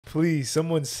Please,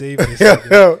 someone save me.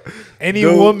 Any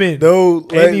woman.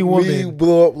 Don't any let woman. me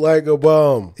blow up like a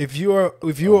bomb. If you are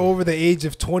over the age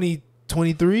of 20,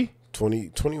 23? 20,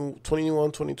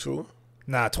 21, 22.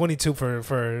 Nah, 22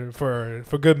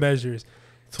 for good measures.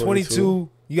 22,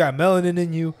 you got melanin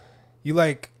in you. You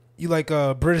like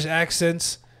British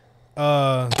accents. You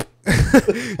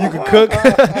can cook.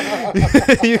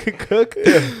 You can cook.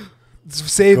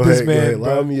 Save Go this ahead, man, go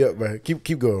bro. Line me up, man.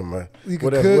 Keep going, man.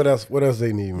 What else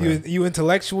they need, man? You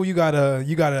intellectual. You can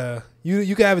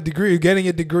have a degree. You're getting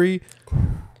a degree.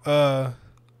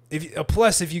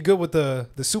 If you're good with the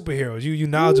superheroes, you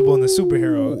knowledgeable in the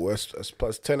superheroes. That's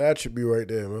plus 10 attribute right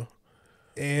there, man.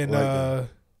 And like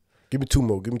give me two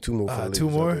more. For two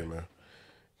more. there, man.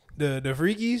 The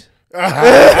freakies. You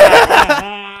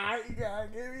gotta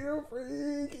give me the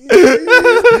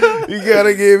freakies. You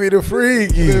gotta give me the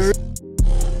freakies.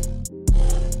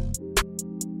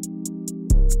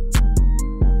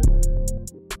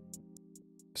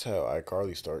 That's how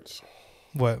iCarly starts.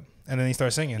 What? And then he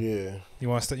starts singing. Yeah. You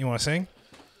want to sing?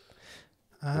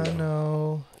 I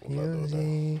know you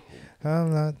see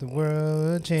I'm not the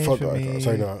world will change Fuck for me.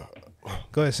 sorry, no.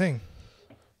 Go ahead, sing.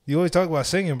 You always talk about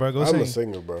singing, bro. Go sing. I'm a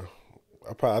singer, bro.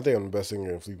 I think I'm the best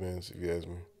singer in Fleet Bands, if you ask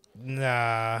me.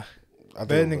 Nah.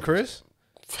 Better than Chris?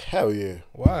 Hell yeah.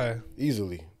 Why?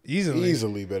 Easily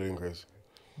better than Chris.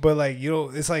 But like,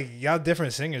 it's like y'all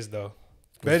different singers though.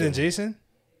 Better than Jason?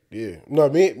 Yeah. No,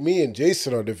 me and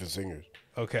Jason are different singers.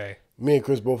 Okay. Me and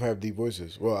Chris both have deep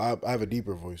voices. Well, I have a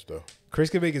deeper voice though. Chris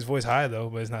can make his voice high though,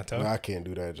 but it's not tough. No, I can't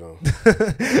do that, John.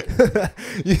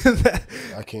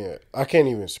 I can't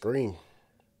even scream.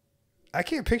 I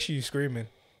can't picture you screaming.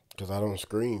 Cause I don't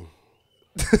scream.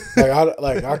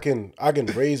 I can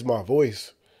raise my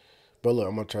voice, but look,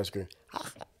 I'm gonna try to scream.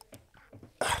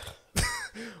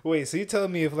 Wait, so you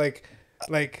telling me if like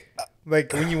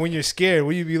when you're scared,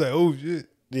 will you be like, oh shit?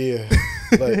 Yeah.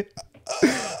 Like, all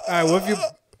right,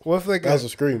 what if like that's a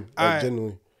scream? Like, right.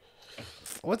 genuinely.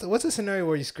 What's a scenario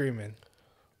where you're screaming?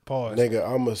 Pause. Nigga,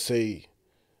 I'ma say,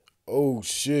 oh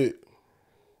shit.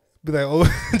 Be like, oh,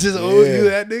 just oh you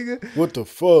that nigga. What the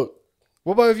fuck?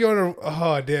 What about if you're on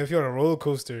if you're on a roller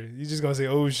coaster, you just gonna say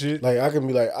oh shit? Like I can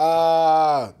be like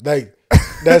like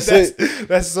that's it.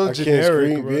 That's so I generic. Can't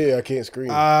scream. Bro. Yeah, I can't scream.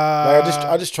 Like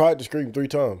I just tried to scream 3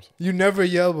 times. You never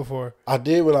yelled before. I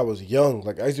did when I was young.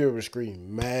 Like I used to be able to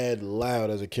scream mad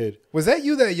loud as a kid. Was that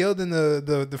you that yelled in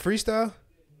the freestyle?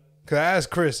 Cause I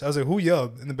asked Chris. I was like, who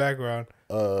yelled in the background?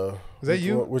 Was that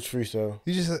you? Which freestyle?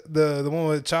 You just the one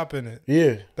with Chop in it.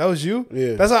 Yeah. That was you?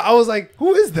 Yeah. That's how I was like,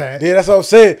 who is that? Yeah, that's what I'm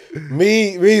saying.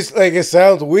 Me like it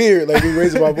sounds weird. Like me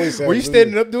raising my voice. Were you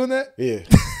standing up doing that? Yeah.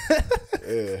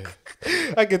 Yeah.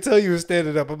 I could tell you were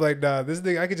standing up. I'm like, nah, this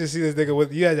nigga. I could just see this nigga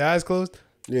with you had your eyes closed.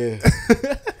 Yeah.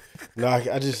 Nah,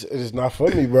 it's not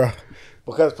funny, bro.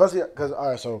 Because all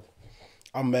right, so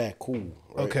I'm mad cool.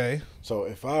 Right? Okay. So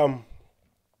if I'm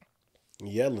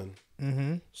yelling,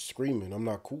 screaming, I'm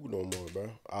not cool no more, bro.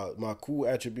 My cool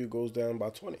attribute goes down by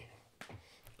 20.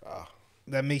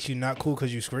 That makes you not cool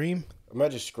because you scream?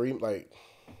 Imagine scream like.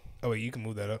 Oh wait, you can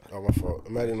move that up. Oh, my fault.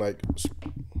 Imagine like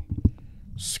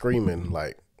screaming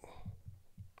like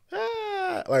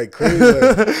crazy.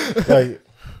 Like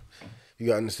you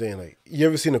gotta understand. Like you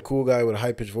ever seen a cool guy with a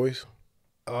high pitched voice?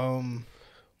 When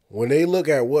they look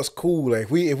at what's cool,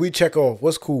 like if we check off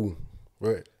what's cool,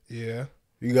 right? Yeah.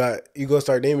 You gonna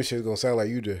start naming shit. It's gonna sound like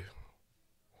you did.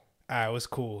 All right, what's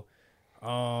cool?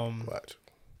 Watch.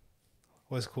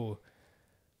 What's cool?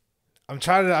 I'm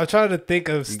trying to think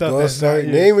of stuff gonna that's start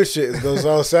not naming shit. It's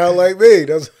gonna sound like me.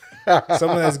 That's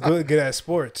someone that's good at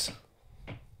sports.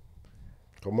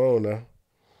 Come on now.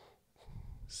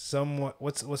 Someone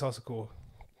what's also cool?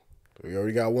 We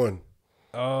already got one.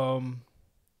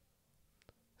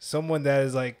 Someone that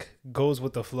is like goes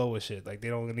with the flow of shit. Like they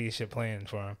don't need shit playing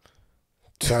for them.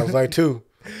 Sounds like 2.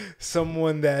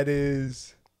 Someone that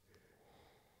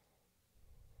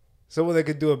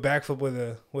could do a backflip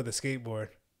with a skateboard.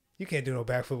 You can't do no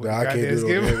backflip with a goddamn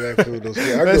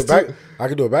skateboard. I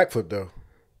can do a backflip though.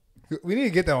 We need to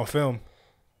get that on film.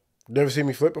 Never seen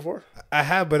me flip before? I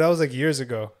have, but that was like years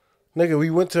ago. Nigga, we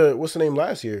went to what's the name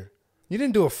last year? You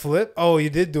didn't do a flip? Oh,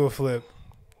 you did do a flip.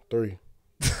 3.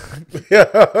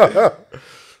 Yeah.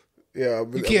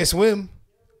 You can't swim.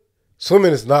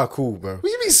 Swimming is not cool, bro. What do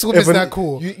you mean swimming's not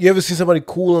cool? You ever seen somebody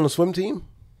cool on a swim team?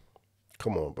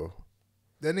 Come on, bro.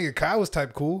 That nigga Kai was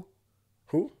type cool.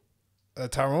 Who?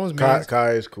 Tyrone's man.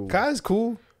 Kai is cool. Kai's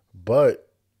cool. But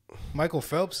Michael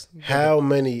Phelps. How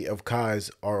many of Kai's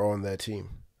are on that team?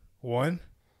 1.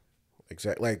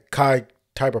 Exactly. Like Kai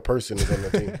type of person is on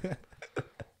the team.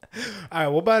 All right,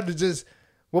 what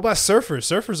What about surfers?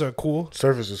 Surfers are cool.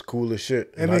 Surfers is cool as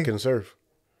shit, and I can surf.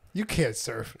 You can't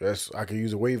surf. I can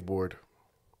use a wave board.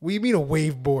 What do you mean a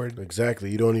wave board? Exactly.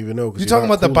 You don't even know. You talking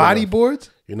about the body boards?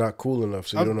 You're not cool enough,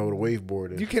 so you don't know what a wave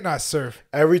board is. You cannot surf.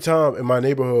 Every time in my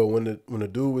neighborhood, when the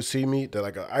dude would see me, that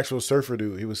like an actual surfer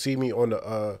dude, he would see me on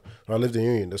the. When I lived in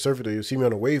Union, the surfer dude, he would see me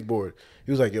on a wave board.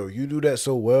 He was like, "Yo, you do that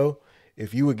so well.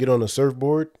 If you would get on a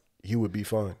surfboard, you would be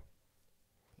fine."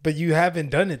 But you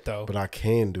haven't done it though. But I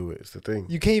can do it. It's the thing.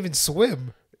 You can't even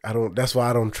swim. I don't. That's why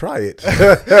I don't try it.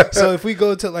 So if we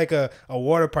go to like a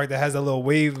water park that has a little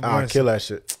wave, I'll kill that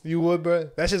shit. You would,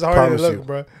 bro. That shit's harder to look,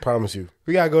 bro. Promise you.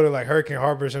 We gotta go to like Hurricane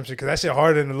Harbor or some shit because that shit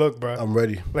harder to look, bro. I'm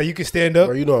ready. Like you can stand up.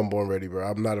 Bro, you know I'm born ready, bro.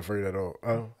 I'm not afraid at all.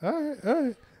 All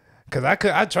right. Cause I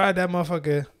tried that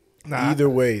motherfucker. Nah. Either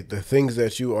way, the things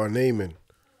that you are naming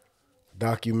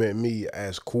document me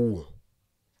as cool,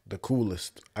 the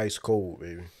coolest, ice cold,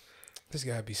 baby. This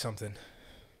gotta be something.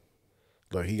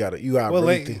 Look, you gotta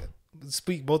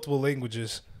speak multiple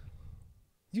languages.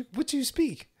 What do you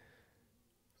speak?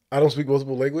 I don't speak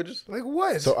multiple languages. Like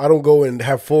what? So I don't go and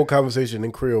have full conversation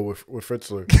in Creole with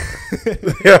Fritzler.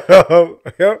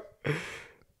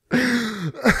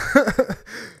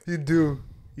 You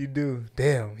do.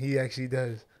 Damn, he actually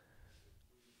does.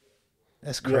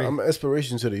 That's crazy. Yeah, I'm an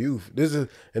inspiration to the youth. This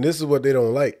is what they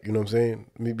don't like. You know what I'm saying?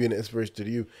 Me being an inspiration to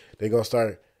the youth. They gonna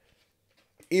start.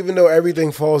 Even though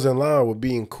everything falls in line with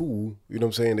being cool, you know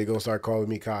what I'm saying? They're going to start calling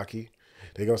me cocky.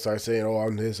 They're going to start saying, oh,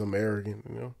 I'm this, I'm arrogant,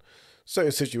 you know?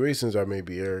 Certain situations I may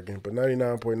be arrogant, but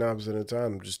 99.9% of the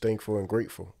time, I'm just thankful and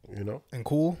grateful, you know? And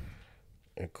cool?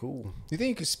 And cool. You think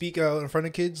you could speak out in front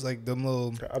of kids? Like them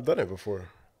little... I've done it before.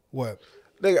 What?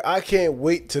 Nigga, I can't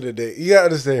wait to the day. You got to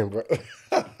understand, bro.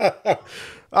 I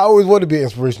always want to be an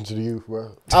inspiration to the youth,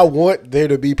 bro. I want there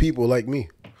to be people like me.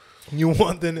 You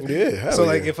want them? Yeah. So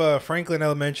like, if Franklin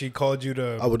Elementary called you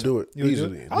to, I would do it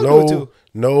easily. I would do it too.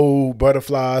 No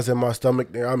butterflies in my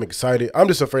stomach. I'm excited. I'm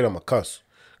just afraid I'm a cuss.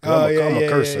 I'm a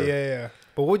cursor. Yeah.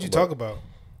 But what'd you talk about?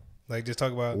 Like, just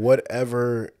talk about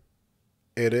whatever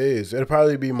it is. It'll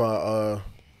probably be my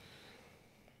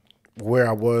where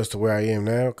I was to where I am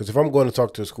now. Because if I'm going to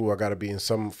talk to a school, I got to be in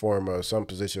some form or some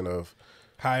position of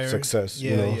higher success.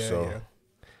 Yeah.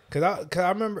 Cause I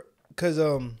remember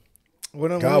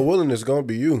when God willing, it's gonna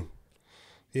be you.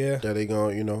 Yeah. That they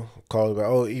gonna, call about,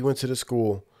 oh, he went to the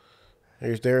school.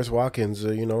 Here's Darris Watkins,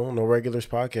 No Regulars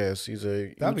podcast. He's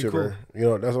a That'd YouTuber. Be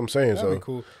cool. That's what I'm saying. That'd be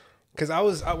cool. Cause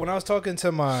when I was talking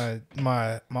to my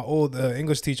old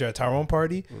English teacher at Tyrone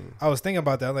Party, I was thinking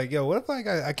about that. Like, yo, what if like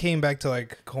I came back to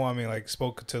like Kwame, like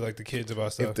spoke to like the kids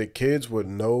about stuff. If the kids would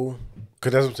know,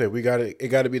 cause that's what I'm saying. It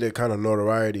got to be the kind of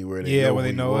notoriety where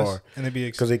they know us, and they be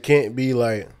because it can't be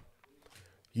like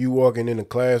you walking in the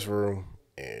classroom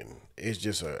and it's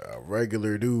just a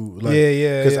regular dude. Like,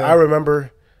 Because I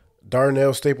remember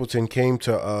Darnell Stapleton came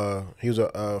to he was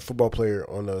a football player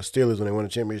on the Steelers when they won the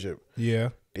championship.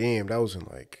 Yeah. Damn, that was in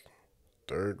like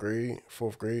 3rd grade,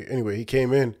 4th grade. Anyway, he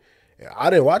came in. I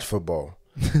didn't watch football,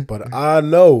 but I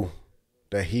know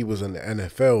that he was in the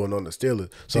NFL and on the Steelers.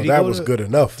 So that was good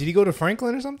enough. Did he go to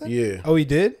Franklin or something? Yeah. Oh, he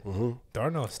did? Mm-hmm.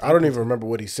 Darnell Stapleton. I don't even remember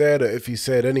what he said or if he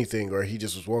said anything or he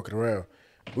just was walking around.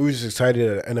 We were just excited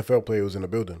that an NFL player was in the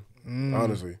building,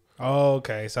 honestly. Oh,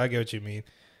 okay. So I get what you mean.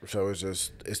 So it's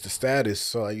the status.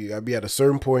 So you got to be at a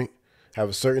certain point, have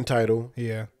a certain title.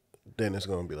 Yeah. Then it's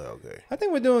going to be like, okay. I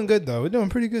think we're doing good, though. We're doing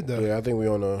pretty good, though. Yeah, I think we're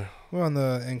on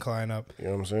the incline up. You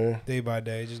know what I'm saying? Day by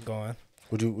day, just going.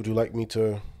 Would you like me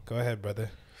to? Go ahead, brother.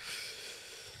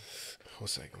 One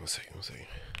second.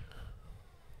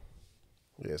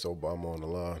 Yeah, it's Obama on the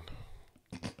line.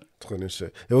 Twin and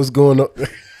shit. It was going on.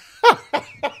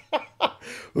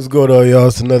 What's going on, y'all?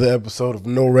 It's another episode of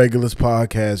No Regulars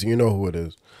Podcast. You know who it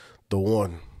is. The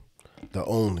one, the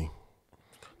only,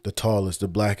 the tallest, the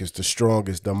blackest, the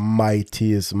strongest, the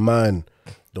mightiest man.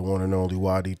 The one and only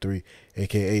YD3,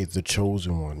 a.k.a. the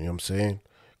chosen one. You know what I'm saying?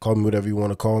 Call me whatever you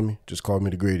want to call me. Just call me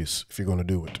the greatest if you're going to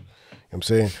do it. You know what I'm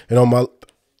saying? And on my...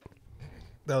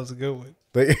 That was a good one.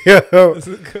 That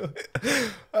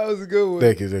was a good one.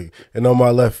 Thank you. And on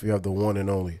my left, you have the one and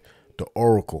only, the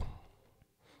Oracle.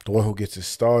 The one who gets it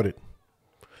started.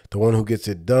 The one who gets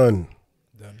it done.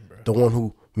 Bro. The one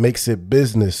who makes it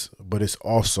business, but it's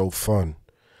also fun.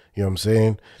 You know what I'm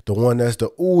saying? The one that's the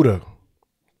Uda,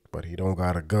 but he don't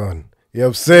got a gun. You know what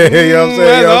I'm saying? You know what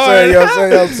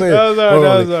I'm saying? That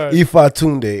was hard. Ifa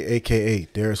Tunde, a.k.a.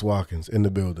 Darris Watkins, in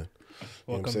the building.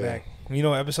 Welcome back. You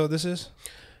know what episode this is?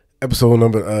 Episode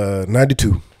number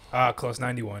 92. Close,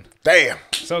 91. Damn.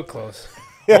 So close.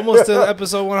 Almost to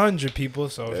episode 100, people.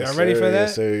 So if y'all ready for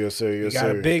that, yes, sir. We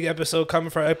got a big episode coming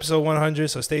for episode 100,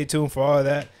 so stay tuned for all of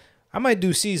that. I might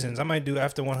do seasons. I might do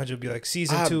after 100. Be like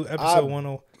season 2, episode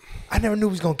 10. I never knew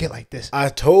we was gonna get like this. I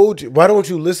told you. Why don't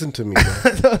you listen to me?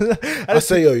 I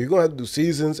say, yo, you're gonna have to do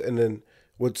seasons, and then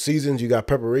with seasons, you got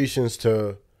preparations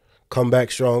to come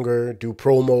back stronger, do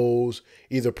promos.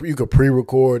 Either you could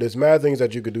pre-record. There's mad things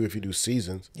that you could do if you do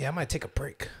seasons. Yeah, I might take a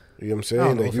break. You know what I'm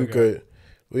saying? Like you could.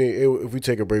 If we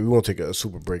take a break, we won't take a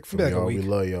super break from y'all. We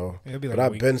love y'all. But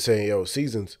I've been saying, yo,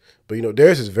 seasons. But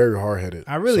Darris is very hard headed.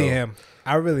 I really am.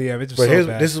 It's but so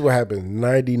bad. This is what happens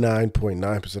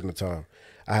 99.9% of the time.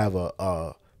 I have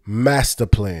a master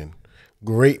plan,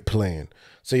 great plan.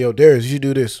 Say, yo, Darris, you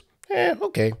do this. Yeah,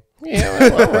 okay. Yeah,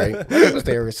 well, all right.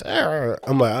 Darris.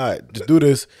 I'm like, all right, just do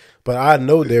this. But I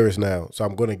know Darris now, so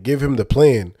I'm going to give him the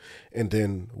plan. And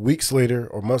then weeks later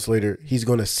or months later, he's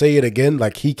going to say it again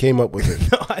like he came up with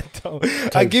it. No, I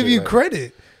don't. I give you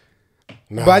credit.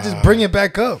 Nah. But I just bring it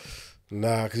back up.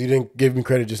 Nah, because you didn't give me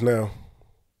credit just now.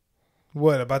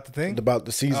 What, about the thing? About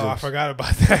the season. Oh, I forgot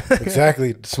about that.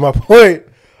 Exactly. That's my point.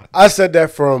 I said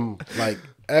that from like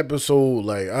episode,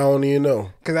 like, I don't even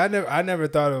know. Because I never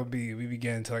thought we'd be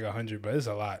getting to like 100, but it's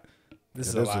a lot. This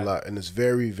is a lot. And it's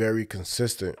very, very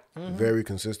consistent. Mm-hmm. Very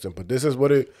consistent. But this is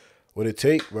what it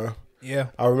take, bro. Yeah.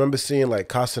 I remember seeing like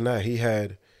Casanat, he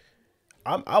had,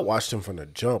 I watched him from the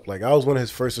jump. Like I was one of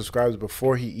his first subscribers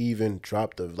before he even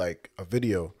dropped a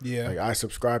video. Yeah. Like I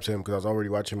subscribed to him because I was already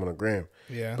watching him on the gram.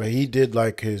 Yeah. But he did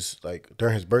like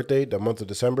during his birthday, the month of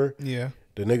December. Yeah.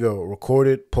 The nigga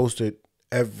recorded, posted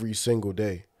every single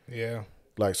day. Yeah.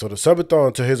 Like, so the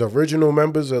subathon to his original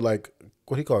members are like,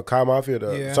 what he call it, Kai Mafia,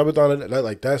 subathon,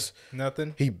 like that's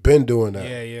nothing. He been doing that.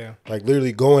 Yeah, yeah. Like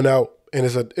literally going out, and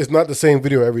it's not the same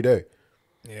video every day.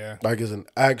 Yeah. Like it's an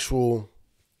actual,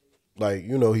 like,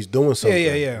 he's doing something.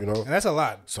 Yeah. And that's a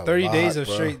lot. 30 days of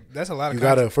straight, that's a lot of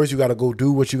content. First you gotta go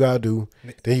do what you gotta do.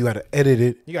 Then you gotta edit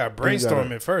it. You gotta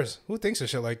brainstorm it first. Who thinks of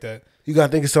shit like that? You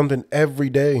gotta think of something every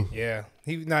day. Yeah.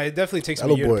 It definitely takes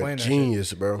me a year to plan that genius,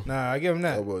 shit. Bro. Nah, I give him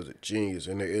that. That was a genius.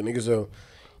 And niggas are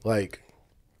like,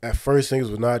 at first niggas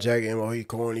was not jacking him, he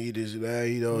corny, he this,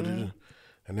 that,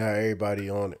 and now everybody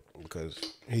on it because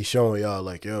he's showing y'all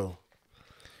like, yo,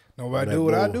 nobody do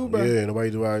what I do, bro. Yeah, nobody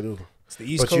do what I do. It's the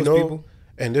East Coast people.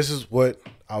 And this is what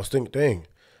I was thinking, dang,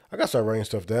 I got to start writing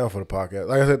stuff down for the podcast.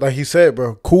 Like I said, like he said,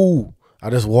 bro, cool. I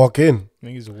just walk in.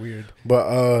 Niggas are weird.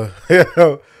 But,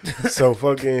 so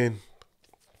fucking,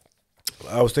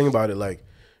 I was thinking about it, like,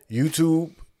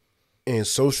 YouTube and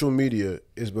social media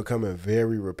is becoming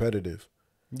very repetitive.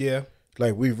 Yeah.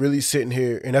 Like, we really sitting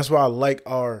here, and that's why I like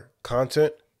our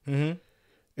content. Mm-hmm.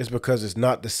 It's because it's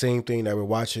not the same thing that we're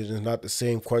watching. It's not the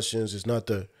same questions. It's not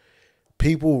the...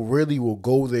 People really will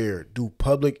go there, do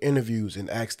public interviews, and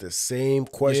ask the same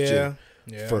question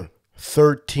for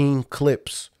 13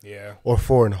 clips. Yeah. Or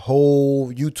for a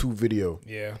whole YouTube video.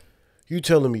 Yeah. You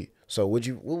telling me, so what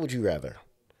would you rather?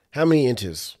 How many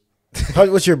inches?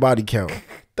 What's your body count?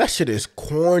 That shit is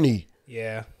corny.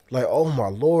 Yeah. Like, oh my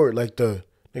Lord, like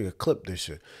nigga, clip this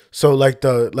shit. So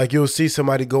like you'll see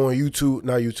somebody go on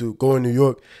go in New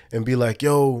York and be like,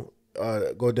 yo,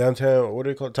 go downtown, what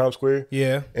do they call it, Times Square?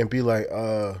 Yeah. And be like,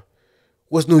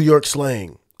 what's New York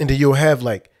slang? And then you'll have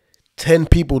like 10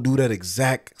 people do that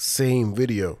exact same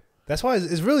video. That's why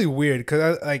it's really weird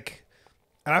because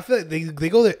I feel like they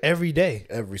go there every day.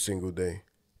 Every single day.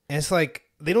 And it's like,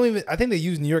 they don't even, I think they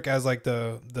use New York as like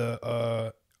the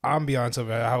ambiance of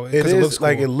it. How it looks cool.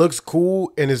 Like it looks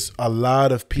cool, and it's a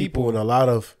lot of people and a lot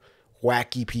of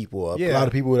wacky people. A lot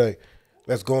of people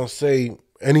that's gonna say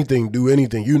anything, do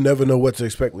anything. You never know what to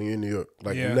expect when you're in New York.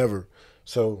 Like never.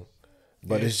 So,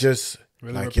 but it's just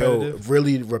really like repetitive.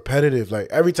 Really repetitive. Like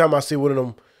every time I see one of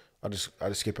them, I just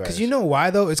skip past. Because you know why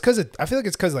though? It's because I feel like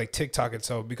it's because like TikTok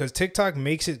itself. Because TikTok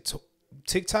makes it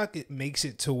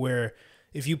to where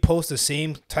if you post the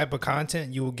same type of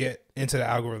content, you will get into the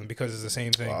algorithm because it's the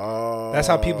same thing. That's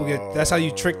how people get. That's how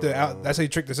you trick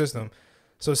the system.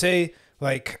 So say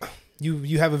like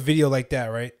you have a video like that,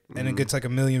 right? And it gets like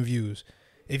 1 million views.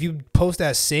 If you post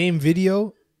that same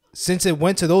video, since it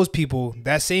went to those people,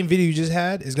 that same video you just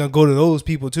had is gonna go to those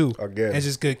people too. Again. And it's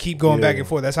just gonna keep going back and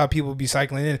forth. That's how people be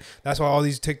cycling in. That's why all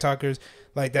these TikTokers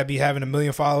like that be having 1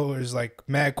 million followers like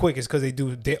mad quick. It's because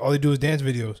all they do is dance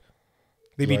videos.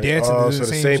 They be dancing. So the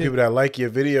same people that like your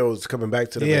videos coming back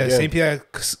to them. Yeah, again. same people.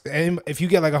 And if you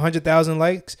get like 100,000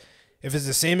 likes, if it's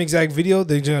the same exact video,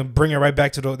 they're gonna bring it right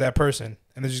back to that person,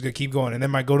 and they're just gonna keep going. And they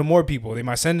might go to more people. They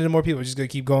might send it to more people. It's just gonna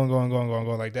keep going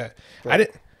like that. Bro,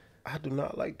 I do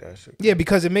not like that shit. Yeah,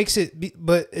 because it makes it.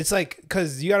 But it's like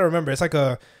because you gotta remember, it's like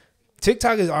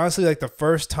TikTok is honestly like the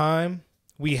first time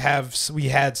we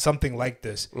had something like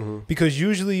this because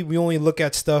usually we only look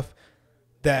at stuff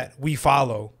that we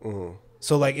follow.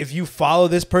 So like if you follow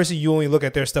this person, you only look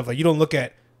at their stuff. Like you don't look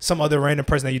at some other random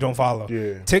person that you don't follow.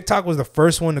 Yeah. TikTok was the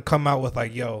first one to come out with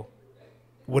like, yo,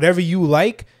 whatever you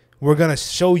like, we're gonna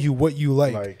show you what you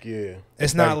like. Like, yeah.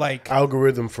 It's not like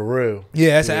algorithm for real.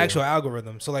 Yeah, it's an actual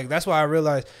algorithm. So like that's why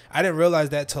I didn't realize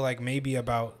that till like maybe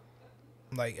about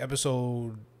like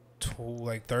episode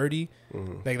 30.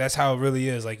 Mm-hmm. Like that's how it really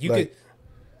is. Like you could.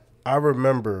 I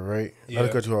remember, right? Not to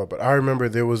cut you off, but I remember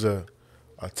there was a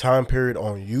time period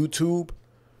on YouTube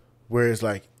where it's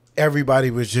like everybody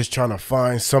was just trying to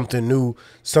find something new,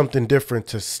 something different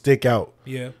to stick out.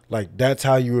 Yeah. Like that's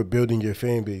how you were building your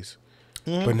fan base.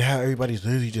 Mm-hmm. But now everybody's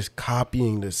literally just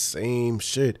copying the same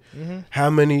shit. Mm-hmm. How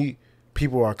many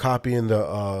people are copying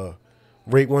the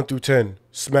rate 1 through 10,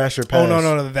 smash or pass? Oh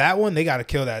no, that one they gotta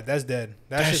kill that. That's dead.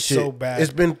 That's just so bad.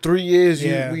 It's been 3 years.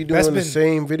 Yeah, we doing the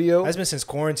same video. That's been since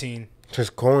quarantine. Since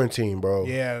quarantine, bro.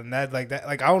 Yeah, and that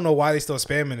I don't know why they still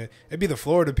spamming it. It'd be the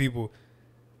Florida people.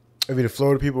 It'd be the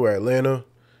Florida people, Atlanta,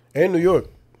 and New York.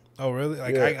 Oh really?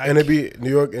 Like yeah. And it'd be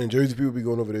New York and Jersey people be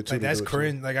going over there too. Like that's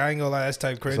cringe. Too. Like I ain't gonna lie, that's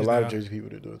type cringe. There's a lot of Jersey people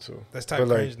that do it too. That's type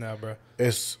cringe now, bro.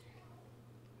 It's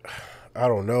I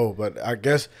don't know, but I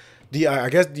guess the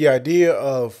idea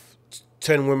of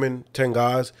 10 women, 10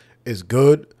 guys is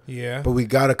good. Yeah. But we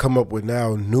got to come up with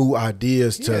now new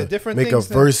ideas to make a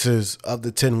versus of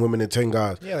the 10 women and 10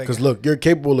 guys. Yeah. Because look, you're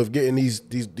capable of getting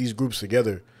these groups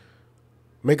together.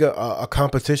 Make a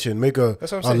competition. Make a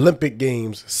Olympic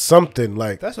Games. Something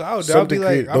like that's what I would do. Something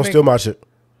like, don't steal my shit.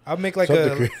 I'll make like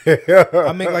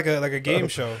a game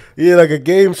show. Yeah, like a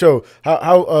game show.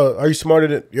 How are you smarter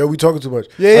than? Yo, we talking too much.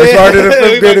 Yeah, smarter than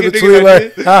fifth grade in between.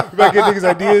 Like, we might get niggas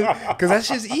ideas because that's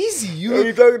just easy.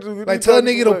 You like tell a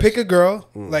nigga to pick a girl.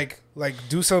 Like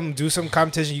do some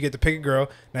competition. You get to pick a girl.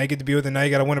 Now you get to be with her. Now you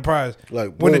got to win a prize.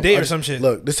 Like win a date or some shit.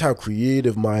 Look, this is how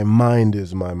creative my mind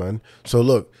is, my man. So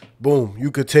look, boom, you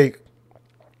could pick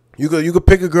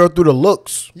a girl through the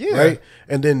looks, right,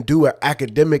 and then do an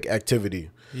academic activity.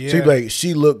 Yeah. So you be like,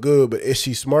 she look good, but is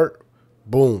she smart?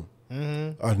 Boom.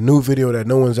 Mm-hmm. A new video that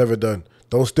no one's ever done.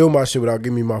 Don't steal my shit without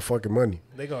giving me my fucking money.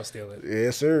 They gonna steal it.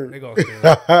 Yes, sir. They gonna steal it.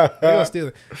 They gonna steal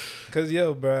it. Cause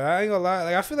yo, bro, I ain't gonna lie.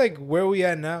 Like I feel like where we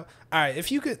at now. All right,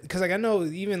 if you could, cause like I know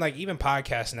even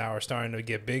podcasts now are starting to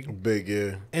get big. Big,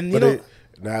 yeah. And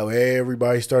now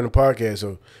everybody's starting a podcast.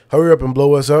 So hurry up and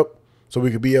blow us up. So we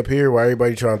could be up here while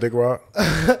everybody trying to think rock.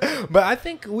 But I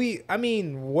think where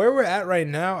we're at right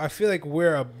now, I feel like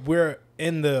we're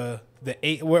in the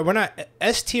eight. We're not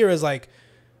S tier is like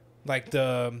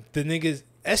the niggas.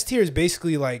 S tier is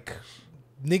basically like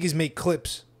niggas make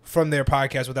clips from their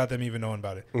podcast without them even knowing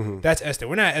about it. Mm-hmm. That's S tier.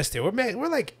 We're not S tier. We're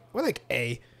like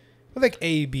A. We're like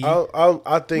A, B.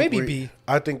 I think maybe B.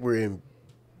 I think we're in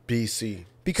BC.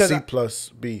 Because C plus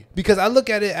B. Because I look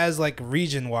at it as like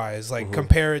region wise, like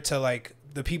compare it to like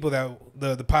the people that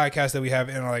the podcast that we have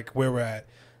and like where we're at.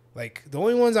 Like the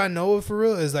only ones I know of for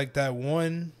real is like that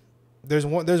one. There's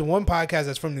one podcast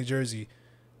that's from New Jersey.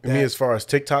 You mean as far as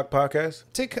TikTok podcast?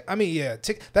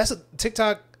 That's a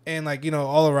TikTok and like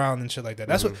all around and shit like that.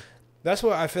 That's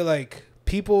what I feel like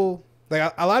people.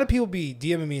 Like a lot of people be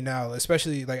DMing me now,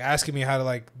 especially like asking me how to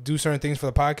like do certain things for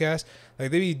the podcast.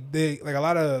 Like they like a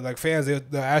lot of like fans they'll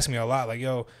ask me a lot like,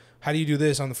 yo, how do you do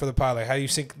this for the pod? Like how do you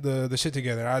sync the shit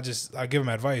together? And I give them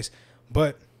advice.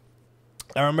 But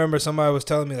I remember somebody was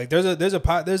telling me like there's a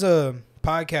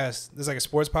podcast, there's like a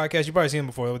sports podcast. You probably seen them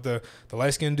before with the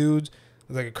light skinned dudes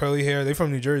with like a curly hair. They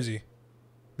from New Jersey.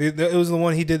 It was the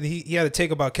one he did. He had a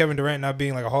take about Kevin Durant not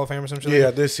being like a Hall of Famer or some shit. Yeah,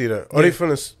 I did see that. Are they from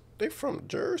this? They from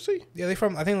Jersey? Yeah, I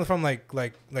think they're from like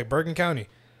Bergen County.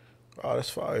 Oh, that's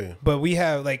fire. But we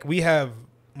have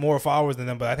more followers than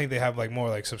them, but I think they have like more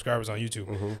like subscribers on YouTube.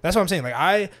 Mm-hmm. That's what I'm saying.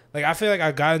 I feel like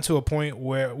we've gotten to a point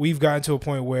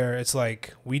where it's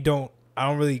like I don't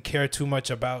really care too much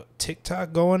about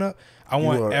TikTok going up. I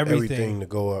want everything to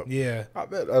go up. Yeah. I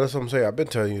bet that's what I'm saying. I've been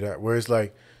telling you that. Where it's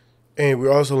like, and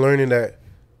we're also learning that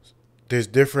there's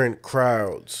different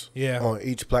crowds on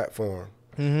each platform.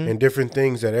 Mm-hmm. And different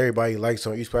things that everybody likes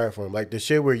on each platform. Like the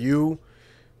shit where you,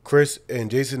 Chris, and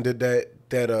Jason did that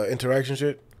interaction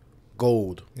shit,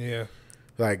 gold. Yeah.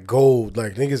 Like gold.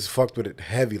 Like niggas fucked with it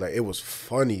heavy. Like it was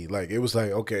funny. Like it was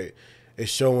like, okay,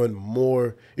 it's showing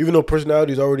more. Even though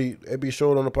personalities it be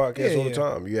showing on the podcast all the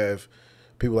time. You have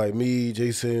people like me,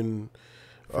 Jason,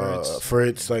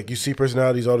 Fritz. Like you see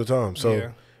personalities all the time.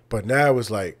 So, but now it's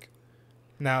like.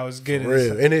 Now it's good.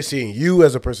 Real. And it's seeing you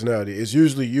as a personality. It's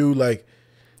usually you like.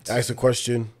 Ask a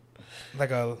question.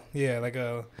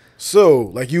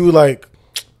 So, like you like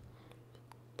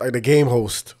the game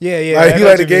host. Yeah, yeah. Like you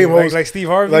like the game host. Like Steve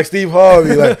Harvey? Like Steve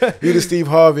Harvey. Like you the Steve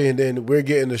Harvey, and then we're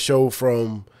getting the show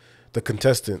from the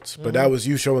contestants. But that was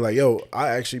you showing like, yo, I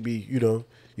actually be, you know,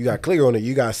 you got clear on it.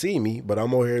 You got to see me, but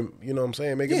I'm over here, you know what I'm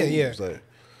saying, making moves. Yeah. Like,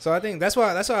 so I think that's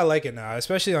why I like it now,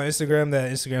 especially on Instagram.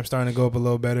 That Instagram's starting to go up a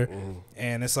little better,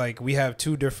 and it's like we have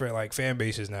 2 different like fan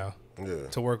bases now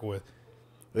to work with.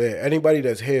 Yeah, anybody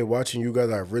that's here watching you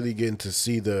guys are really getting to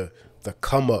see the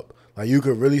come up. Like you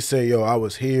could really say, yo, I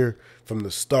was here from the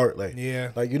start. Like,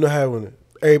 like you know how when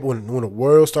the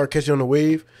world start catching on the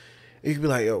wave, you could be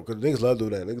like, yo, because niggas love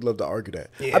doing that. Niggas love to argue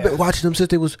that. Yeah. I've been watching them since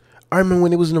they was. I remember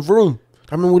when they was in the room.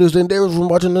 I remember when it was in their room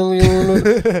watching them.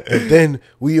 And then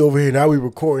we over here, now we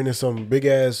recording in some big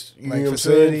ass, you know what I'm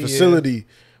saying? Facility. Yeah.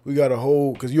 We got a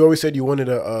whole, because you always said you wanted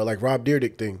a like Rob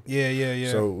Dyrdek thing. Yeah.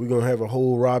 So we're going to have a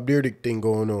whole Rob Dyrdek thing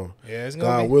going on. Yeah, it's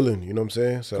going to be. God willing, you know what I'm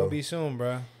saying? So it's going to be soon,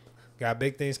 bro. Got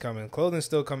big things coming. Clothing's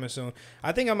still coming soon.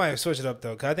 I think I might switch it up,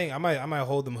 though, because I think I might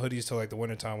hold them hoodies till like the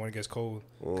wintertime when it gets cold.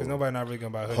 Because nobody not really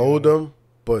going to buy hoodies. Hold them,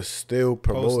 but still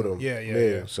promote them.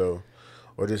 Yeah. So.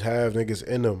 Or just have niggas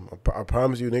in them. I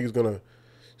promise you, niggas gonna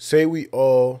say we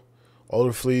all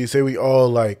the fleas, say we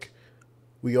all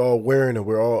wearing it.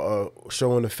 We're all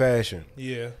showing the fashion.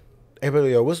 Yeah.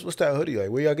 Everybody, yo, what's that hoodie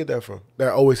like? Where y'all get that from?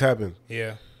 That always happens.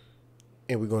 Yeah.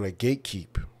 And we're gonna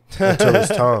gatekeep until it's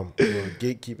time. We're gonna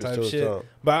gatekeep until it's time.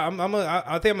 But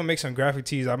I think I'm gonna make some graphic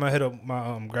tees. I might hit up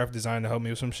my graphic designer to help me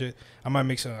with some shit. I might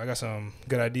make some. I got some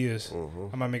good ideas.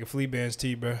 I might make a Flea Bands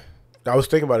tee, bro. I was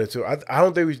thinking about it too. I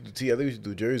don't think we should do tee. I think we should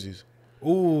do jerseys.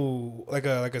 Ooh, like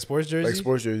a sports jersey, like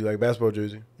sports jersey, like basketball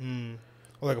jersey,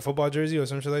 or like a football jersey or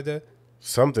some shit like that.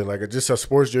 Something like just a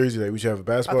sports jersey. Like we should have a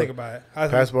basketball. I think about it.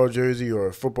 Basketball jersey or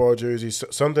a football jersey.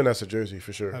 Something that's a jersey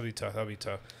for sure. That'd be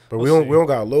tough. But we don't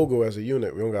got a logo as a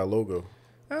unit. We don't got a logo.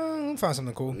 We'll find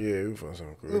something cool. Yeah, we'll find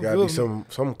something cool. It gotta be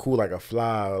something cool like a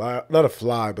fly, not a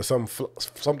fly, but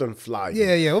something fly.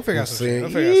 Yeah. We'll figure out some shit.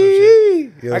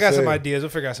 I got some ideas. We'll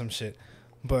figure out some shit.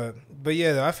 But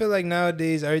yeah, though, I feel like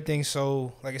nowadays everything's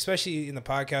so like, especially in the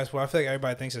podcast world, I feel like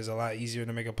everybody thinks it's a lot easier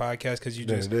to make a podcast because you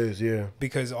just it is,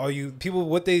 because what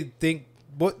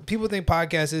people think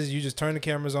podcast is, you just turn the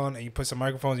cameras on and you put some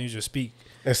microphones and you just speak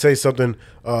and say something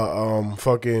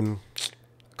fucking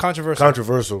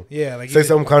controversial. Yeah, like say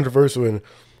something controversial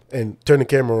and turn the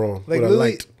camera on like with a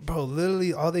light. Bro,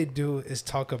 literally all they do is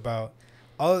talk about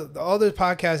all the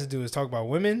podcasts do is talk about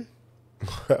women.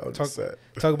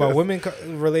 Talk about women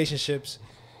relationships,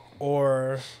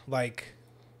 or like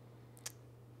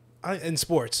in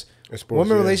sports.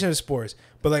 Women relationships, sports.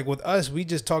 But like with us, we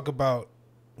just talk about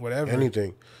whatever,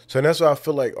 anything. So that's why I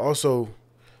feel like also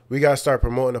we gotta start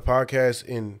promoting the podcast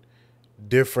in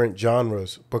different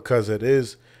genres, because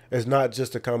it's not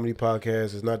just a comedy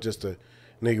podcast. It's not just a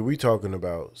nigga. We talking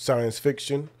about science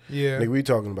fiction. Yeah. Nigga, we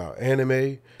talking about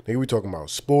anime. Nigga, we talking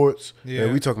about sports. Yeah.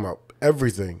 Nigga, we talking about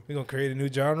everything. We gonna create a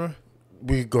new genre.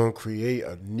 We gonna create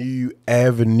a new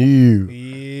avenue.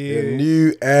 Yeah. A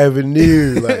new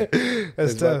avenue. Like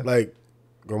that's tough. Like,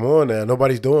 come on now.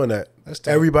 Nobody's doing that. That's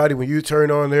tough. Everybody, when you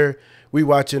turn on there, we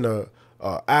watching a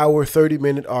hour,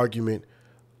 30-minute argument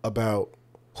about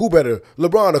who better,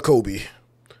 LeBron or Kobe.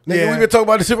 Nigga, we've been talking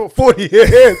about this shit for 40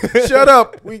 years. Shut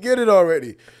up. We get it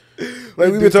already.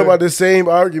 Like, we've been talking about the same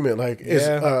argument. Like, it's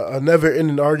a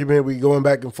never-ending argument. We going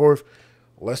back and forth.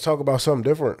 Let's talk about something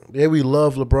different. Yeah, we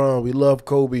love LeBron. We love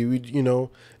Kobe. We,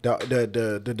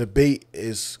 the debate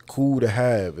is cool to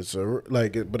have. It's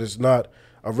but it's not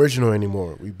original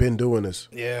anymore. We've been doing this.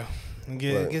 Yeah,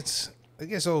 it gets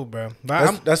old, bro.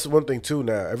 But that's one thing too.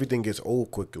 Now everything gets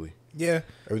old quickly. Yeah,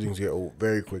 everything's get old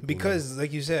very quickly because,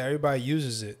 like you said, everybody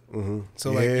uses it.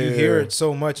 So like you hear it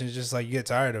so much, and it's just like you get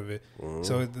tired of it.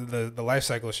 So the life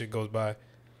cycle shit goes by.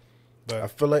 But I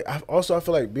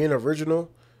feel like being original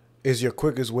is your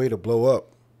quickest way to blow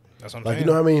up. That's what I'm saying. You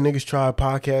know how many niggas try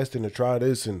podcasting to try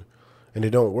this and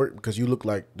it don't work because you look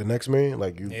like the next man,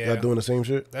 like you not doing the same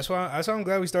shit. That's why I'm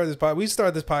glad we started this podcast. We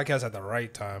started this podcast at the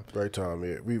right time. Right time,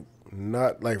 yeah. We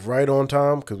not like right on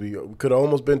time because we could have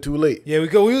almost been too late. Yeah, we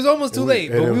was almost too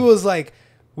late, but we was like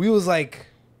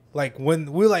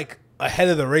when we were like ahead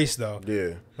of the race though.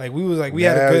 Yeah, like we was like we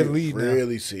had a good lead.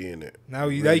 Really seeing it now.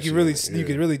 You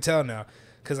can really tell now.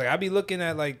 Cause like I be looking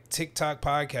at like TikTok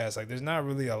podcasts, like there's not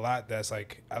really a lot that's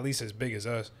like at least as big as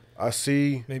us. I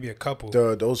see maybe a couple.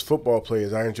 Those football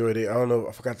players, I enjoyed it. I don't know,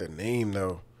 I forgot their name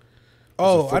though.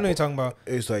 Oh, I know you're talking about.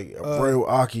 It's like a real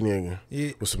Aki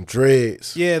nigga with some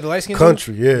dreads. Yeah, the light skin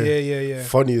country. Dude? Yeah.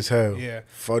 Funny as hell. Yeah,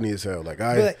 funny as hell. Like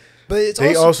but it's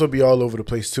they also be all over the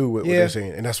place too with what they're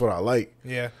saying, and that's what I like.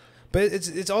 Yeah, but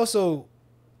it's also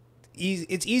easy.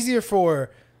 It's easier for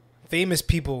famous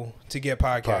people to get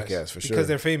podcasts. Podcasts for sure. Because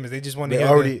they're famous. They just want to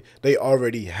hear They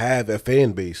already have a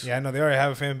fan base. Yeah, I know. They already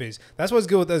have a fan base. That's what's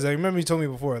good with us. I remember you told me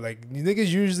before, like, niggas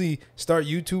usually start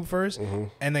YouTube first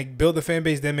and, like, build a fan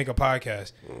base, then make a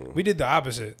podcast. We did the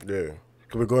opposite. Yeah.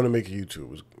 We're going to make a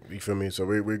YouTube. You feel me? So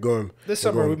we're going. This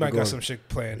summer, we might got some shit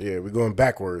planned. Yeah, we're going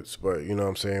backwards. But, you know what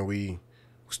I'm saying? We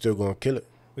still going to kill it.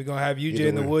 We're going to have UJ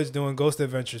in the woods doing ghost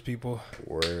adventures, people.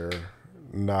 We're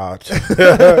not.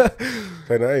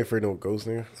 Like, I ain't afraid no ghost,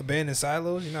 nigga. Abandoned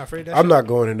silos? You're not afraid of that I'm shit? not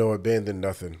going to no abandoned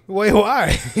nothing. Wait,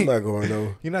 why? I'm not going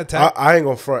no. You're not I ain't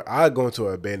going to front. I go into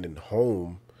an abandoned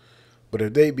home. But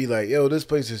if they be like, yo, this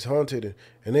place is haunted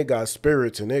and they got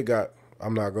spirits and they got...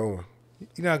 I'm not going.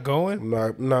 You're not going?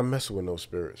 I'm not messing with no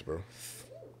spirits, bro.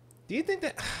 Do you think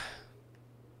that...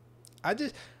 I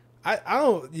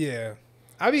don't... Yeah.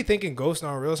 I be thinking ghosts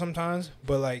aren't real sometimes,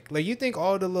 but like you think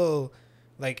all the little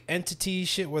like entity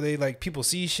shit where they like people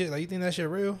see shit, like you think that shit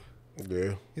real?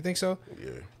 Yeah. You think so?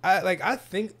 Yeah. I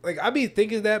think I be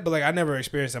thinking that, but like I never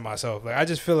experienced it myself. Like I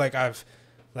just feel like I've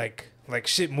like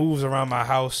shit moves around my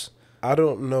house. I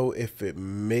don't know if it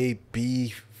may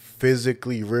be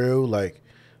physically real, like,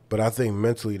 but I think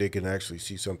mentally they can actually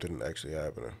see something actually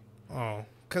happening. Oh.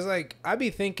 Cause like I be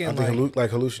thinking I think like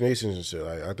hallucinations and shit.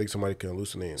 I think somebody can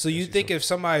hallucinate. So you think if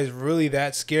somebody's really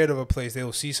that scared of a place, they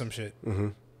will see some shit. Mm-hmm.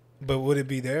 But would it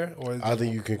be there? Or I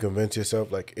think you can convince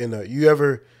yourself. Like you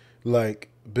ever like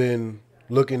been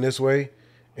looking this way,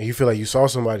 and you feel like you saw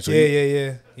somebody. So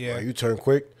yeah. Like, you turn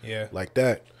quick. Yeah. Like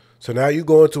that. So now you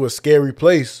go into a scary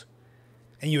place,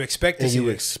 and you expect to see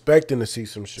it. Expecting to see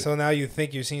some shit. So now you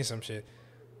think you're seeing some shit.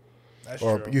 That's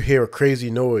or true. You hear a crazy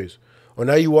noise. Or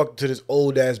now you walk to this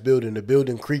old ass building, the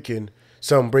building creaking,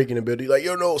 something breaking the building. You're like,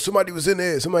 yo, no, somebody was in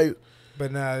there. Somebody.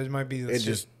 But nah, it might be. It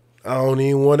just. I don't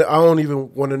even want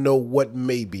to know what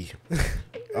may be.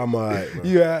 I'm all right, bro.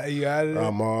 You out of it?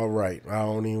 I'm all right. I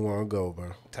don't even want to go,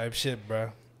 bro. Type shit,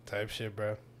 bro.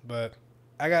 But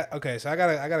I got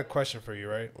a question for you,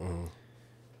 right? Mm-hmm.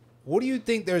 What do you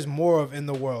think there's more of in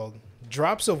the world?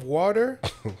 Drops of water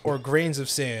or grains of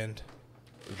sand?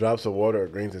 Drops of water or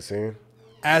grains of sand?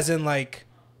 As in, like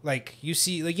you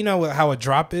see, like, you know how a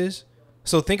drop is?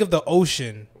 So think of the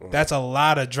ocean. That's a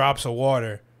lot of drops of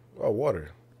water. Oh,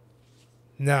 water.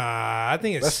 Nah, I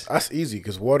think it's... That's easy,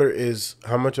 because water is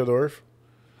how much of the earth?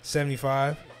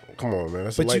 75. Come on,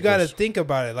 man. But you got to think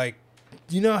about it. Like,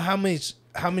 you know how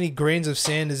many grains of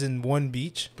sand is in one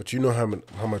beach? But you know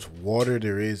how much water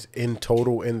there is in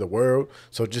total in the world?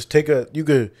 So just you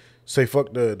could say,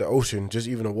 fuck the ocean, just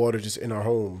even the water just in our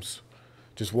homes.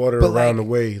 Just water around the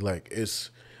way, like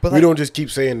it's. We don't just keep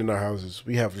sand in our houses.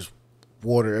 We have just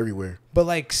water everywhere. But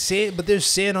like sand, but there's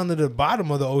sand under the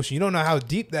bottom of the ocean. You don't know how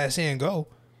deep that sand go.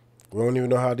 We don't even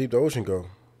know how deep the ocean go.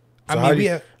 So I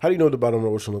mean, how do you know what the bottom of the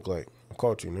ocean look like? I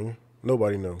caught you, nigga.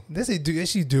 Nobody know.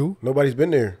 Yes, you do. Nobody's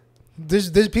been there. There's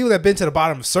people that been to the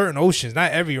bottom of certain oceans,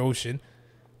 not every ocean.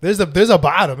 There's a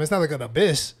bottom. It's not like an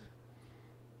abyss.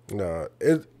 Nah,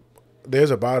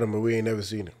 there's a bottom, but we ain't never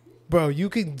seen it. Bro, you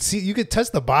could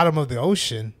touch the bottom of the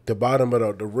ocean. The bottom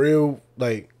of the real,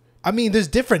 like. I mean, there's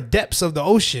different depths of the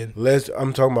ocean.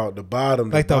 I'm talking about the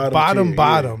bottom. Like the bottom.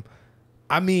 Yeah.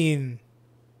 I mean,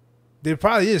 there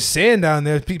probably is sand down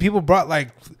there. People brought like,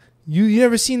 you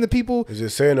never seen the people? Is it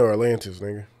sand or Atlantis,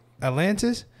 nigga?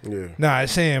 Atlantis? Yeah. Nah,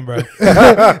 it's sand, bro.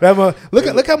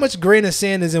 Look how much grain of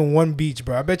sand is in one beach,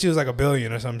 bro. I bet you it was like 1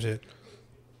 billion or some shit.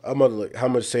 I'm about to look how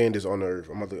much sand is on the earth.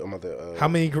 I'm about to how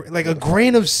many like a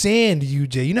grain of sand,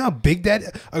 UJ? You know how big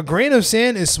a grain of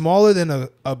sand is smaller than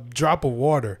a drop of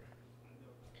water.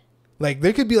 Like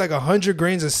there could be like 100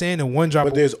 grains of sand in one drop.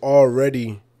 But there's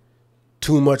already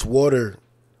too much water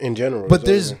in general. But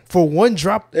there's for one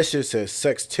drop. That shit says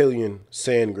sextillion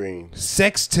sand grains.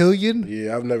 Sextillion?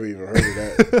 Yeah, I've never even heard of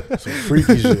that. Some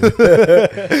freaky shit.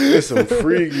 It's some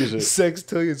freaky shit.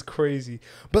 Sextillion's crazy.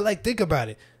 But like think about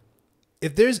it.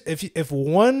 If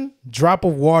one drop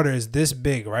of water is this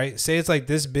big, right? Say it's like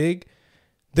this big.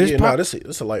 This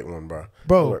a light one, bro.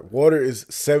 Bro, water is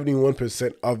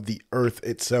 71% of the earth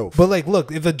itself. But like, look,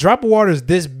 if a drop of water is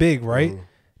this big, right? Mm-hmm.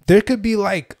 There could be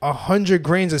like 100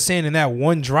 grains of sand in that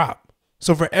one drop.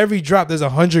 So for every drop, there's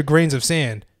 100 grains of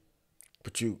sand.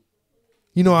 But you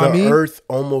know what I mean? The earth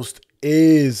almost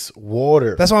is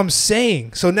water. That's what I'm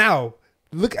saying. So now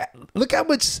look how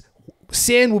much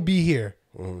sand will be here.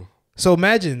 Mm-hmm. So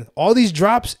imagine all these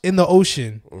drops in the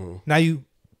ocean. Mm-hmm. Now you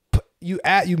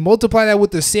multiply that with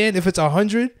the sand. If it's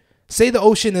 100, say the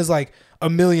ocean is like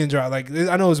 1 million drops. Like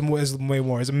I know it's way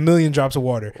more. It's 1 million drops of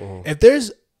water. Mm-hmm. If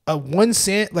there's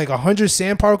 100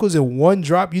 sand particles in one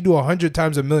drop, you do 100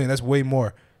 times 1 million. That's way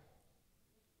more.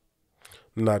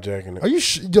 I'm not jacking it. Are you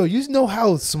yo? You know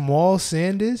how small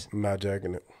sand is? I'm not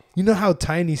jacking it. You know how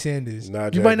tiny sand is.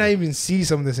 Not you might not even see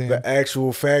some of the sand. The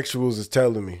actual factuals is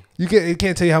telling me. It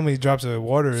can't tell you how many drops of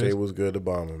water Say is. it was good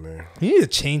Obama, man. You need to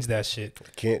change that shit. I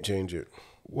can't change it.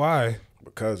 Why?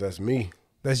 Because that's me.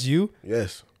 That's you?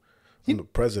 Yes. I'm the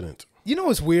president. You know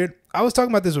what's weird? I was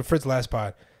talking about this with Fritz last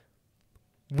pod.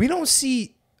 We don't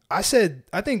see. I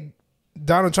think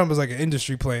Donald Trump is like an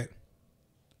industry plant.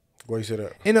 Why you say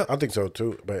that? I think so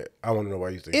too, but I want to know why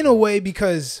you think in a way,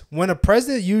 because when a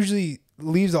president usually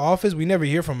leaves the office, we never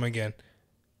hear from him again.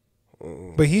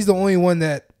 But he's the only one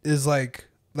that is like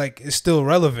is still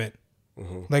relevant.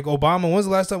 Like Obama, when's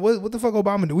the last time? What the fuck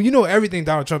Obama do? Well, you know everything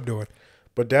Donald Trump doing.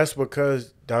 But that's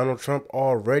because Donald Trump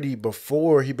already,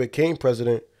 before he became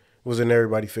president, was in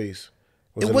everybody's face.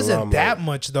 It wasn't that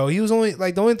much though. He was only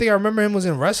the only thing I remember him was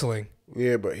in wrestling.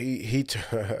 Yeah, but he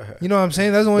you know what I'm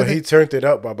saying? That's the only thing. He turned it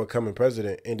up by becoming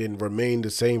president and then remained the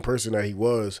same person that he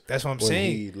was. That's what I'm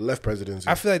saying. He left presidency.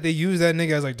 I feel like they use that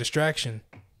nigga as like distraction.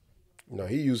 No,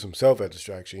 he used himself as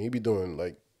distraction. He be doing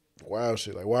like wild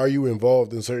shit. Like, why are you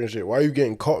involved in certain shit? Why are you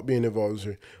getting caught being involved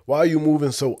in shit? Why are you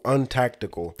moving so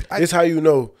untactical? It's how you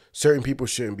know certain people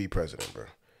shouldn't be president, bro.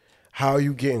 How are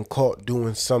you getting caught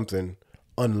doing something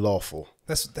unlawful?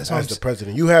 That's as the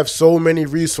president. You have so many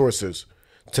resources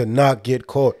to not get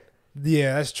caught.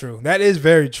 Yeah, that's true. That is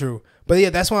very true. But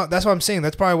yeah, that's what I'm saying.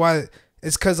 That's probably why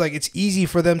it's because like it's easy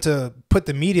for them to put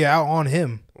the media out on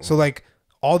him. So like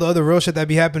all the other real shit that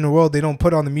be happening in the world, they don't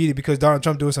put on the media because Donald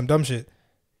Trump doing some dumb shit.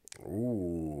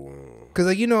 Ooh. Because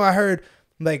like I heard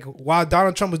like while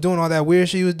Donald Trump was doing all that weird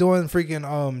shit he was doing,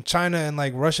 freaking China and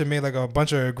like Russia made like a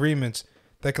bunch of agreements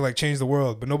that could like change the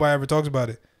world, but nobody ever talks about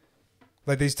it.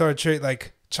 Like they started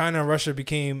like China and Russia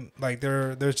became like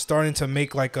they're starting to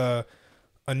make like a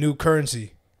new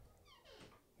currency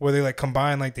where they like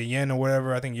combine like the yen or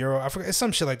whatever. I think euro. I forget. It's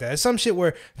some shit like that. It's some shit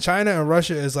where China and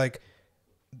Russia is like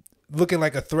looking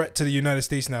like a threat to the United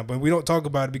States now, but we don't talk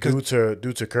about it because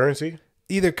due to currency.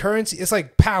 Either currency, it's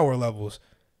like power levels.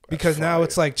 Because now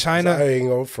it's like China. I ain't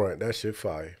gonna front. That shit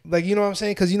fire. Like you know what I'm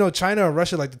saying? Because China and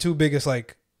Russia are like the two biggest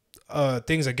like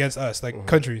things against us, like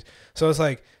countries. So it's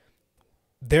like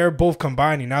they're both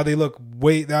combining. Now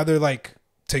now they're like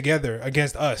together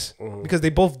against us because they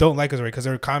both don't like us, right? Because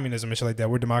they're communism and shit like that.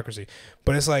 We're democracy.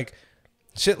 But it's like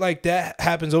shit like that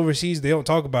happens overseas. They don't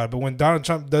talk about it. But when Donald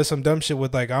Trump does some dumb shit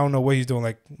with like I don't know what he's doing,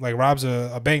 like robs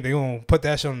a bank, they gonna put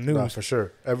that shit on the news. Nah, for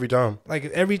sure. Every time. Like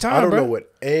every time. I don't know what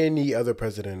any other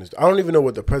president is. I don't even know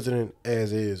what the president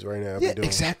as is right now. Yeah,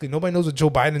 exactly. Nobody knows what Joe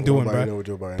Biden doing, bro. Know what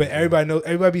Joe Biden but everybody knows.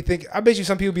 Everybody be thinking. I bet you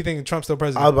some people be thinking Trump's still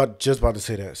president. I was just about to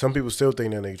say that. Some people still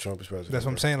think that nigga Trump is president. That's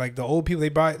what I'm saying. Like the old people, they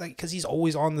buy like because he's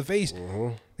always on the face.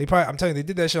 They probably. I'm telling you, they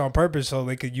did that shit on purpose so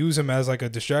they could use him as like a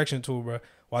distraction tool, bro.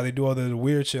 While they do all the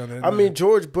weird shit on it. I mean,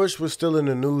 George Bush was still in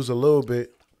the news a little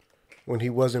bit when he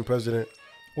wasn't president.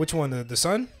 Which one? The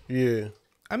son? Yeah.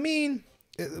 I mean,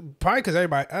 probably because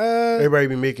everybody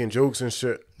be making jokes and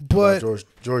shit. But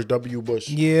George W. Bush.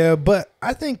 Yeah, but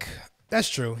I think that's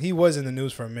true. He was in the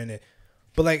news for a minute,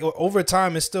 but like over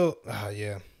time, it's still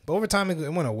yeah. But over time,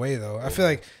 it went away though. I feel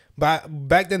like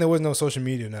back then there was no social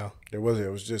media. Now there wasn't.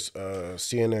 It was just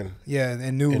CNN. Yeah,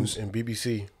 and news and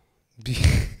BBC.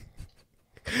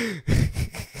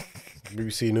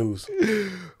 BBC News.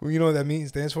 Well, you know what that means?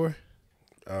 Stands for?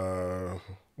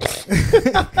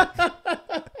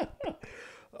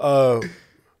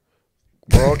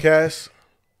 Broadcast.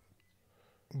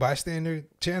 Bystander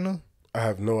channel. I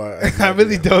have no idea. I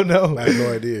really don't know. I have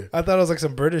no idea. I thought it was like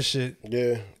some British shit.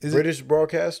 Yeah, British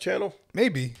broadcast channel.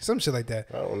 Maybe some shit like that.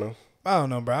 I don't know. I don't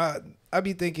know, bro. I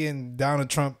be thinking Donald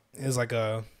Trump is like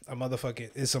a motherfucker.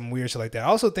 Is some weird shit like that. I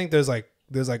also think there's like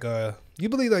a. You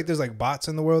believe like there's like bots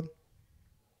in the world?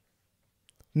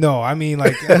 No, I mean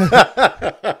like. What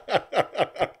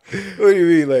do you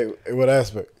mean? Like what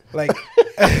aspect? Like.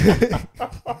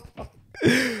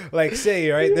 Like say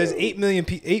right, there's 8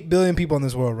 billion people in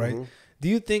this world, right? Do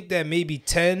you think that maybe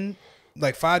 5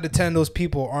 to 10 of those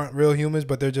people aren't real humans,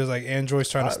 but they're just like androids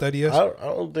trying to study us? I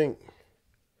don't think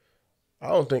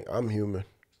I'm human.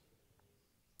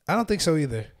 I don't think so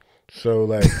either. So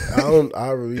like I don't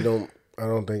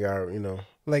think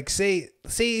like say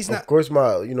he's not. Of course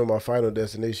my final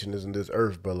destination isn't this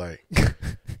earth, but like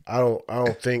I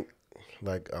don't think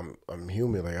like I'm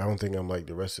human. Like I don't think I'm like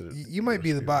the rest of the. You might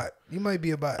be the bot. You might be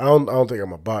a bot. I don't think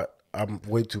I'm a bot. I'm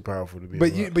way too powerful to be.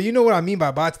 But you know what I mean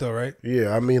by bots though, right?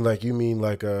 Yeah, I mean like you mean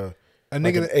like a nigga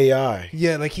like an AI.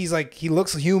 Yeah, like he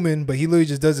looks human, but he literally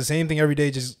just does the same thing every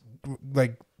day, just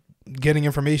like getting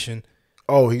information.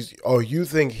 Oh, you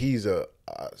think he's a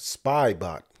spy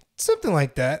bot? Something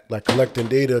like that. Like collecting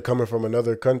data coming from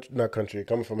another country,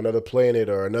 coming from another planet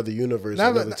or another universe,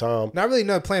 another time. Not really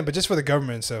another planet, but just for the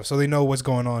government and stuff, so they know what's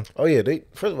going on. Oh yeah,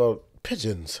 first of all,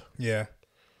 pigeons. Yeah.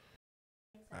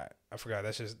 I forgot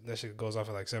that shit goes off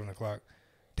at like 7:00.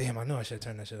 Damn, I know I should have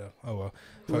turned that shit up. Oh well.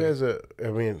 I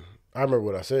remember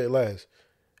what I said last.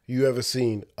 You ever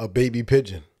seen a baby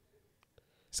pigeon?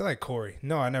 It's like Corey.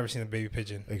 No, I never seen a baby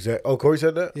pigeon. Exactly. Oh, Corey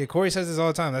said that? Yeah, Corey says this all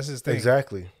the time. That's his thing.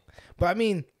 Exactly. But I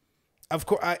mean, of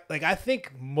course, I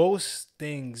think most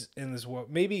things in this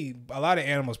world, maybe a lot of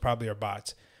animals probably are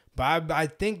bots. But I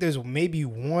think there's maybe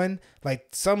one, like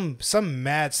some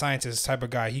mad scientist type of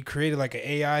guy. He created like an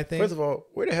AI thing. First of all,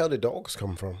 where the hell did dogs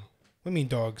come from? What do you mean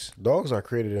dogs? Dogs are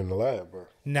created in the lab, bro.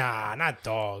 Nah, not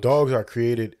dogs. Dogs are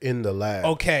created in the lab.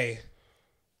 Okay.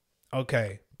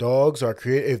 Dogs are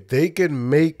created. If they can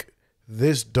make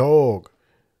this dog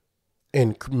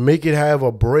and make it have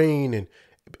a brain and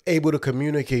able to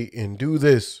communicate and do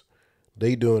this,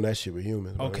 they doing that shit with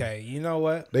humans. Okay, man. You know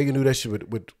what? They can do that shit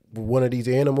with one of these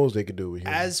animals. They could do it with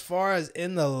humans. As far as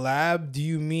in the lab, do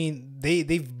you mean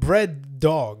they've bred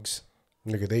dogs?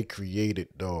 Nigga, they created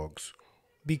dogs.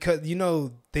 Because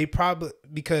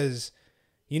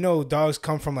dogs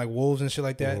come from like wolves and shit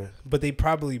like that, but they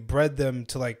probably bred them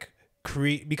to like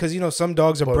create, because some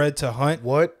dogs are bred to hunt.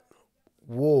 What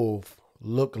wolf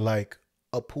look like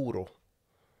a poodle?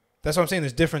 That's what I'm saying.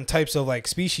 There's different types of like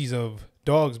species of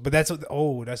dogs, but that's what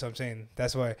I'm saying.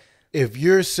 That's why. If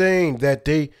you're saying that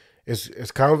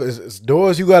it's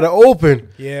doors you gotta open,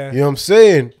 yeah, you know what I'm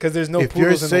saying? Because there's no if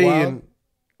poodles you're saying, in the wild.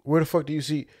 Where the fuck do you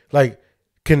see like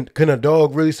can a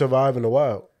dog really survive in the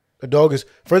wild? A dog is,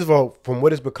 first of all, from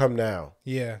what it's become now,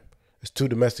 yeah, it's too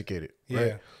domesticated, right?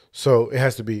 Yeah. So it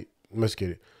has to be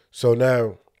domesticated. So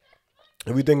now,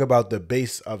 if we think about the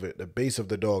base of it, the base of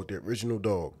the dog, the original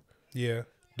dog, yeah,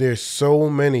 there's so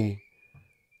many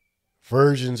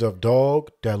versions of dog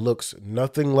that looks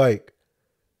nothing like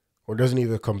or doesn't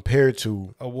even compare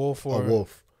to a wolf.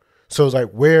 So it's like,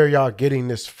 where are y'all getting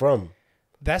this from?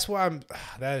 That's why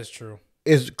that is true.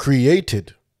 It's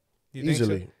created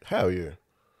easily. So? Hell yeah.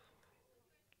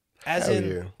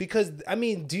 Because I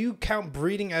mean, do you count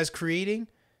breeding as creating?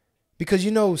 Because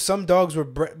some dogs were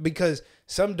bred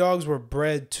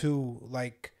to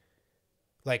like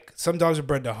some dogs are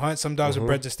bred to hunt, some dogs are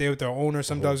bred to stay with their owner,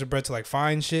 some dogs are bred to like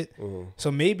find shit.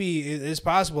 So maybe it's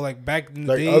possible, like back in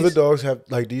the days, other dogs have,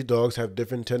 like these dogs have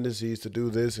different tendencies to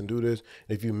do this and do this.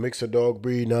 If you mix a dog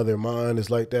breed, now their mind is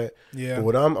like that. Yeah. But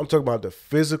what I'm talking about the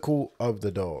physical of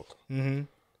the dog. Mm-hmm.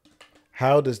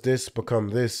 How does this become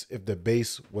this if the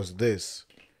base was this?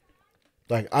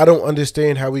 Like, I don't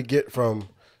understand how we get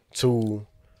to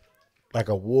like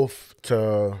a wolf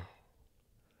to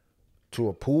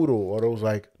a poodle, or those,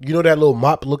 like, that little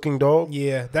mop looking dog.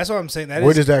 Yeah, that's what I'm saying.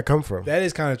 Where does that come from? That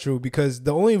is kind of true, because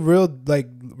the only real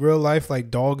life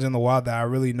like dogs in the wild that I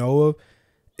really know of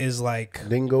is like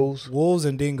dingoes, wolves,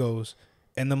 and dingoes,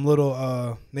 and them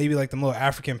little maybe like them little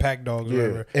African pack dogs. Or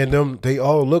whatever. And they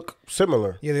all look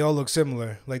similar. Yeah, they all look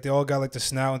similar. Like they all got like the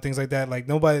snout and things like that. Like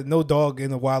no dog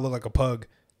in the wild look like a pug.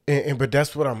 But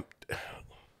that's what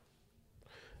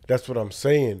I'm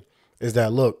saying is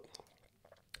that, look,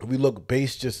 we look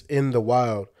based just in the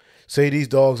wild. Say these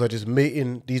dogs are just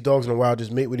mating. These dogs in the wild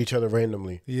just mate with each other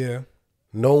randomly. Yeah.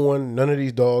 None of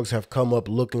these dogs have come up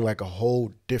looking like a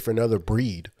whole different other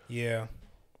breed. Yeah.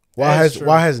 Why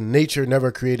has nature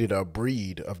never created a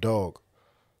breed of dog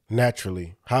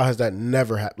naturally? How has that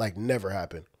never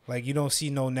happened? Like, you don't see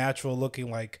no natural looking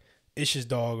like Ish's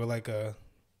dog or like a.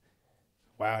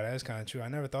 Wow, that is kind of true. I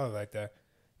never thought of it like that.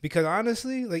 Because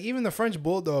honestly, like even the French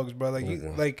bulldogs, bro, like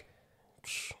you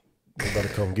better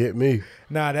come get me.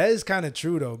 Nah, that is kind of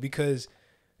true though, because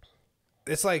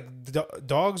it's like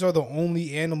dogs are the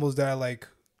only animals that are like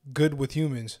good with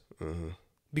humans. Mm-hmm.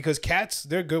 Because cats,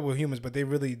 they're good with humans, but they're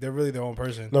really their own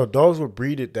person. No, dogs were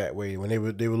breeded that way when they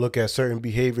would look at certain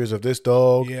behaviors of this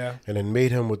dog, yeah, and then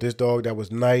mate him with this dog that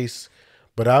was nice.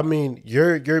 But I mean,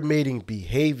 you're mating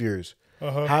behaviors.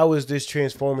 Uh-huh. How is this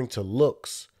transforming to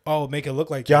looks? Oh, make it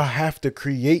look like y'all have to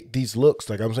create these looks.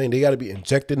 Like I'm saying, they got to be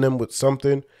injecting them with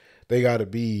something. They got to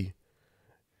be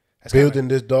building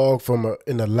this dog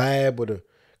in a lab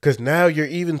because now you're,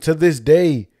 even to this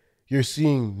day, you're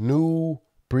seeing new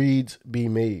breeds be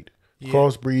made,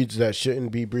 cross breeds that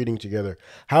shouldn't be breeding together.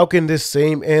 How can this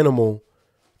same animal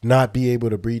not be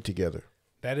able to breed together?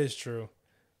 That is true.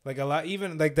 Like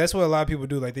that's what a lot of people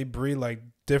do. Like they breed like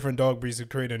different dog breeds to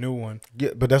create a new one.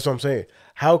 Yeah, but that's what I'm saying.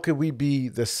 How could we be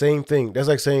the same thing? That's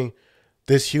like saying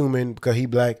this human, because he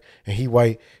black and he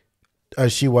white,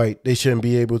 she white, they shouldn't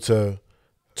be able to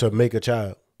make a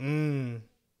child.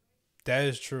 That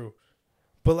is true.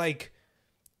 But like,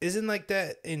 isn't like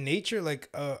that in nature? Like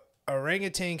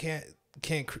orangutan can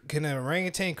an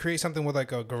orangutan create something with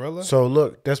like a gorilla? So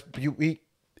look, that's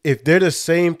if they're the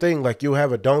same thing, like you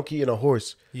have a donkey and a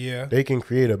horse, yeah, they can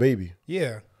create a baby.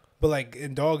 Yeah, but like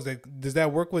in dogs, like does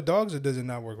that work with dogs or does it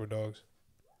not work with dogs?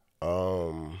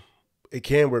 It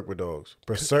can work with dogs,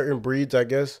 but certain breeds, I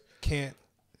guess, can't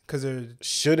because they're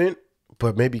shouldn't,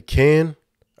 but maybe can.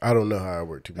 I don't know how it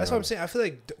works. To be That's honest. what I'm saying. I feel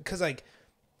like because like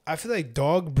I feel like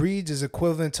dog breeds is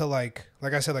equivalent to like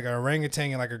I said, like an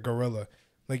orangutan and like a gorilla.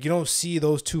 Like you don't see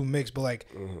those two mixed, but like,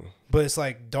 but it's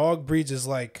like dog breeds is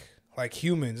like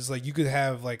humans. It's like you could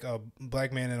have like a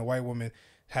black man and a white woman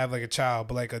have like a child,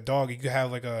 but like a dog, you could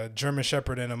have like a German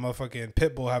Shepherd and a motherfucking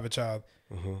pit bull have a child,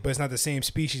 but it's not the same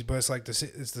species. But it's like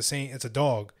it's the same. It's a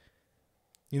dog.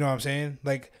 You know what I'm saying?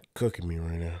 Like cooking me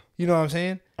right now. You know what I'm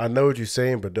saying? I know what you're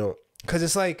saying, but don't. Cause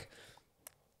it's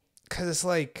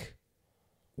like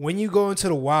when you go into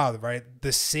the wild, right?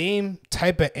 The same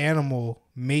type of animal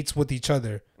mates with each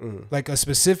other. Like a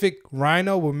specific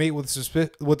rhino will mate with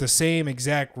the same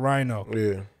exact rhino.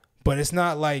 Yeah. But it's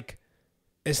not like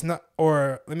it's not.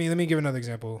 Or let me give another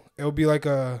example. It would be like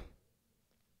a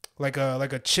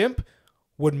chimp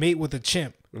would mate with a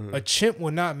chimp. A chimp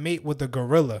would not mate with a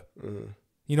gorilla.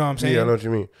 You know what I'm saying? Yeah, I know what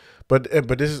you mean. But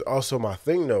this is also my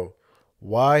thing though.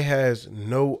 Why has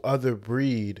no other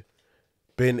breed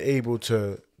been able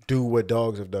to do what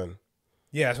dogs have done?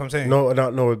 Yeah, that's what I'm saying. No,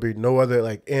 not no other breed. No other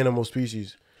like animal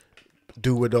species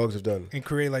do what dogs have done. And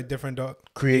create like different dog.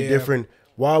 Create different.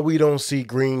 Why we don't see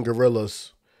green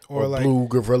gorillas or like blue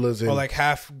gorillas or like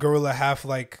half gorilla, half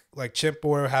like chimp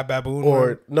or half baboon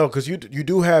or no? Because you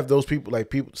do have those people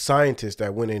like scientists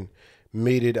that went and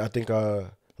mated. I think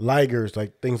ligers,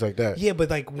 like things like that. Yeah, but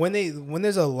like when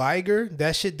there's a liger,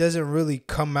 that shit doesn't really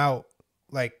come out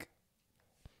like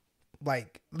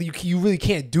you really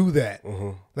can't do that.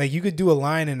 Like you could do a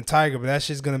lion and a tiger, but that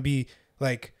shit's gonna be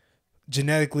like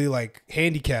genetically like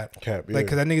handicapped. Like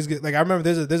because that nigga's like I remember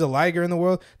there's a liger in the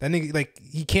world. That nigga like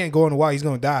he can't go in the wild. He's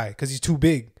gonna die because he's too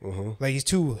big. Like he's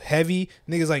too heavy.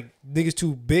 Niggas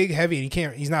too big, heavy,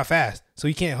 and he's not fast, so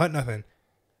he can't hunt nothing.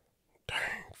 Dang.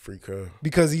 Freaker.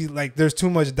 Because he like there's too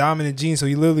much dominant genes, so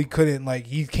he literally couldn't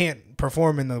he can't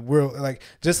perform in the world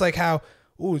just like how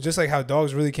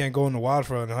dogs really can't go in the wild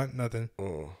for and hunt nothing.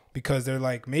 Because they're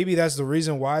like maybe that's the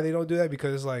reason why they don't do that,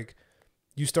 because it's like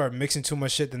you start mixing too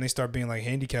much shit, then they start being like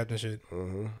handicapped and shit.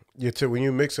 Yeah, when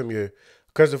you mix them,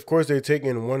 because of course they're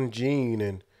taking one gene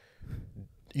and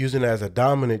using it as a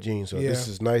dominant gene. So this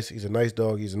is nice. He's a nice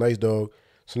dog. He's a nice dog.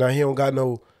 So now he don't got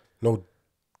no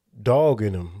dog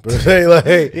in him, but say like,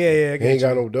 hey, he ain't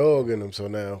got no dog in him. So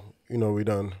now we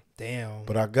done. Damn.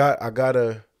 But I got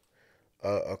a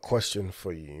question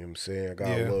for you. You know what I'm saying? I got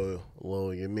a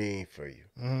little you mean for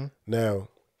you. Now,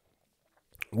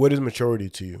 what is maturity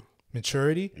to you?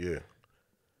 Maturity? Yeah.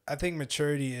 I think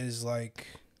maturity is like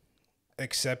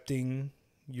accepting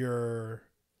your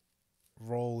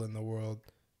role in the world.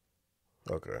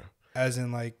 Okay. As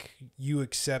in like you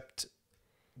accept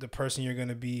the person you're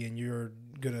gonna be, and you're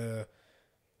gonna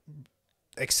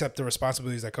accept the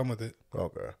responsibilities that come with it.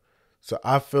 Okay, so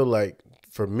I feel like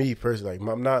for me personally, like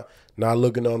I'm not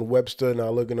looking on Webster,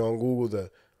 not looking on Google.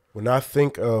 When I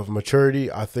think of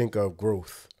maturity, I think of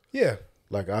growth. Yeah,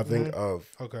 like I think of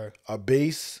a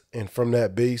base, and from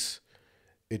that base,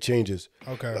 it changes.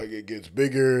 Okay, like it gets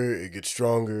bigger, it gets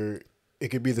stronger. It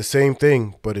could be the same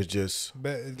thing, but it gets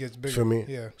bigger for me.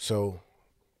 Yeah, so.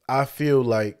 I feel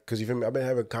like, because you feel me, I've been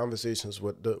having conversations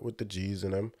with the G's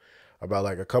and them about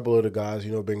like a couple of the guys,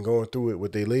 been going through it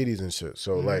with their ladies and shit.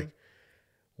 So like,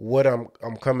 what I'm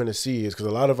coming to see is because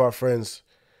a lot of our friends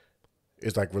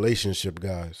is like relationship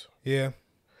guys. Yeah.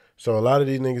 So a lot of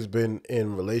these niggas been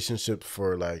in relationships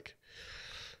for like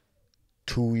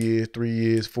 2 years, 3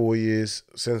 years, 4 years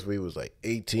since we was like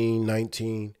 18,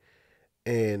 19,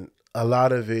 and a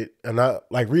lot of it, and I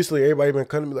like recently everybody been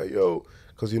coming to me like, yo.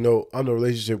 Because, I'm the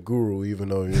relationship guru, even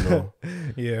though,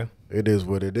 yeah, it is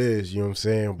what it is, you know what I'm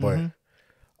saying? But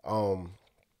a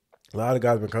lot of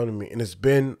guys been coming to me, and it's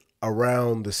been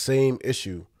around the same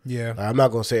issue. Yeah. Like, I'm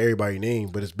not going to say everybody's name,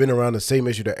 but it's been around the same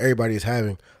issue that everybody is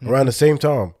having around the same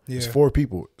time. Yeah. It's 4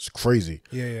 people. It's crazy.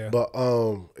 Yeah, yeah. But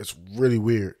it's really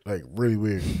weird, like really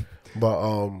weird.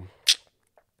 But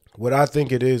what I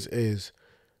think it is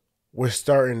we're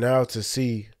starting now to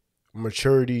see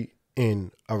maturity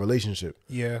in a relationship.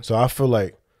 Yeah. So I feel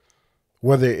like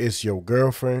whether it's your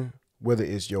girlfriend, whether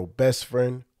it's your best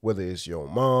friend, whether it's your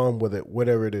mom,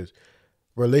 whatever it is,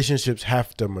 relationships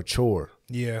have to mature.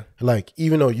 Yeah. Like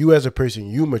even though you as a person,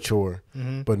 you mature,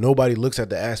 but nobody looks at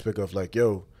the aspect of like,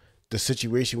 yo, the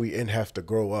situation we in have to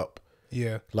grow up.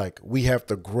 Yeah. Like, we have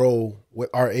to grow with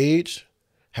our age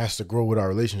has to grow with our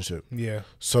relationship. Yeah.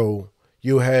 So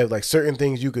you'll have like certain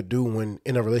things you could do when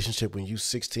in a relationship when you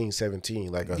 16,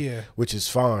 17, like which is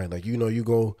fine. Like, you know, you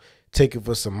go take it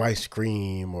for some ice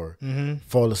cream or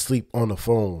fall asleep on the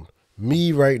phone.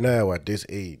 Me right now at this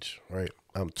age, right?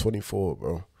 I'm 24,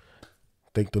 bro.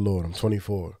 Thank the Lord, I'm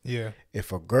 24. Yeah.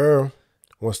 If a girl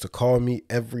wants to call me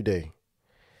every day,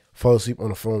 fall asleep on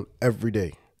the phone every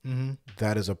day,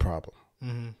 that is a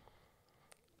problem.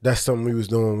 That's something we was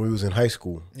doing when we was in high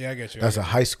school. Yeah, I get you. That's a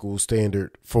high school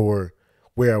standard for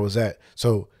where I was at.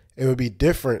 So it would be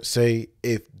different, say,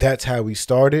 if that's how we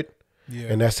started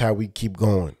and that's how we keep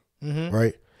going,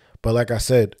 right? But like I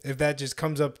said, if that just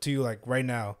comes up to you like right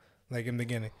now, like in the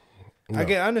beginning, no.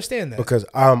 I understand that. Because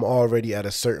I'm already at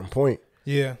a certain point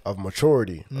of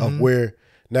maturity of where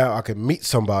now I can meet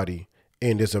somebody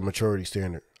and there's a maturity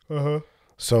standard.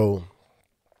 So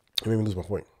let me lose my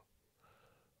point.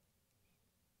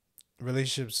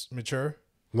 Relationships mature?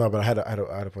 No, but I had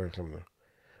a point something.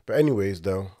 But anyways,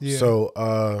 though,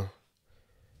 so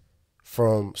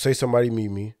from say somebody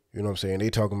meet me, you know what I'm saying? They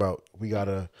talking about we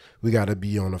gotta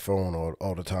be on the phone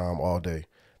all the time, all day.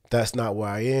 That's not where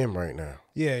I am right now.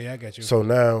 Yeah, I get you. So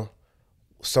now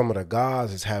some of the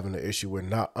guys is having an issue with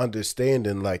not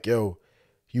understanding, like, yo,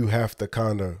 you have to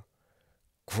kind of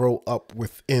grow up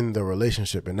within the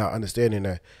relationship and not understanding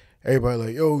that everybody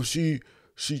like, yo, she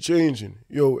changing.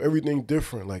 Yo, everything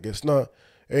different. Like, it's not,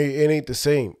 it ain't the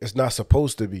same. It's not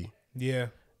supposed to be. Yeah.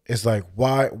 It's like,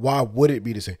 why would it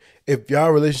be the same? If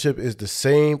y'all relationship is the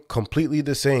same, completely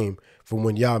the same from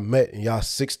when y'all met and y'all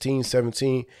 16,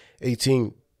 17,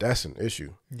 18, that's an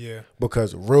issue. Yeah.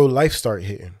 Because real life start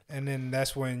hitting. And then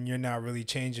that's when you're not really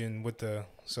changing with the,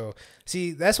 so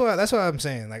see, that's what I'm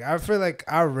saying. Like, I feel like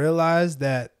I realized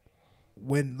that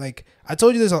when, like, I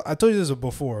told you this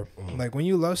before, like, when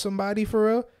you love somebody for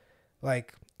real,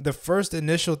 like, the first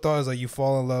initial thought is like you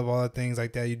fall in love, all the things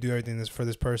like that. You do everything for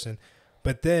this person.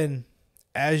 But then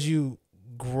as you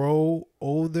grow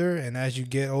older and as you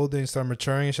get older and start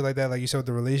maturing and shit like that, like you said with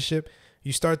the relationship,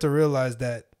 you start to realize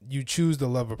that you choose to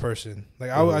love a person.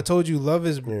 Like I told you, love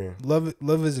is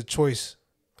a choice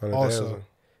also,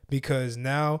 because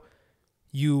now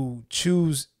you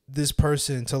choose this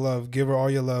person to love, give her all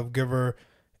your love, give her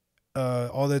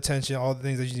all the attention, all the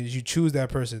things that you choose that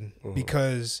person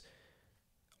because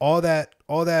all that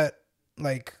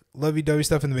like lovey-dovey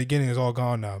stuff in the beginning is all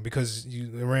gone now because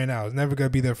it ran out. It's never gonna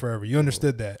be there forever. You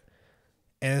understood that,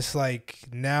 and it's like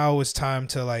now it's time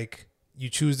to like you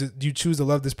choose to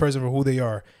love this person for who they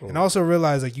are, and also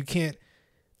realize like you can't.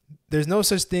 There's no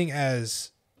such thing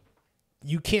as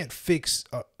you can't fix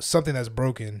something that's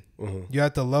broken. You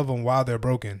have to love them while they're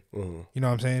broken. You know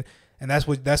what I'm saying? And that's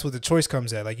what the choice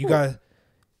comes at. Like you gotta.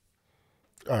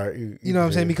 All right, you know what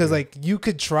I'm saying? Because like you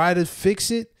could try to fix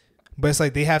it, but it's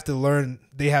like they have to learn.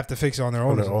 They have to fix it on their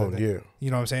own. Yeah. You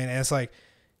know what I'm saying? And it's like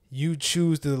you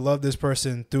choose to love this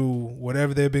person through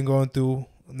whatever they've been going through.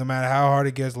 No matter how hard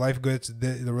it gets, life gets,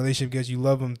 the relationship gets. You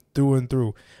love them through and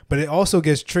through. But it also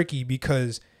gets tricky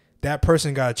because that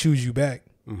person gotta choose you back.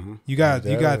 You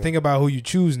gotta think about who you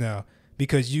choose now.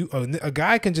 Because a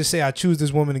guy can just say I choose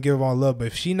this woman to give her all love, but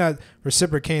if she not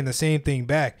reciprocating the same thing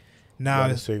back.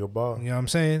 Now, say goodbye. You know what I'm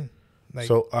saying? Like,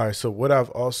 so, all right. So, what I've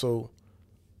also,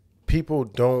 people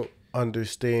don't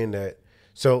understand that.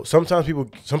 So, sometimes people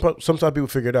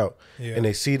figure it out. Yeah. And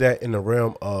they see that in the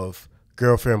realm of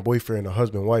girlfriend, boyfriend, or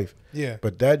husband, wife. Yeah.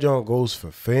 But that joint goes for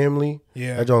family.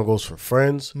 Yeah. That joint goes for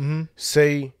friends.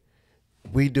 Say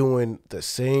we doing the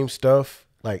same stuff,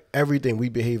 like everything, we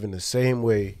behaving the same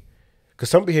way.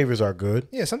 Because some behaviors are good.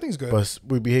 Yeah, something's good. But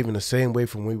we behave in the same way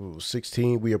from when we were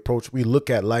 16. We look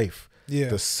at life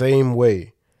the same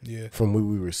way from when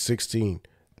we were 16.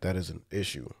 That is an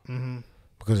issue.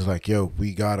 Because it's like, yo,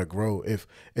 we got to grow. If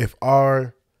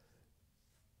the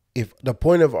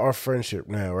point of our friendship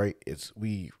now, right, it's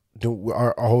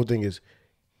our whole thing is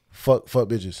fuck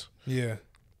bitches. Yeah.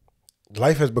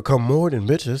 Life has become more than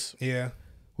bitches. Yeah.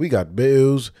 We got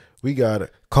bills. We got a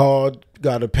car,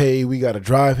 got to pay. We got to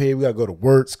drive here. We got to go to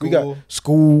work. School. We got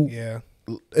school. Yeah.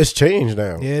 It's changed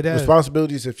now. Yeah, it has.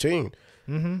 Responsibilities have changed.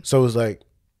 So it's like,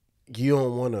 you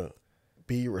don't want to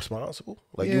be responsible.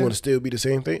 Like, you want to still be the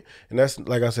same thing. And that's,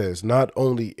 like I said, it's not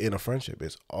only in a friendship.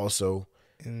 It's also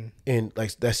in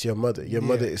like, that's your mother. Your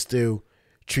mother is still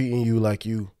treating you like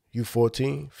you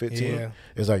 14, 15. Yeah.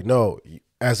 It's like, no,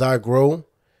 as I grow,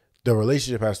 the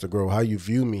relationship has to grow. How you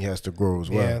view me has to grow as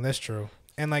well. Yeah, that's true.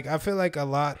 And like I feel like a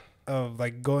lot of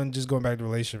like going back to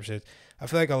relationships, I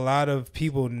feel like a lot of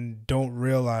people don't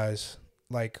realize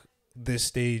like this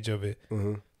stage of it.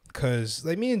 Cause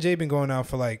like me and Jay been going out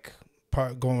for like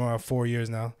going on 4 years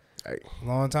now. Hey.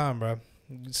 Long time, bro.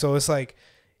 So it's like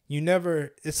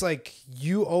it's like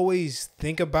you always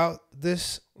think about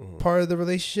this part of the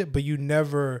relationship, but you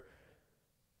never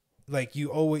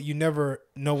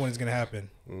know when it's gonna happen.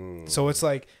 So it's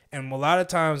like, and a lot of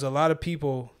times, a lot of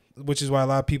people, which is why a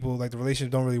lot of people like the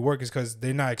relationship don't really work, is because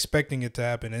they're not expecting it to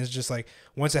happen. And it's just like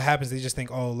once it happens, they just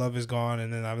think, oh, love is gone,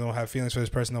 and then I don't have feelings for this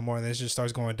person no more, and then it just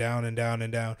starts going down and down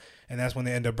and down, and that's when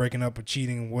they end up breaking up or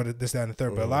cheating, what this, that, and the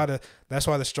third. But that's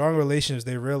why the strong relationships,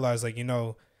 they realize, like, you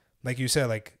know, like you said,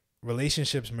 like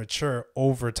relationships mature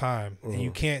over time, and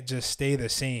you can't just stay the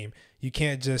same. You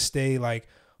can't just stay like,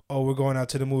 oh, we're going out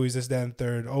to the movies, this, that, and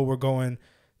third. Oh, we're going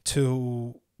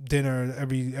to dinner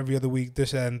every other week,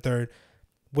 this, that, and third.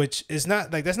 Which is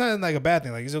not like, that's not like a bad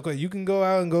thing. Like, it's okay. You can go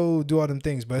out and go do all them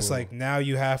things, but it's like now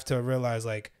you have to realize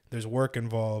like there's work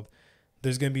involved.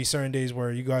 There's gonna be certain days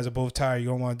where you guys are both tired. You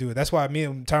don't want to do it. That's why me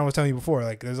and Tyron was telling you before.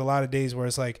 Like, there's a lot of days where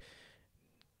it's like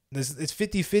it's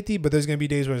 50-50, but there's gonna be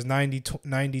days where it's 90-10,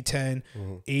 80-20,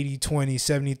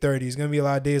 70-30. It's gonna be a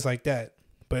lot of days like that.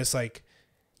 But it's like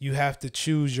you have to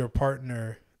choose your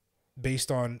partner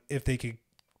based on if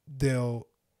they'll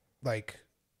like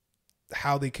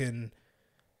how they can.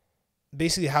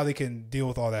 Basically, how they can deal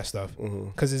with all that stuff,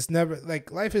 because it's never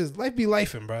like life be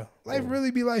lifing, bro. Life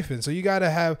really be lifing. So you gotta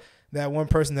have that one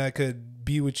person that could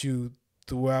be with you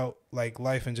throughout like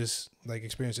life and just like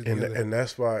experience it together. And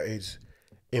that's why it's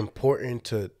important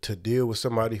to deal with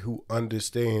somebody who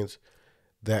understands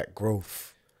that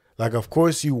growth. Like, of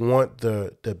course, you want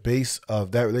the base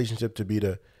of that relationship to be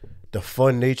the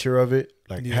fun nature of it.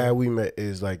 Like how we met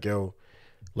is like, yo,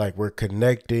 like we're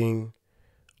connecting.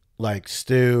 Like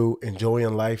still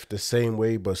enjoying life the same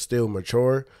way, but still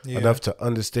mature enough to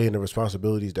understand the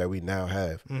responsibilities that we now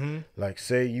have. Like,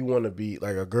 say you want to be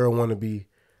like a girl want to be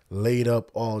laid up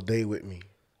all day with me.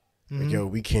 Like, yo,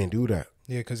 we can't do that.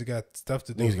 Yeah, because you got stuff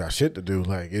to do. Niggas got shit to do.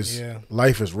 Like,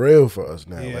 life is real for us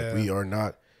now. Yeah. Like, we are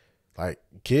not like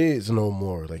kids no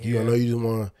more. Like, you know, you just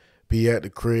want to be at the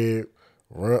crib,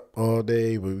 rump all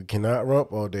day, but we cannot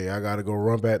rump all day. I got to go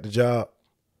rump at the job.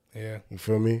 Yeah. You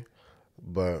feel me?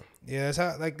 But yeah, that's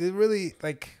how like it really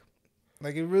like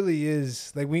it really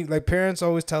is. Like parents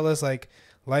always tell us like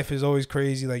life is always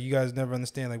crazy, like you guys never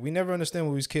understand. Like we never understand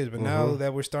when we was kids, but now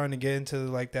that we're starting to get into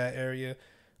like that area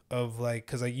of like,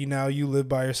 cause like you live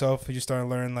by yourself, and you start to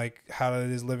learn like how it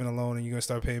is living alone, and you're gonna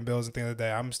start paying bills and things like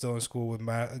that. I'm still in school with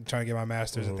trying to get my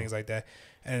master's and things like that.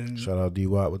 And shout out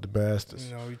D-Watt with the bastards.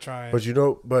 You know, we trying. But you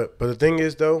know, but the thing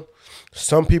is though,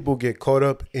 some people get caught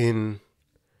up in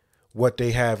what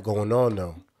they have going on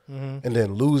though, and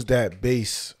then lose that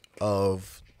base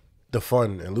of the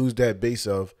fun and lose that base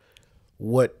of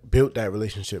what built that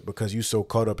relationship because you so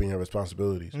caught up in your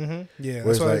responsibilities. Yeah,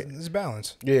 that's why it's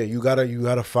balance. Yeah, you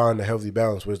gotta find a healthy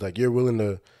balance where it's like you're willing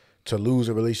to lose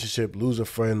a relationship, lose a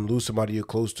friend, lose somebody you're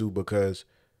close to because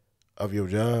of your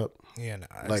job. Yeah,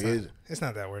 it's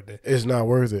not that worth it. It's not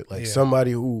worth it. Like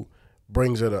somebody who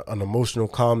brings an emotional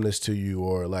calmness to you,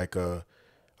 or like a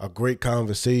great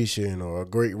conversation or a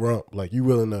great rump, like you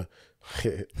willing to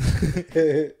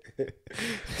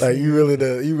like you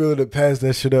willing to pass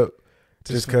that shit up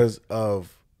just because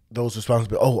of those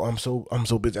responsibilities. Oh, I'm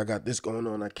so busy, I got this going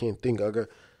on, I can't think, I got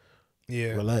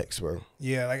relax, bro.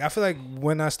 Yeah, like I feel like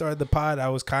when I started the pod, I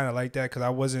was kind of like that because I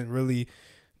wasn't really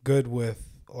good with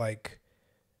like,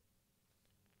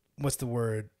 what's the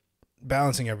word,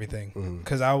 balancing everything,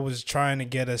 because I was trying to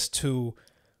get us to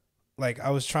like,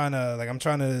 I'm trying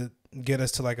to get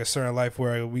us to like a certain life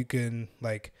where we can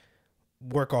like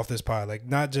work off this pod, like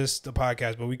not just the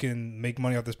podcast, but we can make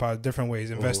money off this pod different ways.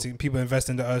 People invest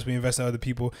into us, we invest in other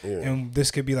people, and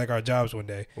this could be like our jobs one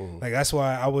day. Like that's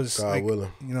why I was God like,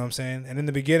 willing. You know what I'm saying? And in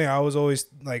the beginning, I was always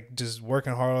like just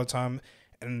working hard all the time,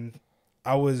 and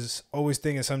I was always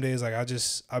thinking some days like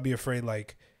I'll be afraid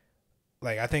like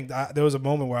I think there was a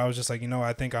moment where I was just like, you know,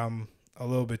 I think I'm a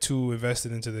little bit too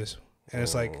invested into this. And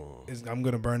it's like, I'm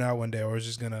going to burn out one day, or it's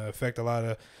just going to affect a lot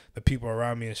of the people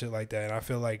around me and shit like that. And I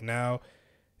feel like now,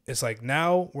 it's like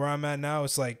now where I'm at now,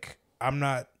 it's like I'm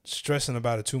not stressing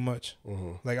about it too much.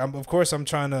 Like, of course, I'm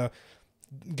trying to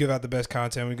give out the best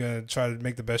content. We're going to try to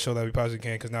make the best show that we possibly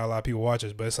can because now a lot of people watch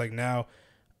us. But it's like now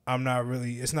I'm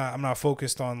not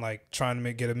focused on like trying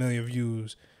to get a million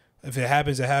views. If it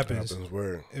happens, it happens.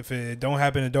 Word. If it don't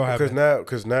happen, it don't happen.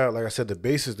 Because now, like I said, the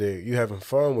base is there. You having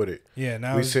fun with it. Yeah.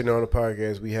 Now we sitting on the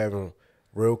podcast. We having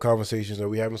real conversations, or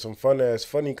we having some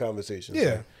funny conversations.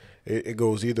 Yeah. Like, it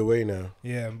goes either way now.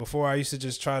 Yeah. Before I used to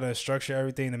just try to structure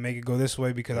everything to make it go this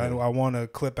way because I want to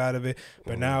clip out of it.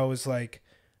 But now it's like,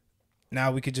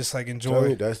 now we could just like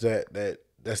enjoy. That's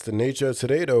the nature of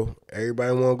today though.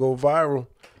 Everybody want to go viral.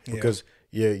 because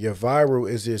your viral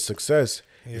is your success.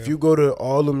 Yeah. If you go to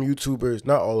all them YouTubers,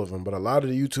 not all of them, but a lot of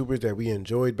the YouTubers that we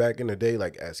enjoyed back in the day,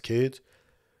 like as kids,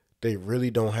 they really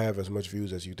don't have as much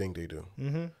views as you think they do.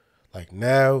 Mm-hmm. Like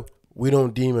now, we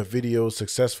don't deem a video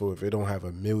successful if it don't have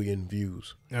 1 million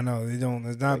views. I know they don't.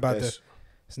 It's not about the.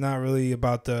 It's not really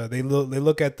about the. They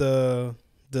look at the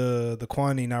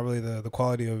quantity, not really the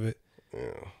quality of it.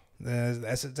 Yeah.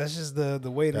 That's just the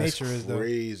way nature is. Though.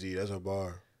 Crazy. That's a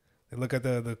bar. They look at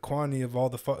the quantity of all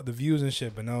the views and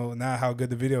shit, but not how good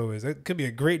the video is. It could be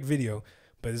a great video,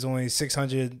 but it's only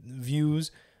 600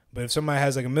 views. But if somebody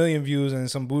has like 1 million views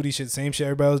and some booty shit, same shit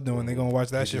everybody else doing, they gonna watch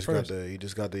that shit first. He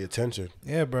just got the attention.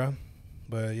 Yeah, bro.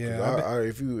 But yeah,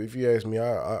 if you ask me,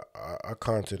 I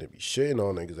content to be shitting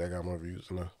on niggas that got more views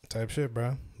than type shit,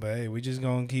 bro. But hey, we just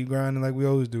gonna keep grinding like we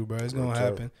always do, bro. It's gonna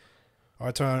happen.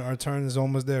 Our turn is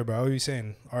almost there, bro. What are you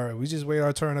saying? All right, we just wait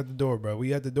our turn at the door, bro.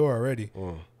 We at the door already.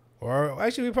 Or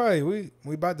actually,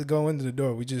 we about to go into the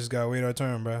door. We just gotta wait our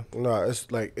turn, bro. Nah,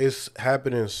 it's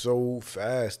happening so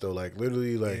fast though. Like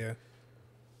literally, like,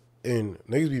 and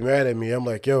niggas be mad at me. I'm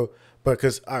like, yo, but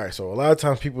cause all right. So a lot of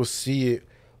times people see it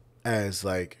as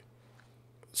like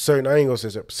certain. I ain't gonna say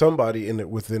somebody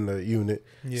within the unit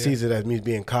sees it as me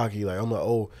being cocky. Like I'm like,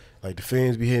 oh, like the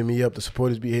fans be hitting me up, the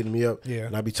supporters be hitting me up,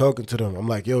 and I be talking to them. I'm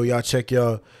like, yo, y'all check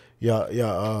y'all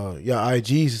IGs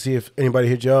to see if anybody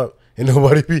hit you up. And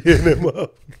nobody be hitting him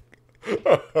up.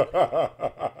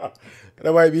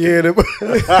 Nobody be hitting him up.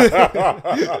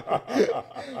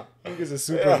 Nigga's a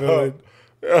super villain.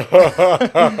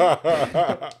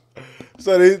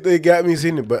 So they got me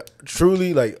seeing it. But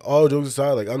truly, like, all jokes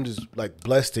aside, like, I'm just, like,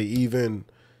 blessed to even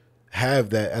have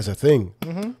that as a thing.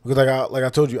 Mm-hmm. Because, like I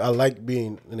told you, I like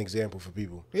being an example for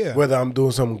people. Yeah. Whether I'm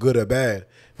doing something good or bad.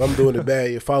 If I'm doing it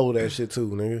bad, you follow that shit too,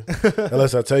 nigga.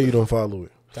 Unless I tell you don't follow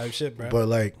it. Type shit, bro. But,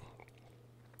 like,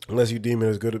 unless you deem it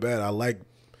as good or bad, I like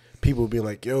people being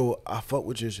like, yo, I fuck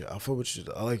with your shit. I fuck with your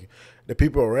shit. I like it. The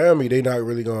people around me, they not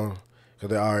really going, because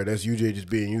they're, all right, that's UJ just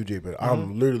being UJ. But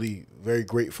I'm literally very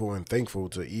grateful and thankful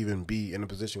to even be in a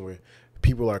position where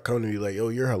people are coming to me like, yo,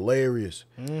 you're hilarious.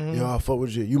 Yo, I fuck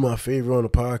with you. You my favorite on the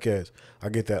podcast. I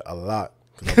get that a lot.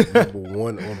 Because I'm number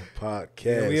one on the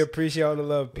podcast. Yeah, we appreciate all the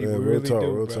love, people. Yeah,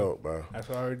 real talk, bro. That's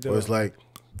what we're doing. But it's like,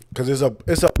 because it's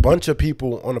a bunch of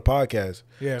people on the podcast.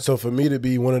 Yeah. So for me to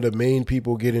be one of the main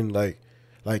people getting like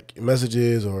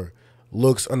messages or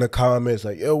looks on the comments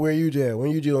like, yo, where you at?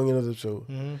 When you on another show?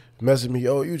 Message me,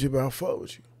 yo, you bro, I fuck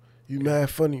with you. You mad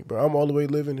funny, bro. I'm all the way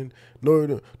living in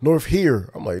North here.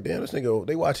 I'm like, damn, this nigga,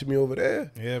 they watching me over there.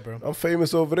 Yeah, bro. I'm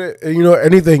famous over there. And you know,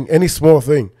 any small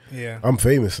thing. Yeah. I'm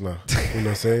famous now. You know what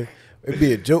I'm saying? It'd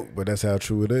be a joke, but that's how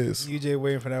true it is. UJ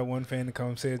waiting for that one fan to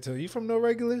come say it to you. From No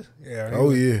Regulars? Yeah. Oh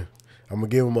yeah. I'm gonna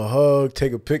give him a hug,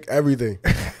 take a pic, everything.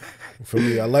 For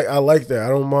me, I like that. I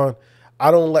don't mind. I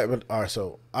don't like, but all right.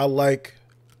 So I like.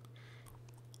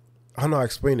 I don't know how to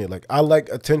explain it. Like I like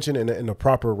attention in the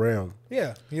proper realm.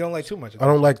 Yeah, you don't like too much. I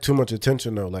don't like too much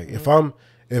attention though. Like if I'm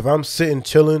sitting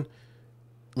chilling,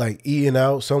 like eating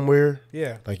out somewhere.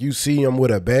 Yeah. Like you see I'm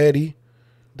with a baddie.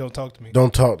 Don't talk to me.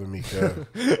 Don't talk to me, cuz.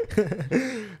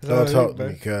 Don't talk to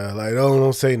me, cuz. Like,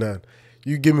 don't say nothing.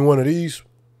 You give me one of these,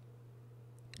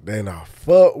 then I'll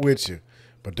fuck with you.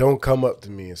 But don't come up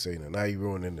to me and say nothing. Now you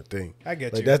ruining the thing. I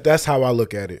get like you. That's how I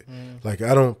look at it. Like,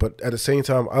 I don't, but at the same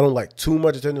time, I don't like too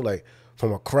much attention. Like,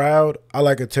 from a crowd, I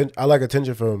like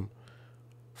attention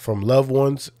from loved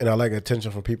ones, and I like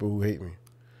attention from people who hate me.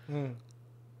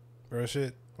 Real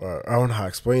shit. I don't know how to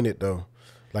explain it, though.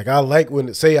 Like, I like when,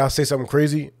 I say something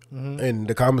crazy, and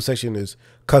the comment section is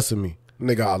cussing me.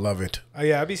 Nigga, I love it. Oh,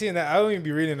 yeah, I be seeing that. I don't even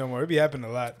be reading no more. It be happening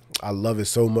a lot. I love it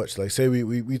so much. Like, say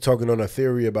we talking on a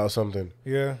theory about something.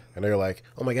 Yeah. And they're like,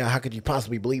 oh, my God, how could you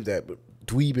possibly believe that? But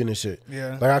dweebing and shit.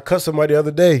 Yeah. Like, I cussed somebody the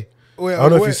other day. I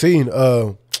don't know if you seen.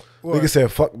 Nigga said,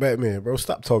 fuck Batman. Bro,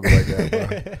 stop talking like that,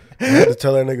 bro. I had to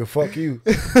tell that nigga, fuck you.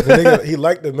 The nigga, he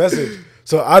liked the message.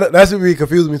 So that's what really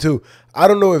confused me too. I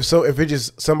don't know if it's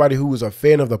just somebody who was a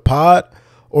fan of the pod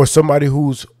or somebody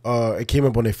who's it came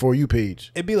up on their For You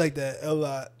page. It'd be like that a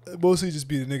lot. Mostly just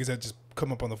be the niggas that just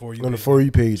come up on the For You page. On the For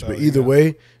You page. So, but either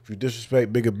way, if you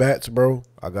disrespect bigger bats, bro,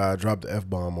 I gotta drop the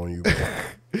F-bomb on you, bro.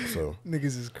 So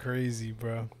niggas is crazy,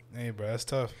 bro. Hey, bro, that's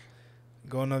tough.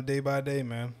 Going up day by day,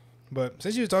 man. But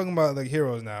since you're talking about like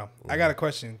heroes now, I got a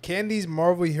question. Can these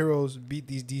Marvel heroes beat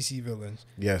these DC villains?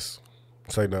 Yes.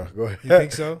 Say no. Go ahead. You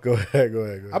think so? Go ahead.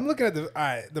 I'm looking at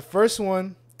the first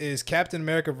one is Captain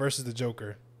America versus the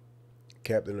Joker.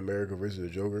 Captain America versus the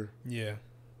Joker? Yeah.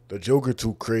 The Joker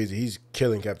too crazy. He's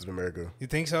killing Captain America. You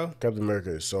think so? Captain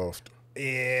America is soft.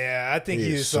 Yeah, I think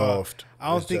he is soft. I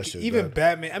don't think even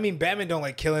Batman. I mean, Batman don't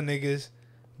like killing niggas,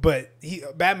 But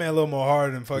Batman a little more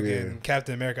hard than fucking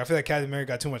Captain America. I feel like Captain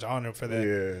America got too much honor for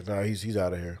that. Yeah, nah, he's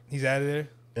out of here. He's out of there.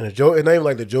 And the joke, it's not even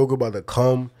like the Joker about to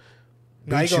come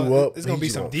beat you up. It's gonna be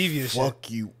some devious shit. Fuck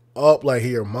you up like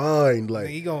your mind. Like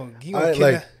he gonna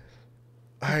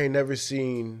I ain't never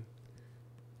seen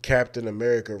Captain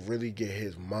America really get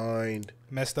his mind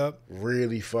messed up,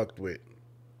 really fucked with,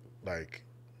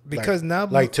 because now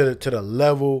to the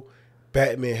level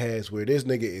Batman has, where this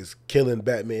nigga is killing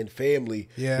Batman family.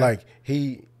 Yeah, like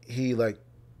he like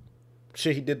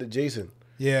shit he did to Jason.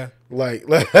 Yeah, like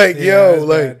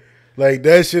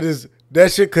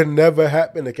that shit could never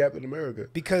happen to Captain America.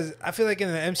 Because I feel like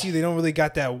in the MCU they don't really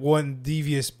got that one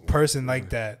devious person like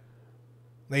that.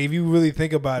 Like if you really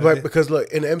think about it, because look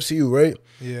in the MCU, right?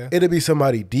 Yeah, it'll be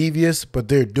somebody devious, but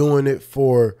they're doing it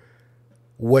for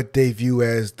what they view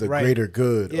as the greater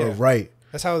good or right.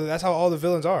 That's how all the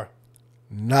villains are.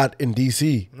 Not in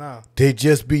DC. No, they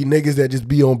just be niggas that just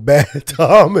be on bad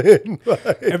timing.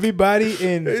 Everybody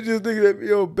in they just niggas that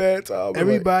be on bad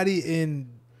timing.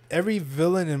 Every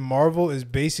villain in Marvel is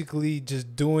basically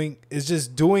just doing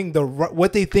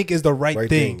what they think is the right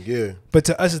thing. Yeah, but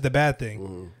to us it's the bad thing.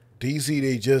 Mm-hmm. DC,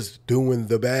 they just doing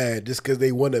the bad just because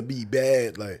they want to be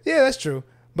bad. Like, yeah, that's true.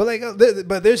 But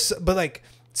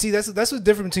see, that's what's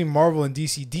different between Marvel and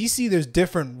DC. DC, there's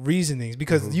different reasonings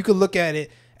because you could look at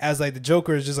it as like the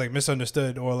Joker is just like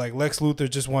misunderstood, or like Lex Luthor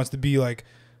just wants to be like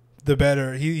the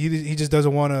better. He just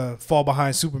doesn't want to fall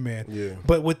behind Superman. Yeah.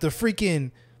 But with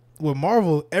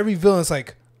Marvel, every villain's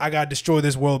like, I gotta destroy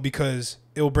this world because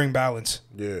it will bring balance.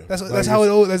 Yeah. That's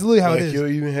literally how it is. You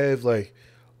even have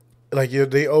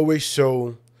they always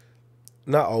show,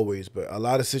 not always, but a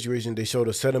lot of situations they show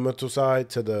the sentimental side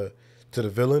to the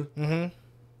villain,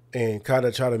 and kind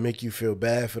of try to make you feel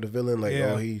bad for the villain, like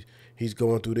he's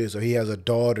going through this, or he has a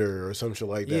daughter or some shit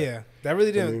like that. Yeah, that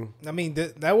really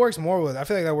didn't. That works more with. I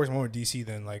feel like that works more with DC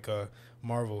than like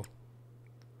Marvel.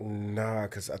 Nah,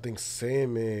 because I think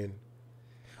Sandman.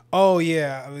 Oh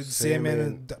yeah,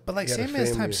 Sandman, but like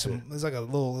Sandman's type, it's like a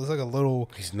little.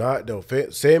 He's not though.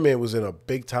 Sandman was in a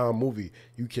big time movie.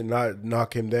 You cannot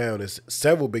knock him down. It's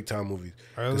several big time movies.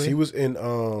 Because he was in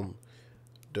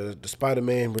the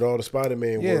Spider-Man with all the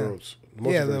Spider-Man worlds.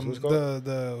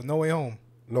 The No Way Home.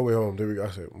 No Way Home. There we go. I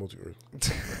said multiverse.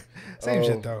 Same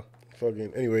shit though.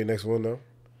 Fucking anyway. Next one though.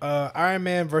 Iron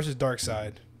Man versus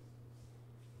Darkseid.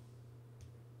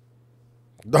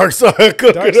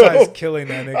 Darkseid's killing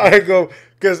that nigga. I go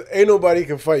because ain't nobody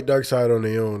can fight Darkseid on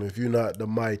their own if you're not the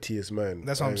mightiest man.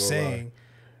 That's what I'm saying.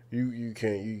 You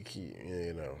can't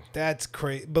you know. That's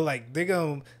crazy. But like they're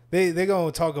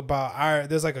gonna talk about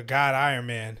there's like a god Iron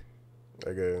Man.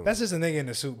 Okay. That's just a nigga in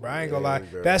the suit, bro. I ain't gonna lie.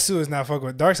 Bro. That suit is not fucking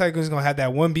with. Darkseid is gonna have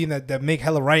that one beam that make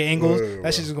hella right angles.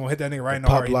 That shit's just gonna hit that nigga right in the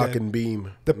heart. Pop locking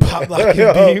beam. The pop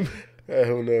locking beam. I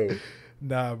don't know.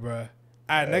 Nah, bro.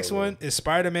 All right, next one is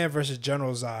Spider-Man versus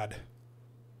General Zod.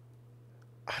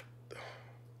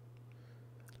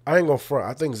 I ain't gonna front.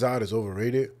 I think Zod is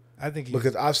overrated. I think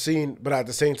because I've seen, but at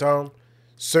the same time,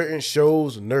 certain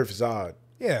shows nerf Zod.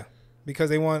 Yeah, because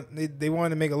they want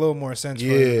to make a little more sense.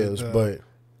 Yes, but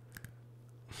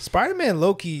Spider-Man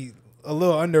low-key a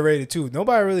little underrated too.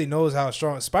 Nobody really knows how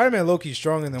strong Spider-Man low-key is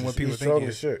stronger than what people think he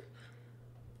is. Shit.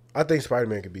 I think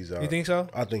Spider-Man could be Zod. You think so?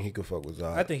 I think he could fuck with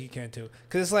Zod. I think he can too.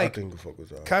 Cause it's like I think he could fuck with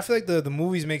Zod. Cause I feel like the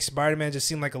movies make Spider-Man just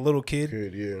seem like a little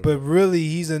kid. Yeah. But really,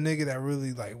 he's a nigga that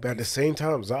really like. But at the same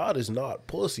time, Zod is not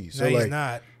pussy. So no, like, he's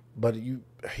not. But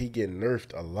he get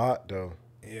nerfed a lot though.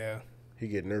 Yeah. He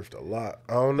get nerfed a lot.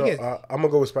 I don't know. I'm gonna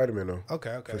go with Spider-Man though.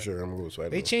 Okay. For sure, I'm gonna go with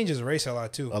Spider-Man. They change his race a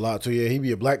lot too. Yeah. He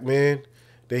be a black man.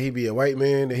 Then he be a white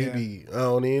man. Then he be I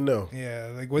don't even know.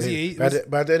 Yeah, like was he? By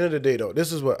the end of the day, though,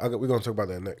 this is what we're gonna talk about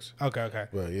that next. Okay.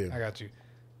 Well, yeah, I got you.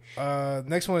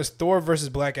 Next one is Thor versus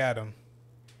Black Adam.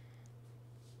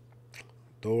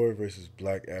 Thor versus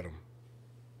Black Adam.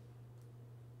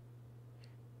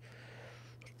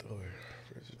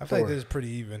 I feel like this is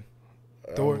pretty even.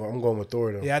 Thor. I'm going with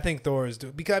Thor though. Yeah, I think Thor is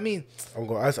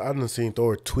because I done seen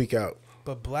Thor tweak out.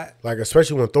 But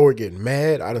especially when Thor getting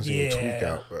mad, I done seen him tweak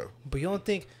out, bro. But you don't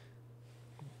think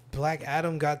Black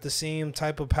Adam got the same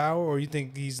type of power, or you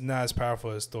think he's not as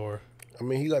powerful as Thor? I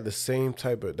mean, he got the same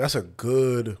type of. That's a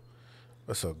good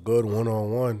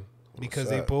one-on-one. Because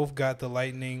they both got the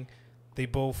lightning. They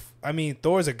both. I mean,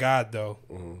 Thor's a god though,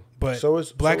 but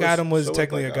Black Adam was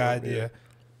technically a god. Yeah.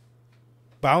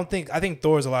 But I think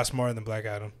Thor's a lot smarter than Black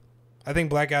Adam. I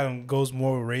think Black Adam goes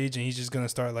more with rage, and he's just gonna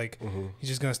start he's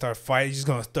just gonna start fighting. He's just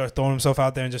gonna start throwing himself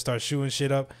out there and just start shooting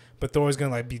shit up. But Thor's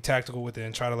gonna be tactical with it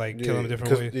and try to kill him a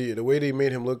different way. The way they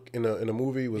made him look in a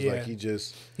movie was like he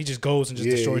just goes and just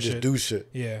destroys shit. Just do shit.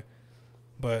 Yeah,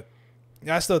 but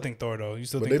I still think Thor though. You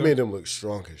still but think they Thor? made him look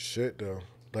strong as shit though.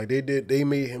 Like they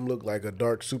made him look like a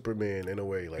dark Superman in a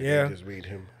way. Like they just made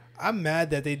him. I'm mad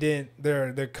that they didn't.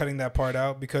 They're cutting that part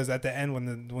out because at the end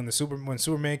when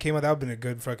Superman came out, that would have been a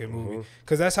good fucking movie.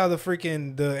 Because that's how the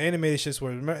animated shits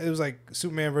were. It was like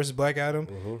Superman versus Black Adam,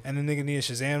 and the nigga needed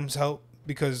Shazam's help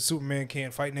because Superman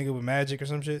can't fight nigga with magic or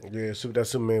some shit. Yeah,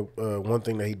 that's Superman. One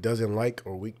thing that he doesn't like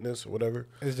or weakness or whatever.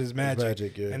 It's just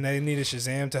magic. Yeah. And they needed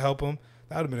Shazam to help him.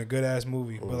 That would have been a good ass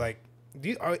movie. But like.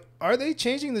 Are they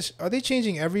changing this? Are they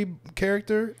changing every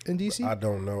character in DC? I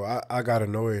don't know. I got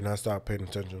annoyed and I stopped paying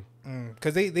attention.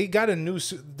 Because they got a new.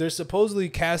 They're supposedly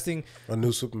casting a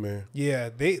new Superman. Yeah,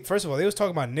 first of all they was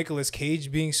talking about Nicolas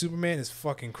Cage being Superman is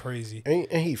fucking crazy.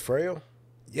 Ain't he frail?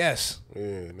 Yes.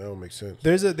 Yeah, that don't make sense.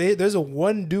 There's a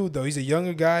one dude though. He's a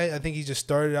younger guy. I think he just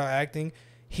started out acting.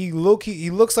 He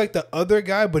looks like the other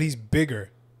guy, but he's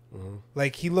bigger.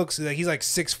 Like he looks like he's like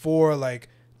 6'4", like.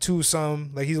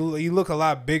 Like he look a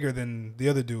lot bigger than the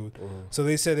other dude. So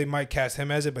they said they might cast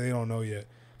him as it, but they don't know yet.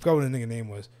 Forgot what the nigga name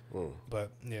was. But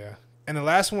yeah. And the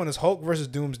last one is Hulk versus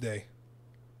Doomsday.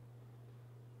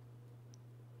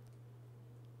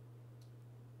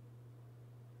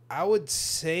 I would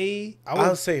say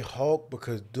Hulk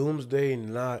because Doomsday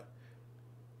not.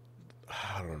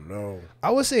 I don't know.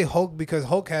 I would say Hulk because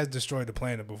Hulk has destroyed the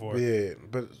planet before. Yeah,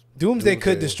 but Doomsday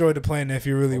could destroy the planet if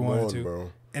he really wanted to.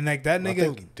 Bro. And like that nigga, I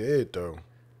think he did though.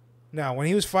 Now when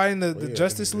he was fighting the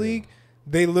Justice League,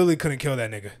 they literally couldn't kill that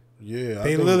nigga. Yeah,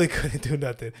 they literally couldn't do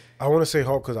nothing. I want to say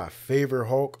Hulk because I favor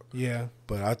Hulk. Yeah,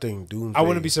 but I think Doomsday. I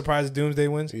wouldn't be surprised if Doomsday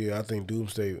wins. Yeah, I think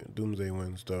Doomsday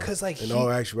wins though. Because like in all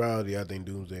actuality, I think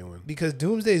Doomsday wins. Because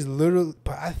Doomsday is literally,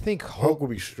 but I think Hulk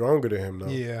would be stronger than him though.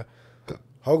 Yeah,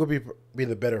 Hulk would be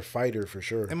the better fighter for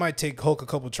sure. It might take Hulk a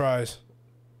couple tries.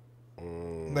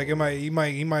 Like he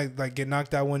might like get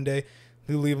knocked out one day.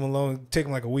 You leave him alone. Take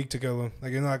him like a week to kill him.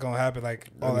 Like it's not gonna happen like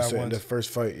all at once. The first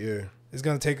fight, yeah, it's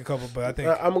gonna take a couple. But I think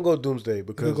I'm gonna go Doomsday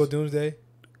because you gonna go Doomsday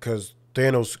because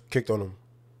Thanos kicked on him.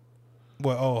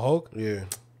 What? Oh, Hulk. Yeah,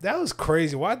 that was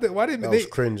crazy. Why didn't that was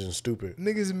cringe and stupid?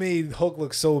 Niggas made Hulk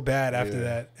look so bad after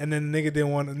that, and then nigga didn't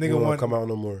want to come out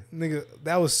no more. Nigga,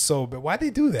 that was so bad. Why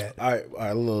they do that? I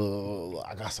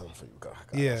got something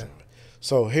for you.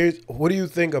 So what do you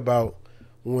think about?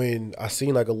 When I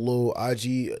seen like a little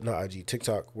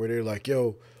TikTok where they're like,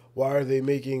 yo, why are they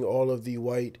making all of the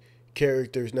white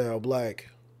characters now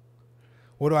black?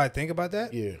 What do I think about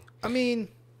that? Yeah. I mean,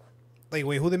 like,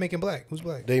 wait, who they making black? Who's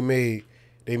black? They made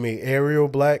Ariel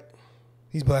black.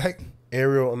 He's black?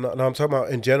 Ariel, no, I'm talking about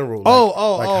in general.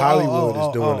 Hollywood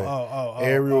is doing it.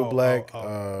 Ariel black.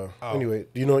 Anyway,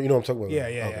 you know what I'm talking about?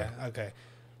 Yeah. Okay.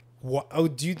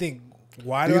 Do you think,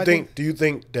 do you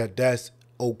think that that's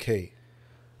okay?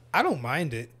 I don't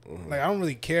mind it. Like, I don't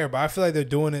really care, but I feel like they're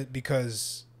doing it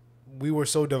because we were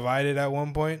so divided at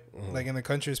one point, like in the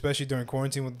country, especially during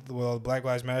quarantine with all the Black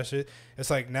Lives Matter shit. It's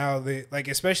like now they, like,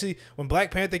 especially when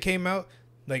Black Panther came out,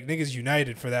 like niggas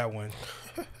united for that one.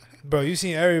 Bro, you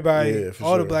seen everybody,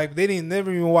 all the black, they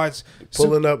never even watch.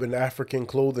 Pulling up in African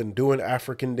clothing, doing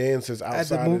African dances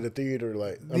outside of the theater.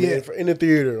 Like, in the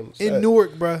theater. In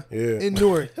Newark, bro. Yeah. In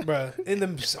Newark, bro. In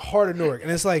the heart of Newark.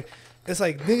 And it's like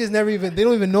niggas they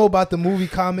don't even know about the movie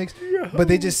comics, but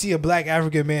they just see a black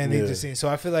African man. They just see. So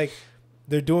I feel like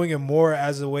they're doing it more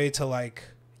as a way to like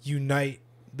unite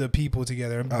the people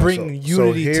together and bring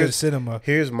unity to cinema.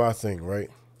 Here's my thing, right?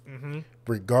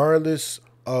 Regardless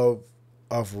of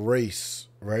race,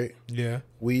 right? Yeah.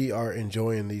 We are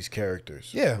enjoying these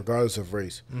characters. Yeah. Regardless of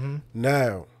race.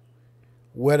 Now,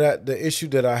 the issue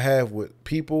that I have with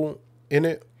people in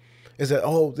it is that,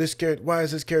 this character, why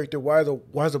is this character, why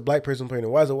is a black person playing it?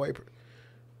 Why is a white person?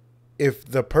 If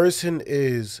the person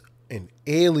is an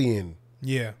alien,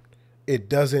 it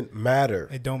doesn't matter.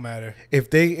 It don't matter. If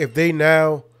they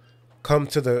now come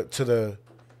to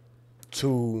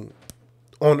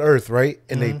on Earth, right?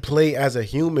 And they play as a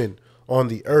human on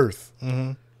the Earth.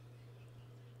 And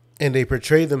they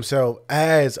portray themselves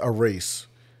as a race,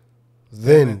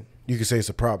 then you can say it's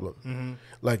a problem.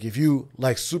 Like if you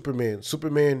like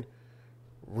Superman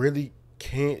really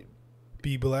can't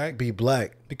be black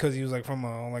because he was like from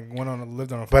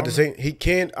lived on a farm. But at the same, he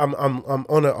can't. I'm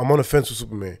on a fence with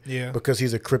Superman. Yeah, because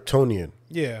he's a Kryptonian.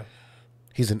 Yeah,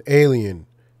 he's an alien.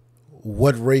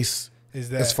 What race is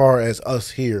that? As far as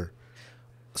us here.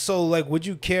 So like, would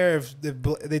you care if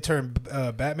they turn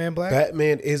Batman black?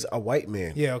 Batman is a white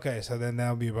man. Yeah. Okay. So then that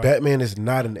would be about Batman is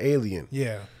not an alien.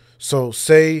 Yeah. So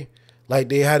say like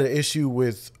they had an issue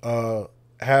with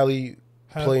Halle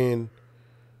playing.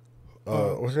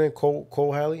 What's her name?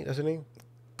 Cole Halle? That's her name?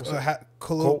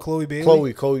 Chloe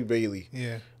Bailey. Chloe Bailey.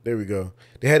 Yeah. There we go.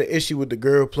 They had an issue with the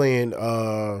girl playing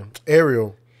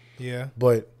Ariel. Yeah.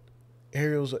 But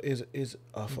Ariel is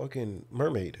a fucking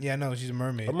mermaid. Yeah, no, she's a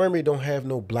mermaid. A mermaid don't have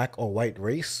no black or white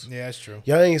race. Yeah, that's true.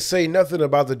 Y'all ain't say nothing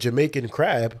about the Jamaican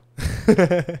crab.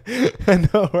 I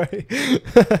know, right?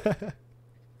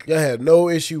 Y'all had no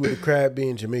issue with the crab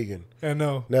being Jamaican. I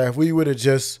know. Now, if we would have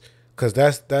just, because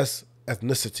that's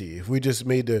ethnicity. If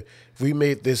we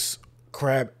made this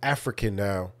crab African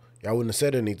now, y'all wouldn't have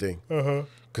said anything.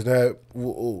 Because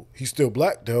now he's still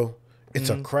black though. It's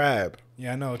a crab.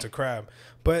 Yeah, I know it's a crab,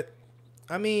 but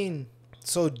I mean,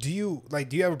 so do you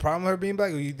have a problem with her being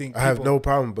black, or you think I have no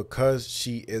problem because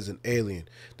she is an alien?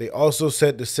 They also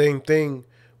said the same thing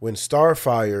when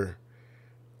Starfire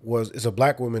is a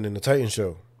black woman in the Titan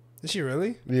show. Is she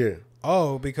really? Yeah.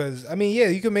 Oh, because I mean, yeah,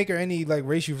 you can make her any like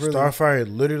race you really. Starbfire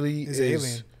literally is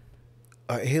alien.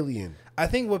 An alien. I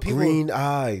think what people green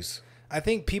eyes. I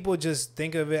think people just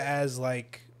think of it as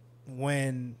like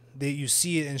when you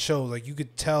see it in shows, like you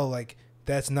could tell like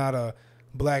that's not a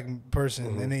black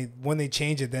person, and when they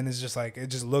change it, then it's just like it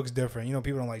just looks different. You know,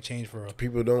 people don't like change for real.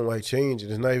 People don't like change,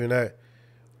 and it's not even that.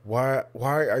 Why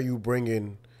are you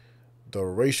bringing the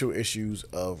racial issues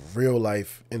of real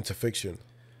life into fiction?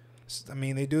 I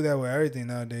mean, they do that with everything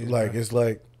nowadays. Like, bro. It's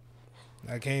like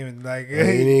I can't even like.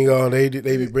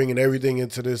 They be bringing everything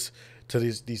into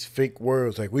these fake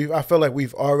worlds. Like I feel like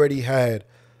we've already had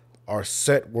our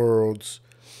set worlds,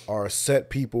 our set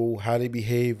people, how they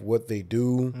behave, what they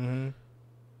do.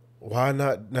 Why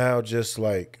not now just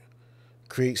like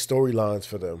create storylines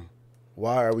for them?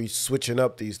 Why are we switching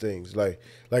up these things? Like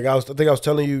I think I was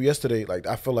telling you yesterday. Like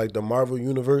I feel like the Marvel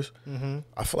universe.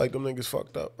 I feel like them niggas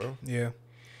fucked up, bro. Yeah.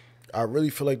 I really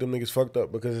feel like them niggas fucked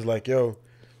up because it's like, yo,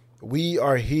 we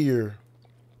are here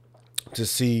to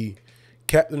see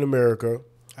Captain America,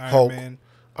 Hulk,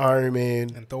 Iron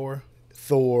Man, and Thor,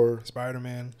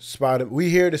 Spider-Man. We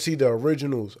here to see the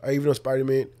originals. Even though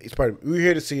Spider-Man, we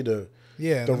here to see the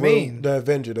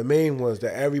Avenger, the main ones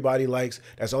that everybody likes.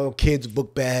 That's on kids'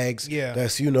 book bags. Yeah,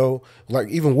 that's like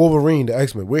even Wolverine, the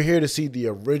X-Men. We're here to see the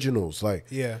originals. Like,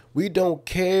 we don't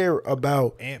care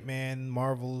about Ant-Man,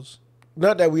 Marvels.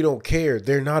 Not that we don't care.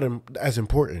 They're not as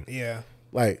important. Yeah.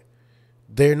 Like,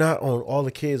 they're not on all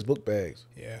the kids' book bags.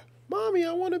 Yeah. Mommy,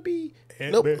 I want to be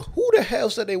Ant-Man. No, who the hell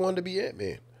said they wanted to be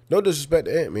Ant-Man? No disrespect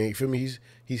to Ant-Man. You feel me?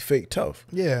 He's fake tough.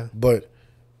 Yeah. But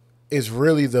it's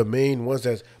really the main ones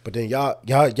but then y'all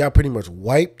pretty much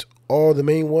wiped all the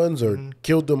main ones or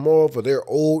killed them off, or they're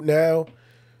old now.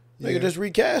 Nigga, just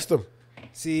recast them.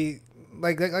 See,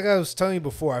 like I was telling you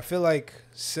before, I feel like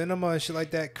cinema and shit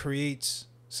like that creates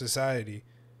society.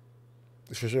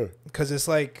 For sure. Because it's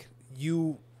like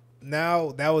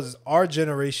now that was our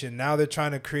generation. Now they're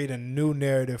trying to create a new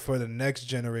narrative for the next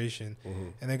generation.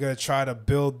 And they're going to try to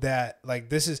build that. Like,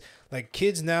 this is like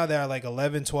kids now that are like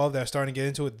 11, 12 that are starting to get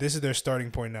into it. This is their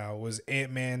starting point now. Was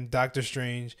Ant-Man, Doctor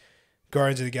Strange,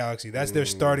 Guardians of the Galaxy. That's their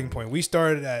starting point. We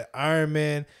started at Iron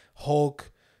Man,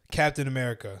 Hulk, Captain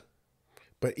America.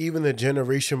 But even the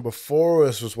generation before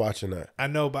us was watching that. I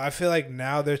know, but I feel like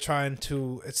now they're trying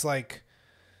to, it's like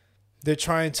they're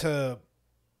trying to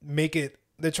make it,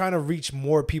 they're trying to reach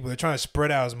more people. They're trying to spread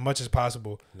out as much as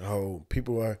possible. No,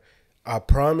 people are, I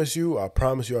promise you,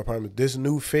 this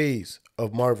new phase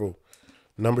of Marvel,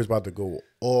 numbers about to go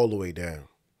all the way down.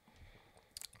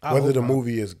 Whether the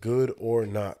movie is good or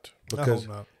not. Because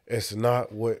it's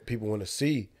not what people want to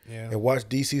see. Yeah. And watch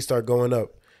DC start going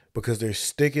up. Because they're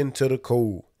sticking to the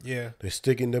code. Yeah. They're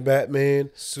sticking to Batman,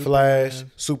 Flash,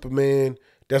 Superman.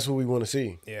 That's what we want to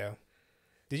see. Yeah.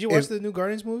 Did you watch the new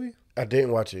Guardians movie? I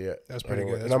didn't watch it yet. That's pretty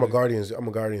good. And I'm a Guardians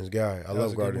guy. I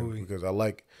love Guardians because I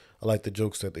like the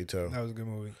jokes that they tell. That was a good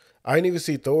movie. I didn't even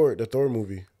see the Thor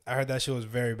movie. I heard that shit was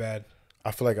very bad.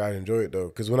 I feel like I enjoyed it though,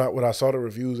 because when I saw the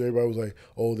reviews, everybody was like,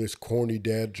 "Oh, there's corny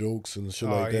dad jokes and shit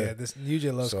like that." Oh yeah, this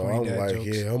Ujay loves corny dad jokes. So I'm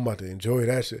like, yeah, I'm about to enjoy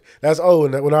that shit.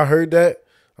 And when I heard that,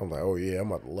 I'm like, oh yeah,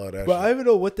 I'm about to love that. But shit. I don't even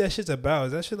know what that shit's about.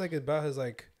 Is that shit like about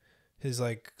his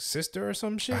sister or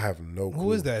some shit? I have no clue.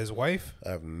 Who is that? His wife? I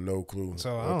have no clue.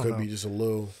 So I don't know. It could know. be just a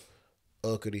little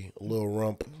uckety, a little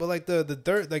rump. But like the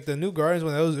third, like the new Guardians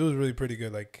one, it was really pretty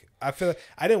good. Like I feel like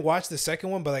I didn't watch the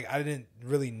second one, but like I didn't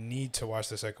really need to watch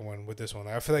the second one with this one.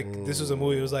 Like, I feel like this was a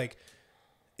movie. It was like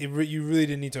you really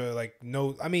didn't need to like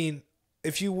know. I mean,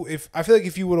 if I feel like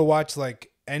if you would have watched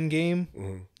like Endgame,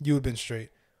 you would have been straight.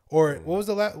 Or what was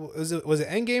the last? Was it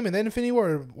Endgame and then Infinity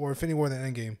War, or Infinity War and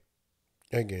then Endgame?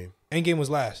 Endgame. Endgame was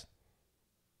last,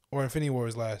 or Infinity War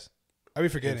was last. I be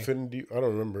forgetting. I don't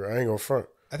remember. I ain't gonna front.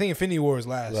 I think Infinity War was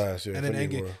last. Yeah, and then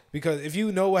Endgame. Because if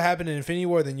you know what happened in Infinity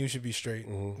War, then you should be straight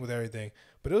with everything.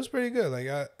 But it was pretty good. Like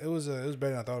it was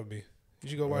better than I thought it would be. You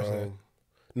should go watch that.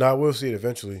 Nah, we'll see it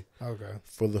eventually. Okay.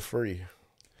 For the free.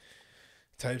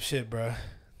 Type shit, bro.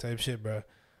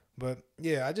 But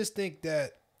yeah, I just think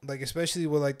that, like, especially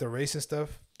with like the race and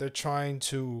stuff, they're trying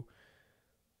to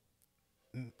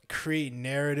create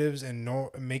narratives and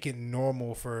make it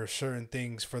normal for certain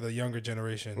things for the younger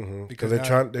generation. Because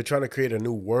they're trying to create a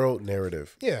new world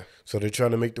narrative. Yeah. So they're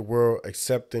trying to make the world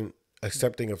accepting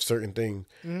of certain things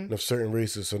and of certain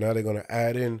races. So now they're going to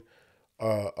add in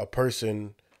a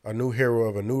person, a new hero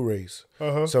of a new race.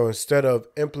 So instead of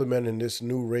implementing this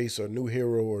new race or new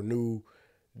hero or new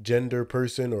gender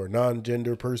person or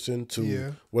non-gender person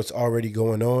to what's already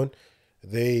going on,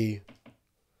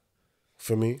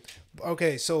 for me.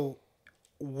 Okay, so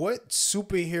what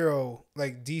superhero,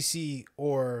 like DC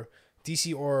or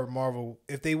Marvel,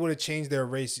 if they would have changed their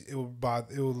race, it would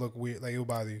look weird. Like, it would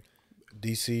bother you.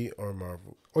 DC or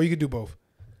Marvel, or you could do both.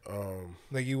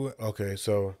 Like you would. Okay,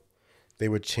 so they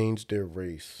would change their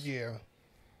race. Yeah.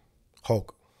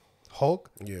 Hulk.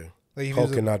 Yeah. Like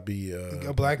Hulk cannot be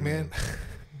a black man.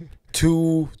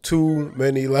 Too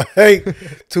many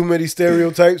too many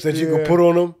stereotypes that you can put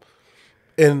on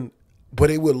them,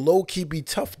 but it would low key be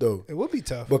tough though. It would be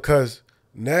tough because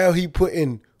now he put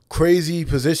in crazy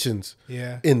positions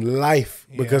in life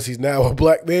because he's now a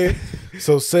black man.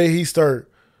 So say he start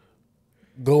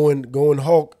going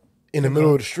Hulk in the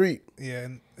middle of the street. Yeah,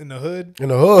 in the hood.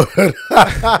 Nah,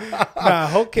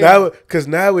 Hulk can't. Because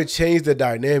now it changed the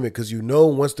dynamic. Because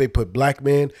once they put black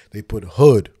man, they put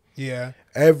hood. Yeah.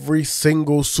 Every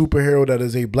single superhero that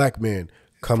is a black man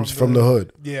comes from the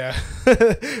hood. Yeah.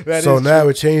 So now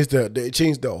it changed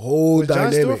the whole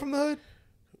dynamic. John Stewart from the hood?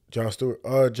 John Stewart.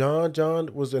 John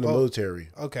was in the military.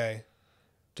 Okay.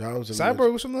 John was in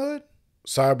Cyborg was from the hood?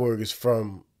 Cyborg is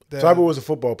from Cyborg was a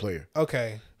football player.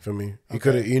 Okay. For me. He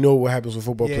could have, what happens with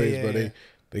football players, but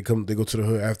they go to the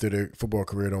hood after their football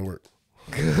career don't work.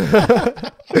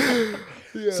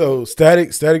 So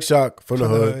Static Shock from the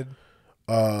hood.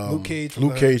 Luke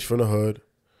Cage from the hood.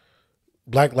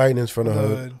 Black Lightning's from the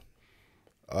hood.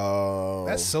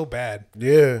 That's so bad.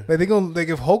 Yeah. Like, they gonna, like,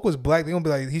 if Hulk was black, they gonna be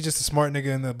like, he's just a smart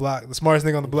nigga in the block, the smartest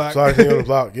nigga on the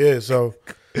block. Yeah. So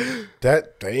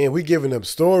we giving them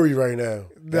story right now.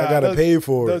 I gotta pay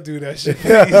for it. Don't do that shit.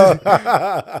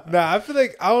 I feel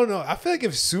like, I don't know. I feel like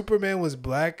if Superman was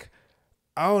black,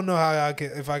 I don't know how I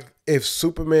could. If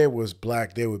Superman was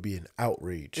black, there would be an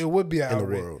outrage. It would be an outrage in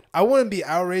the world. I wouldn't be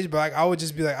outraged, but I would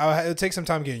just be like, it would take some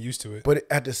time getting used to it. But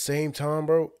at the same time,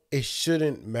 bro, it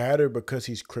shouldn't matter because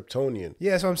he's Kryptonian.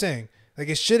 Yeah, that's what I'm saying. Like,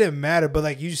 it shouldn't matter, but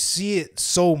like, you see it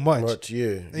so much.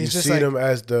 Yeah. You see him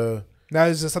as the. Now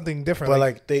it's just something different. But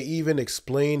like they even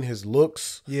explain his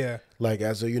looks. Yeah. Like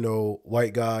as a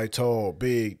white guy, tall,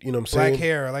 big. You know what I'm saying? Black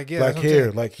hair, like black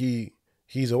hair, like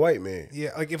he's a white man.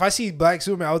 Yeah, like if I see Black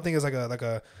Superman, I would think it's like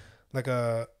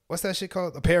a what's that shit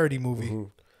called? A parody movie. Mm-hmm.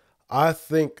 I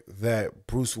think that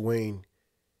Bruce Wayne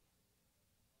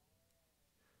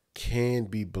can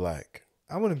be black.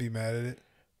 I wouldn't be mad at it,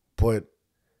 but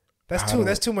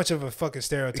that's too much of a fucking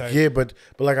stereotype. Yeah, but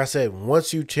like I said,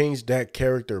 once you change that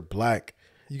character black,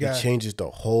 it changes the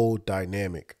whole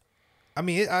dynamic. I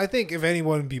mean, I think if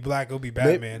anyone would be black, it'll be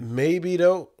Batman. Maybe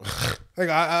though. Like,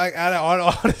 on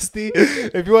honesty,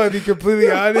 if you want to be completely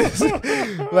honest,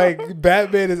 like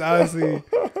Batman is honestly,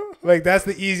 like, that's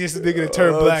the easiest nigga to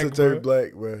turn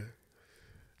black. Bro.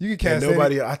 You can cast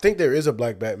nobody. I think there is a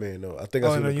black Batman though. I think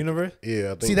in the universe.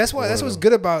 Yeah, I think. See, that's what's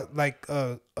good about like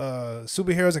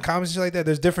superheroes and comics and shit like that.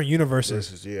 There's different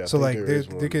universes. Yeah. So like there's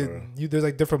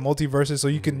like different multiverses. So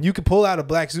you can pull out a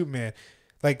black Superman,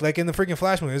 like in the freaking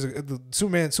Flash movie.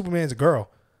 Superman's a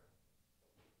girl.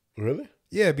 Really?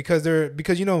 Yeah, because in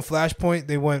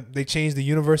Flashpoint they changed the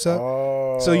universe up.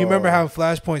 Oh. So you remember how in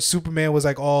Flashpoint Superman was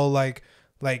like all like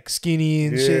skinny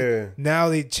and shit. Now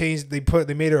they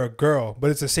made her a girl,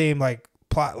 but it's the same like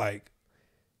plot like.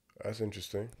 That's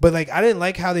interesting. But like I didn't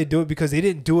like how they do it because they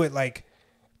didn't do it like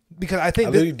because I think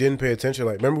I really didn't pay attention.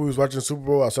 Like remember we was watching Super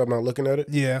Bowl, I started not looking at it.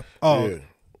 Yeah. Oh. Yeah.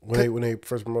 When they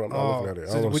first promoted, I'm not looking at it.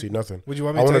 I don't want to see nothing. Would you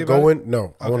want me to tell you about it?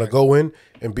 I want to go in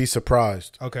and be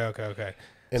surprised. Okay.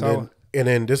 And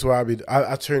then this is why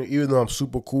I turn, even though I'm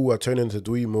super cool, I turn into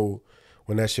dweeb mode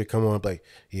when that shit come on. I'm like,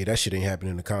 yeah, that shit ain't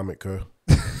happening in the comic, girl.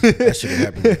 That shit ain't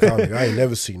happening in the comic. I ain't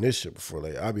never seen this shit before.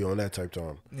 Like I be on that type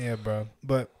time. Yeah, bro.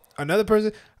 But another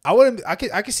person, I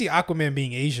could see Aquaman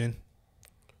being Asian.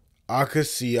 I could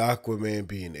see Aquaman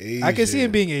being Asian. I could see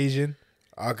him being Asian.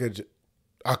 I could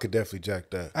definitely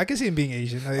jack that. I could see him being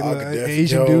Asian. Like,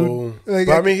 Asian dude. Like,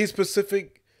 but I mean, he's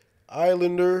Pacific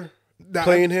Islander.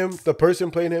 Playing him, the person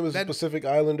playing him is a Pacific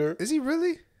Islander. Is he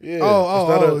really? Yeah.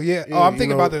 Yeah. Oh, I'm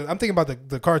thinking about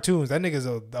the cartoons. That nigga's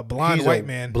a blonde white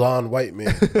man. Blonde white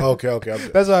man. Okay.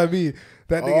 That's what I mean.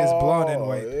 That nigga is blonde and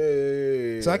white.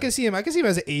 Yeah. So I can see him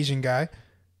as an Asian guy.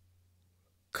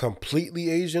 Completely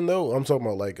Asian though. I'm talking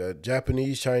about like a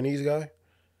Japanese, Chinese guy.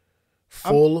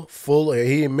 Full.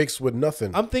 He ain't mixed with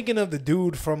nothing. I'm thinking of the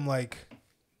dude from like.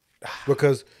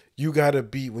 Because you gotta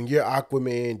be, when you're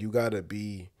Aquaman, you gotta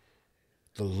be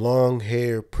the long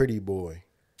hair pretty boy.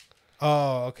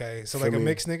 Oh, okay. So like a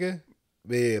mixed nigga?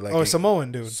 Yeah, like a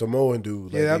Samoan dude.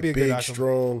 Like yeah, that'd be a big, good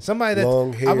strong, somebody that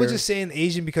long hair. I was just saying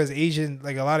Asian because Asian,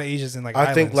 like a lot of Asians in like I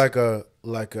islands. think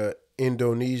like a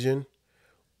Indonesian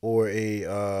or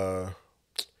a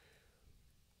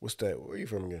what's that? Where are you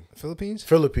from again? Philippines? A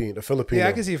Filipino. Yeah,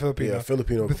 I can see a Filipino. Yeah, a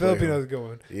Filipino. The Filipino's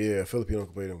going. Yeah, Filipino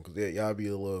can play them because y'all be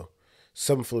a little.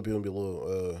 Some Filipino be a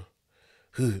little.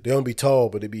 They don't be tall,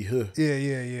 but they be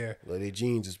Yeah. Like their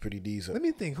jeans is pretty decent. Let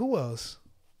me think. Who else?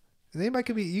 Anybody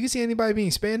could be. You can see anybody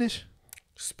being Spanish.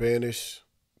 Spanish.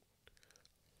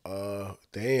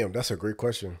 Damn, that's a great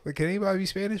question. Like, can anybody be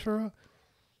Spanish for real?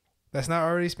 That's not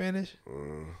already Spanish.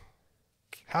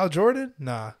 Hal Jordan?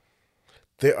 Nah.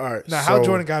 They are. Nah, Hal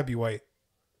Jordan gotta be white.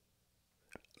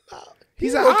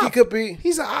 He's an op. He could be.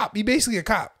 He's an op. He basically a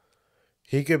cop.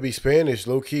 He could be Spanish,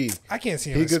 low key. I can't see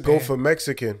him. He could go for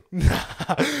Mexican.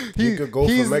 He could go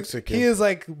for Mexican. He is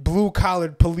like blue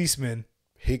collared policeman.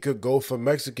 He could go for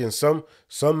Mexican. Some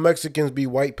Mexicans be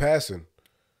white passing.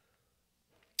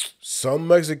 Some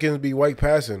Mexicans be white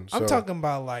passing. So. I'm talking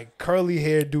about like curly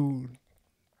hair dude.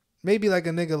 Maybe like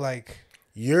a nigga like.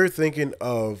 You're thinking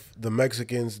of the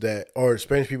Mexicans or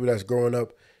Spanish people that's growing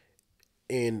up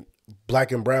in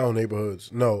black and brown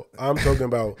neighborhoods. No, I'm talking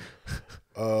about.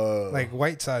 Like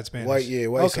white side Spanish.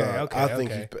 White side. Okay. I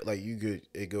think you could.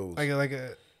 It goes like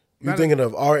a. You're thinking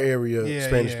of our area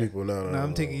Spanish people. No.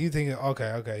 I'm thinking. You thinking?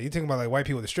 Okay. You thinking about like white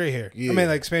people with straight hair? Yeah. I mean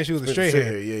like Spanish people with straight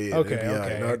hair. Yeah.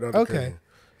 Okay.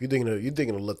 You thinking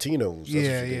of Latinos?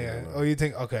 Yeah. Oh, you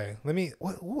think? Okay. Let me.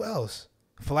 Who else?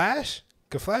 Flash?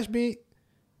 Could Flash be?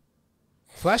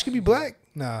 Flash could be black?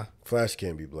 Nah. Flash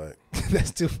can't be black.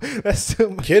 That's too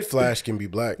much. Kid Flash can be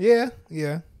black. Yeah.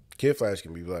 Kid Flash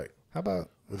can be black. How about?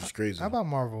 Which is crazy. How about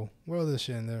Marvel? Where all this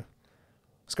shit in there?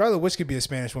 Scarlet Witch could be a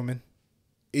Spanish woman.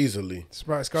 Easily.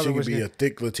 Scarlet she Witch could be a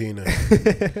thick Latina.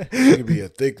 She could be a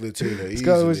thick Latina.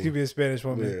 Scarlet Witch could be a Spanish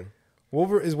woman.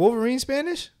 Yeah. Is Wolverine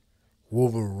Spanish?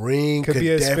 Wolverine could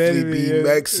definitely be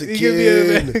Mexican. He could be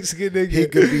a Mexican nigga. He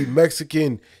could be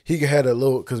Mexican. He could have a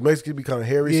little, because Mexicans be kind of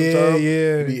hairy sometimes.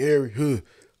 Yeah. He be hairy.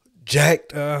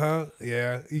 Jacked.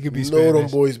 Yeah. He could be Spanish. Know them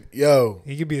boys. Yo.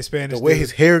 He could be a Spanish The way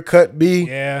his haircut be.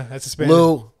 Yeah, that's a Spanish.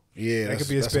 That could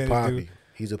be a Spanish dude.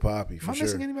 He's a poppy for sure. Am I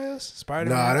missing anybody else?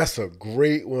 Spider-Man? Nah, that's a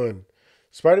great one.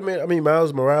 Spider-Man, I mean,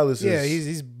 Miles Morales is... Yeah,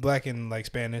 he's black and like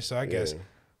Spanish, so I guess.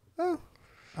 Oh,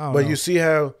 I don't know. You see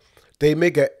how they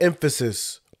make an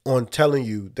emphasis on telling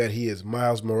you that he is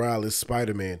Miles Morales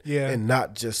Spider-Man and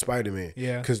not just Spider-Man.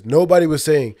 Yeah. Because nobody was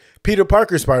saying Peter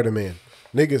Parker Spider-Man.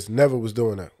 Niggas never was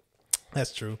doing that.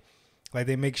 That's true. Like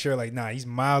they make sure, like, nah, he's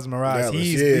Miles Morales. Dallas,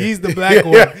 he's the black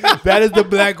one. That is the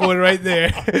black one right there.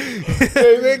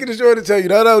 Hey, making sure to tell you,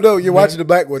 no, you're watching the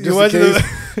black one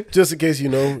just in case you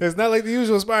know. It's not like the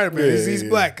usual Spider-Man. He's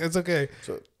black. It's okay.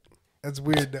 So, that's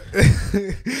weird.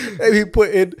 Maybe he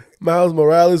put in Miles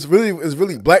Morales. It's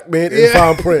really black man in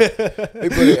fine print. They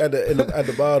put it at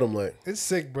the bottom, like it's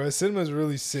sick, bro. Cinema's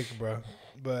really sick, bro.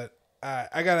 But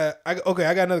I got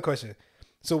another question.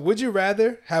 So would you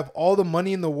rather have all the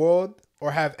money in the world or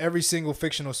have every single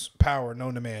fictional power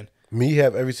known to man? Me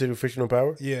have every single fictional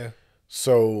power? Yeah.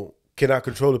 So can I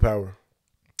control the power?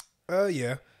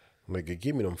 Yeah. Nigga,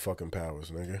 give me them fucking powers,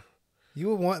 nigga. You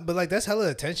would want, but like that's hella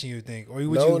attention you would think. Or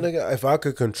would nigga, if I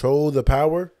could control the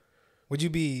power, would you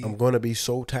be? I'm gonna be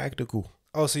so tactical.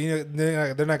 Oh, so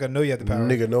they're not gonna know you have the power.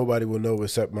 Nigga, nobody will know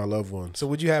except my loved ones. So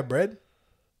would you have bread?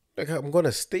 Nigga, I'm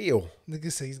gonna steal.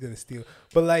 Nigga say he's gonna steal,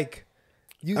 but like.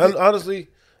 Honestly,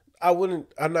 I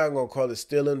wouldn't. I'm not gonna call it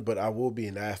stealing, but I will be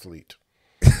an athlete.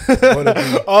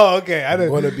 Okay. I'm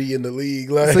gonna be in the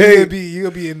league. Like, so you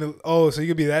gonna be in the. Oh, so you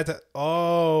could be that.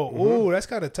 Ooh, that's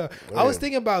kind of tough. I was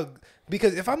thinking about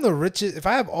because if I'm the richest, if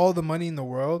I have all the money in the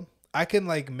world, I can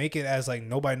like make it as like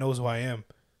nobody knows who I am.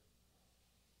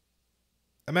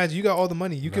 Imagine you got all the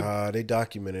money. They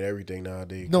documented everything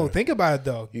nowadays. No, think about it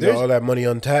though. You got all that money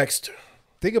untaxed.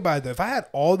 Think about it though. If I had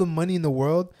all the money in the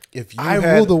world, I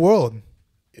rule the world.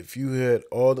 If you had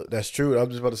that's true. I was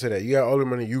just about to say that. You got all the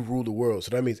money, you rule the world.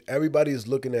 So that means everybody is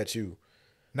looking at you.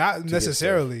 Not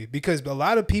necessarily, because a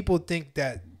lot of people think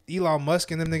that Elon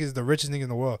Musk and them niggas is the richest niggas in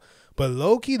the world. But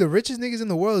low key, the richest niggas in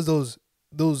the world is those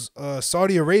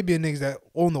Saudi Arabian niggas that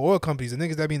own the oil companies, the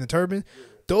niggas that be in the turban,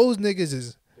 those niggas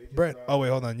is bread. Oh wait,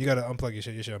 hold on, you gotta unplug your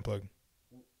shit. Your shit unplugged.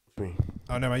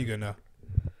 Oh, never mind, you good now.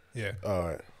 Yeah. All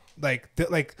right.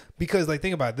 Because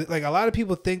think about it. Like a lot of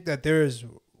people think that there's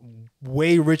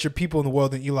way richer people in the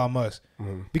world than Elon Musk.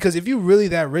 Mm-hmm. Because if you're really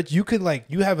that rich, you could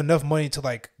you have enough money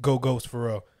to go ghost for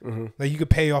real. Mm-hmm. Like you could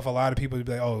pay off a lot of people to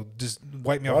be like, oh, just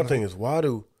wipe me off. My thing is, why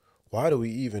do we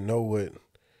even know what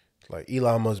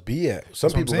Elon Musk be at?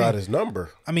 Some people got his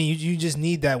number. I mean, you just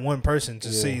need that one person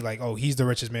to say oh, he's the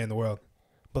richest man in the world.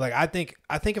 But I think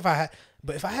if I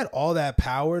had all that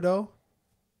power though,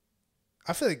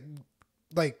 I feel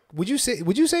like would you save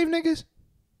niggas?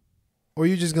 Or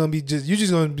you just gonna be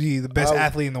the best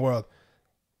athlete in the world?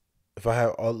 If I had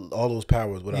all those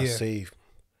powers, would I save?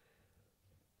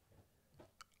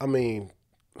 I mean,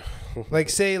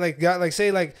 say some shit like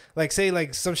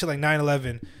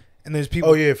 9/11, and there's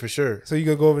people. Oh yeah, for sure. So you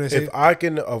could go over there and if I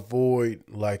can avoid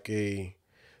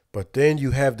but then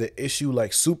you have the issue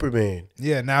like Superman.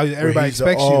 Yeah, now everybody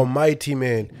expects you. Almighty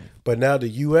man. But now the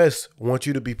U.S. wants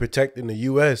you to be protecting the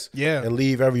U.S. and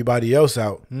leave everybody else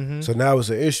out. Mm-hmm. So now it's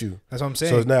an issue. That's what I'm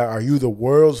saying. So now, are you the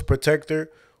world's protector,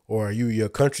 or are you your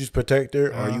country's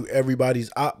protector? Are you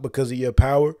everybody's op because of your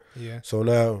power? Yeah. So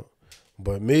now,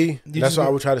 but me, that's why I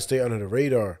would try to stay under the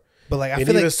radar. But I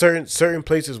feel certain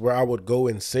places where I would go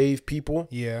and save people.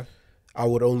 Yeah. I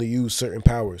would only use certain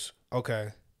powers. Okay.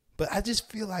 But I just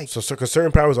feel like because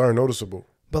certain powers aren't noticeable.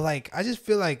 But I just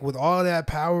feel like with all that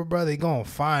power, bro, they gonna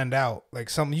find out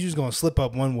something. You just gonna slip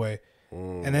up one way,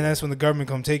 and then that's when the government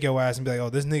come take your ass and be like, "Oh,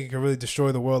 this nigga can really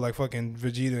destroy the world like fucking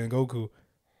Vegeta and Goku,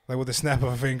 with the snap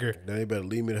of a finger." Then you better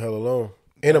leave me the hell alone.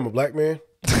 And I'm a black man.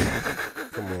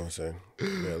 Come on, son.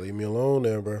 You better leave me alone,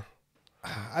 there, bro.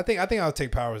 I think I'll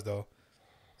take powers though.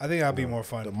 I think that'll be more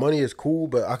fun. The money is cool,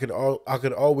 but I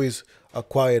could always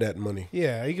acquire that money.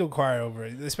 Yeah, you can acquire over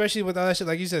it, especially with all that shit.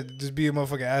 Like you said, just be a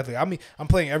motherfucking athlete. I mean, I'm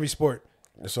playing every sport.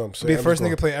 That's what I'm saying. Be the first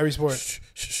nigga to play every sport.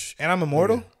 And I'm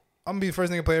immortal. Yeah. I'm gonna be the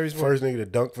first nigga to play every sport. First nigga to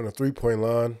dunk from the 3-point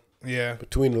line. Yeah.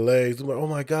 Between the legs. I'm like, oh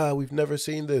my God, we've never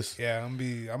seen this. Yeah, I'm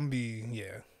gonna be.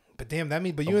 Yeah. But damn,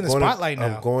 but you're in the spotlight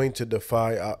now. I'm going to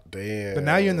defy. Damn. But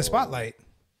now you're in the spotlight.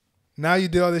 Now you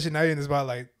did all this shit. Now you're in the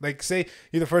spotlight. Like, say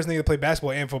you're the first nigga to play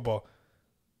basketball and football.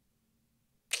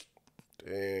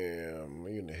 Damn,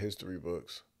 you in the history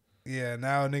books. Yeah,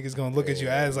 now niggas gonna look at you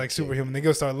as superhuman. They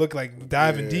gonna start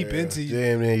diving deep into you.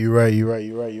 Damn, man, you're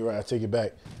right. I take it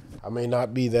back. I may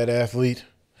not be that athlete.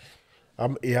 I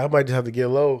might just have to get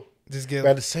low. But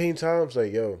at the same time, it's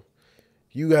like, yo,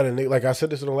 you got a nigga, like I said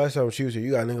this in the last time when she was here,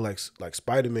 you got a nigga like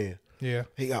Spider-Man. Yeah.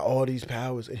 He got all these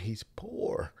powers and he's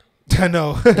poor. I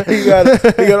know. he got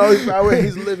all these powers and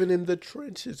he's living in the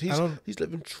trenches. He's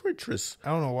living treacherous. I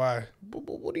don't know why. But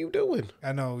what are you doing?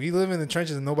 I know. He live in the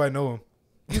trenches and nobody know him.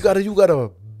 You got a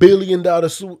 $1 billion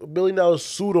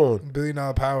suit on. $1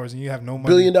 billion powers and you have no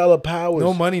money. $1 billion powers.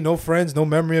 No money, no friends, no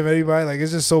memory of anybody. Like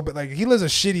it's just so he lives a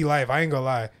shitty life. I ain't gonna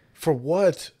lie. For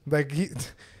what? I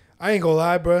ain't gonna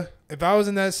lie, bro. If I was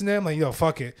in that scenario, I'm like, yo,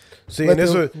 fuck it. See, and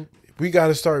that's what we got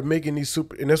to start making these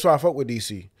and that's why I fuck with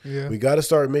DC. Yeah. We got to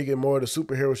start making more of the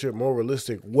superhero shit more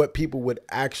realistic. What people would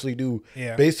actually do.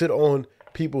 Yeah. Base it on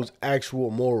people's actual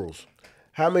morals.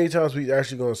 How many times we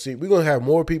actually going to see? We're going to have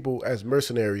more people as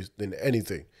mercenaries than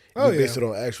anything. Base it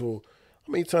on actual.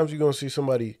 How many times you going to see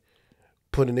somebody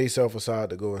putting themselves aside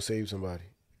to go and save somebody?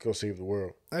 Go save the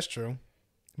world. That's true.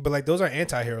 But those are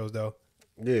anti-heroes though.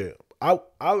 Yeah.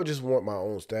 I would just want my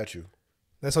own statue.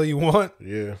 That's all you want?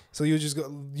 Yeah. So you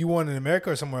want it in America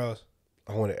or somewhere else?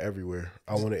 I want it everywhere.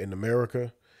 I want it in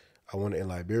America. I want it in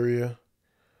Liberia.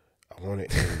 I want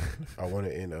it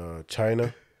in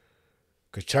China.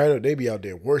 Cause China, they be out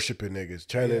there worshiping niggas.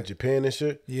 China and Japan and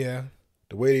shit. Yeah.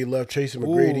 The way they love Tracy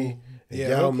McGrady and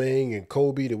Yao Ming and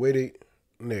Kobe, the way they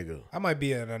I might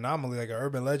be an anomaly, like an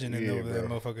urban legend in that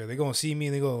motherfucker. They gonna see me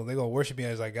and they gonna worship me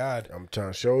as God. I'm trying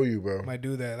to show you, bro. I might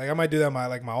do that. I might do that my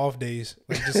off days.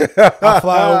 I'll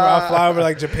fly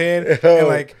over Japan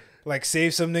and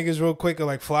save some niggas real quick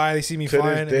or fly. They see me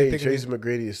flying. To this day, Tracy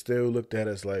McGrady is still looked at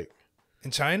as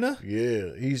in China?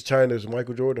 Yeah. He's China's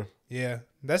Michael Jordan. Yeah.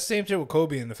 That's the same shit with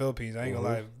Kobe in the Philippines. I ain't gonna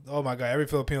lie. Oh my God. Every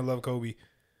Filipino love Kobe.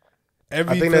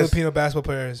 Every Filipino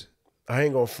basketball player is. I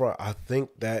ain't gonna front. I think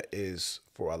that is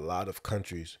for a lot of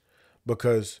countries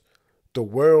because the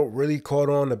world really caught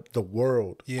on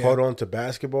to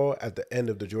basketball at the end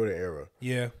of the Jordan era.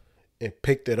 Yeah. And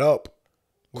picked it up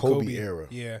Kobe era.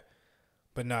 Yeah.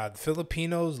 But nah, the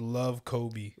Filipinos love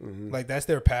Kobe. Mm-hmm. That's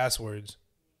their passwords.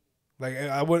 Like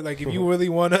I would like if you really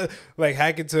wanna like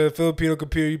hack into a Filipino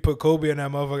computer, you put Kobe in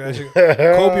that motherfucker. That shit,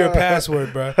 Kobe your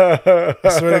password, bro. I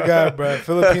swear to God, bro.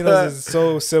 Filipinos is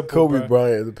so simple. Kobe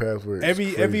Bryant is the password.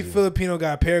 Every Filipino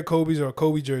got a pair of Kobe's or a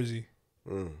Kobe jersey.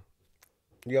 You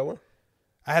got one?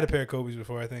 I had a pair of Kobe's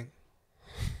before. I think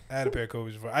I had a pair of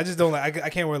Kobe's before. I just don't like. I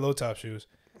can't wear low top shoes.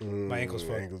 My ankles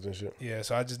fucked. Ankles and shit. Yeah,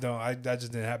 so I just don't. I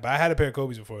just didn't have. But I had a pair of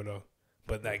Kobe's before though.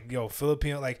 But like, yo,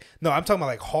 Filipino, like, no, I'm talking about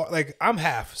like hard, like I'm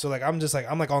half. So like, I'm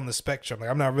like on the spectrum. Like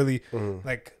I'm not really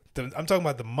like I'm talking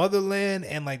about the motherland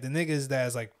and like the niggas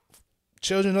that's like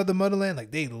children of the motherland.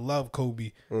 Like they love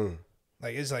Kobe.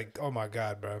 Like it's like, oh my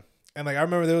God, bro. And like I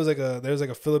remember there was like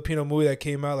a Filipino movie that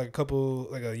came out like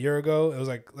a year ago. It was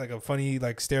like a funny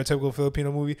like stereotypical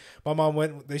Filipino movie. My mom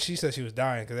went. She said she was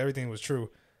dying because everything was true.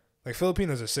 Like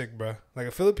Filipinos are sick, bro.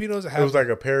 Like Filipinos have. It was like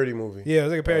a parody movie. Yeah, it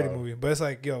was like a parody movie. But it's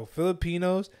like, yo,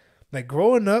 Filipinos, like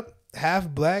growing up half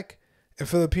black and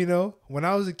Filipino. When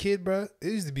I was a kid, bro, it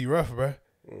used to be rough, bro.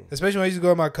 Especially when I used to go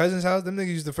to my cousin's house. Them niggas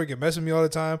used to freaking mess with me all the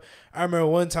time. I remember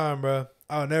one time, bro.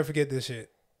 I'll never forget this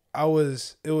shit. I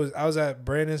was at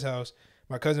Brandon's house,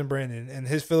 my cousin Brandon, and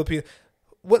his Filipino.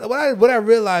 What I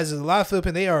realized is a lot of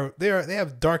Filipinos they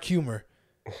have dark humor.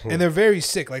 And they're very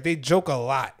sick. Like they joke a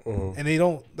lot, and they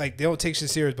don't take shit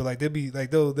serious. But like they'll be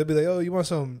like, oh, you want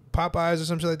some Popeyes or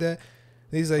something like that?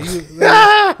 And he's like,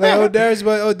 oh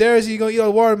Darris, you gonna eat a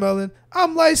watermelon?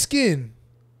 I'm light skinned.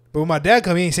 But when my dad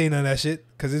come, he ain't saying none of that shit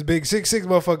because this big 6'6"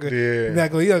 motherfucker. Yeah,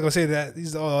 he not gonna say that.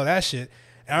 He's all that shit.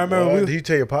 And I remember, did he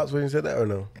tell your pops when he said that or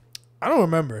no? I don't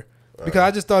remember because I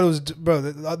just thought it was, bro.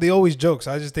 They always joke,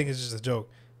 so I just think it's just a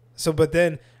joke. So, but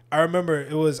then I remember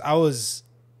I was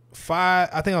 5,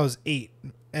 I think I was 8,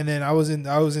 and then I was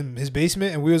in his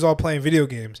basement, and we was all playing video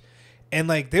games, and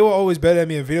like they were always better than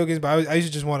me in video games, but I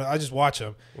used to just watch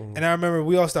them, and I remember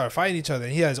we all started fighting each other,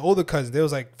 and he had his older cousins, they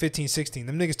was like 15, 16,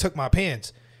 them niggas took my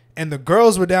pants, and the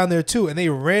girls were down there too, and they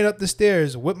ran up the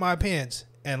stairs, whipped my pants,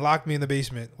 and locked me in the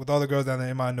basement with all the girls down there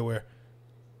in my underwear.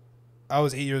 I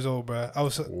was 8 years old, bro.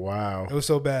 Wow. It was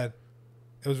so bad.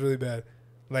 It was really bad.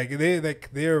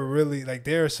 They're really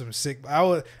they're some sick.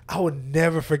 I would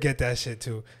never forget that shit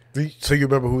too. So you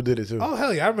remember who did it too? Oh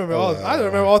hell yeah, I remember I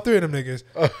remember all 3 of them niggas.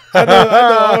 I know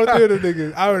all 3 of them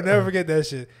niggas. I would never forget that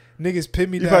shit. Niggas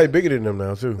pinned me down. You're probably bigger than them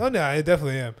now too. Oh no, I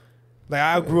definitely am. Like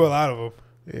I grew a lot of them.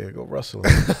 Yeah, go wrestling.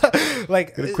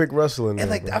 Like get a quick wrestling. And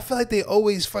there, I feel like they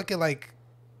always fucking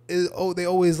they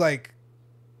always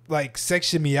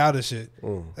section me out of shit.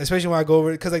 Especially when I go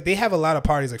over, because like they have a lot of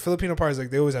parties, like Filipino parties, like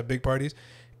they always have big parties.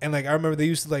 And like I remember they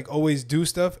used to like always do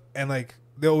stuff, and like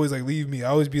they always like leave me. I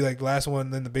always be like last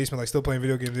one in the basement, like still playing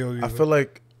video games. I feel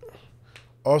like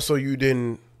also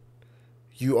you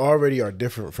already are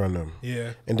different from them.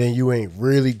 Yeah. And then you ain't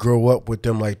really grow up with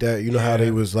them like that. You know how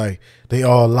they was like they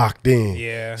all locked in.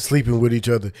 Yeah. Sleeping with each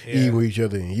other, eating with each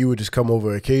other, and you would just come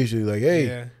over occasionally like,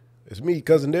 hey, it's me,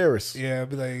 cousin Darris. Yeah, I'd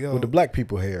be like, yo, with the black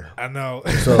people hair. I know.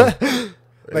 So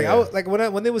like I was, like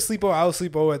when they would sleep over, I would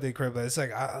sleep over at their crib. But it's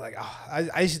like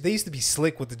they used to be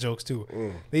slick with the jokes too.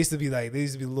 They used to be a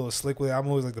little slick with it. I'm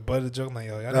always like the butt of the joke. I'm like,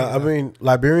 yo, I mean,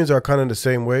 Liberians are kind of the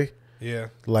same way. Yeah.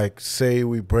 Like say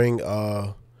we bring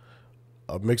a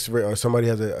mixed race, or somebody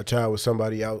has a child with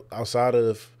somebody outside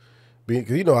of being,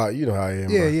 cause you know how I am.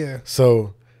 Yeah, bro. yeah.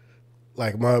 So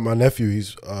like my nephew,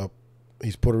 he's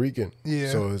Puerto Rican. Yeah.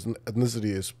 So his ethnicity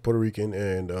is Puerto Rican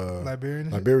and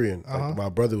Liberian. Like my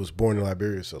brother was born in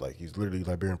Liberia, so like he's literally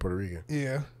Liberian Puerto Rican.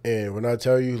 Yeah. And when I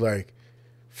tell you, like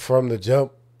from the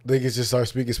jump, niggas just start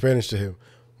speaking Spanish to him.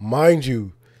 Mind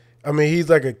you, I mean he's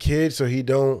like a kid, so he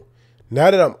don't. Now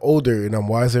that I'm older and I'm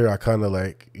wiser, I kind of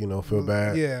like feel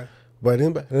bad. Yeah. But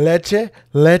then leche,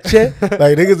 like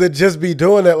niggas that just be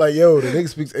doing that, like yo, the nigga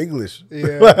speaks English.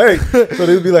 Yeah. Like, so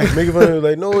they'd be like making fun of him,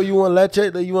 like, no, you want leche?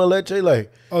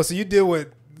 Like, oh, so you deal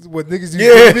with what niggas used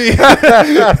to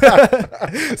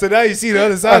be. So now you see the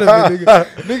other side of it, nigga.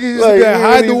 Niggas used to be like,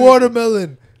 hide the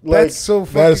watermelon. Like, that's so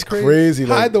fucking that is crazy.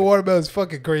 Like, hide the watermelon is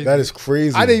fucking crazy. That is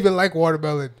crazy. I didn't even like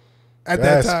watermelon at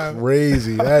that time. That's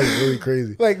crazy. That is really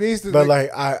crazy. Like they used to, but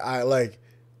like I like.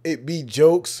 It be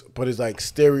jokes, but it's like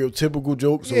stereotypical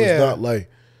jokes, so it's not like,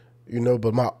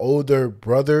 but my older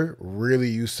brother really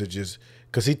used to just,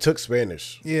 because he took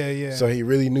Spanish. Yeah. So he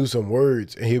really knew some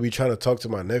words, and he'd be trying to talk to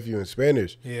my nephew in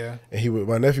Spanish. Yeah. And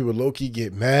my nephew would low-key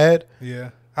get mad. Yeah.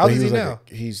 How old is he now?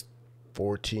 He's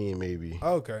 14 maybe.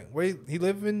 Oh, okay. Wait, he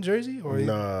live in Jersey? Or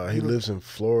Nah, he lives in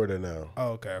Florida now. Oh,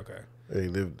 okay. He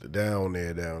lived down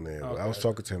there. Okay. I was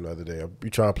talking to him the other day. I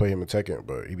be trying to play him in Tekken,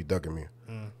 but he be ducking me.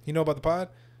 You know about the pod?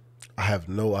 I have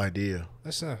no idea.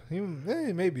 That's not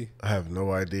maybe. I have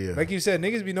no idea. Like you said,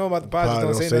 niggas be knowing about the pod, just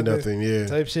don't say nothing. Yeah,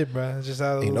 type shit, bro. It's just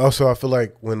how. And also, I feel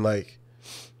like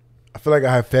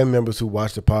I have family members who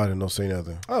watch the pod and don't say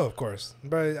nothing. Oh, of course,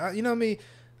 bro. You know me,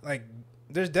 like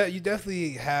there's you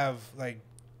definitely have like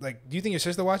do you think your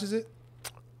sister watches it?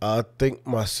 I think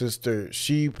my sister,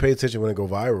 she pays attention when it go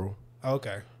viral. Oh,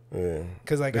 okay. Yeah,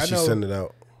 because like I she know send it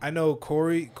out. I know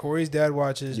Corey's dad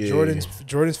watches. Yeah.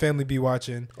 Jordan's family be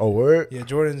watching. Oh, word? Yeah,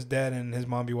 Jordan's dad and his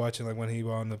mom be watching like when he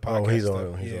on the podcast. Oh, he's stuff.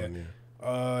 on. He's on.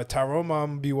 Yeah. Tyrone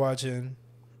mom be watching.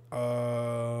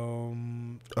 Oh,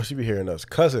 she be hearing us.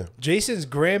 Cousin. Jason's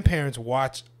grandparents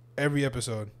watch every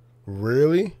episode.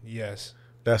 Really? Yes.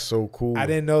 That's so cool. I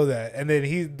didn't know that. And then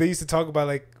they used to talk about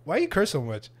like, why you curse so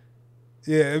much?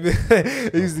 Yeah,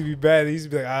 it used to be bad. He used to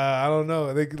be like, I don't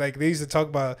know. They used to talk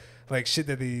about like shit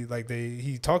that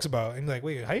he talks about. And like,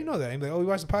 wait, how you know that? And like, oh, we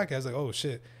watched the podcast. Like, oh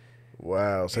shit.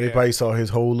 Wow. So they probably saw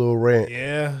his whole little rant.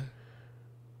 Yeah.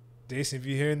 Jason, if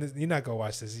you're hearing this, you're not gonna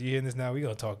watch this. You're hearing this now. We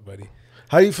gonna talk, buddy.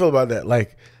 How do you feel about that?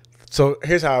 Like, so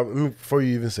here's how. Before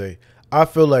you even say, I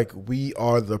feel like we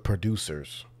are the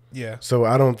producers. Yeah. So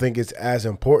I don't think it's as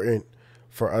important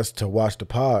for us to watch the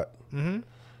pod. Mm-hmm.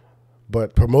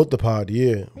 But promote the pod,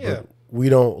 yeah. But we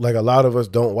don't, like, a lot of us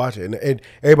don't watch it. And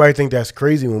everybody think that's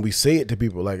crazy when we say it to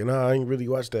people. Like, nah, I ain't really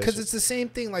watch that. Because it's the same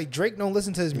thing. Like, Drake don't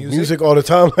listen to his music. Music all the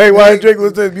time. Like, why does Drake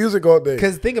listen to his music all day?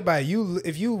 Because think about it.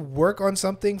 If you work on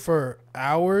something for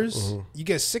hours, you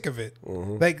get sick of it.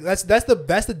 Like, that's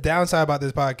the downside about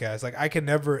this podcast. Like, I can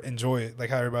never enjoy it like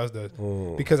how everybody else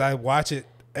does. Because I watch it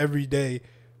every day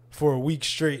for a week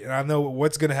straight, and I know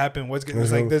what's gonna happen. It's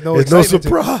like there's no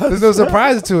surprise. There's no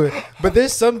surprise to it. But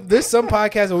there's some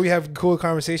podcasts where we have cool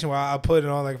conversation where I'll put it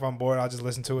on. Like if I'm bored, I'll just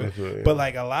listen to it. Right, yeah. But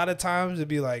like a lot of times it'd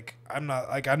be like I'm not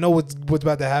like I know what's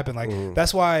about to happen. Like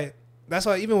that's why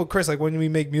even with Chris, like when we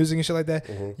make music and shit like that,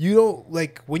 you don't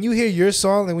like when you hear your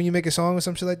song, like when you make a song or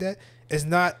some shit like that, it's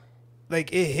not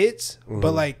like it hits,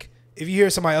 but like if you hear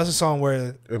somebody else's song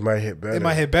where it might hit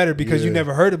better, because you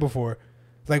never heard it before.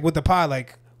 Like with the pod,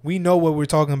 like. We know what we're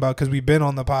talking about because we've been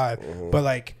on the pod. But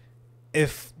like,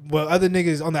 other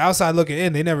niggas on the outside looking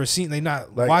in, they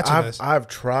not like watching us. I've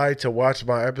tried to watch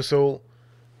my episode,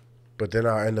 but then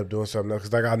I end up doing something else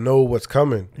because like I know what's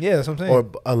coming. Yeah, that's what I'm saying.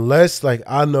 Or unless like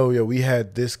I know, we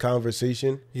had this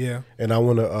conversation. Yeah. And I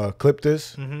want to clip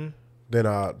this. Then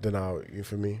I'll you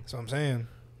for me. That's what I'm saying.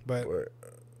 But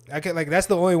I can like that's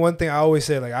the only one thing I always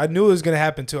say. Like I knew it was gonna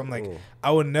happen too. I'm like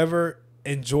I would never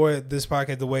enjoy this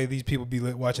podcast the way these people be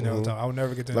watching it all the time. I would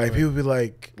never get to like people be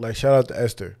like shout out to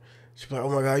Esther. She's like, oh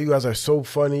my god, you guys are so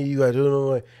funny. You guys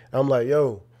do it. I'm like,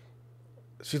 yo.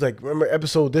 She's like, remember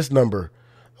episode this number?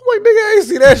 I'm like, nigga, I ain't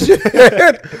see that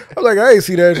shit. I'm like, I ain't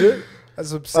see that shit.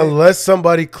 That's what I'm saying. Unless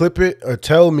somebody clip it or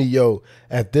tell me, yo,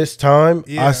 at this time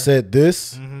I said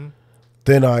this,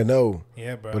 then I know.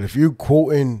 Yeah, bro. But if you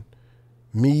quoting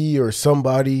me or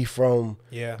somebody from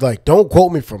like don't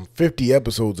quote me from 50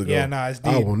 episodes ago. Yeah, nah, it's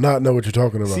deep. I will not know what you're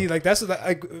talking about. See, like that's what,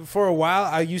 like for a while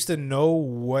I used to know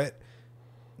what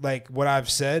I've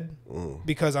said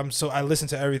because I listen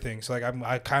to everything. So like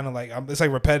I kind of like it's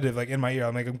like repetitive like in my ear.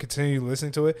 I'm continually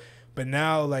listening to it. But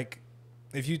now like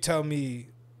if you tell me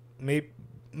maybe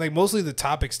like mostly the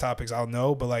topics I'll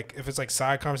know, but like if it's like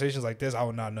side conversations like this I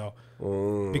would not know.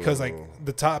 Because like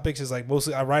the topics is like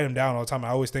mostly I write them down all the time. I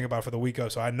always think about it for the week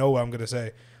of, so I know what I'm gonna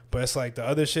say. But it's like the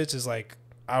other shits is like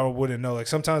I wouldn't know. Like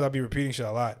sometimes I'll be repeating shit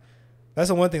a lot. That's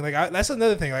the one thing. Like that's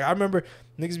another thing. Like I remember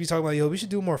niggas be talking about, yo, we should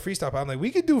do more freestyle pods. I'm like,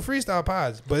 we could do freestyle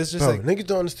pods, but it's just like niggas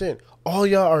don't understand. All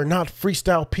y'all are not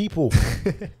freestyle people.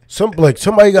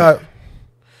 Somebody got.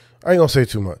 I ain't gonna say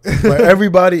too much, but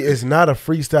everybody is not a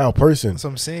freestyle person. That's what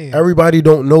I'm saying. Everybody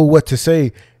don't know what to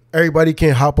say. Everybody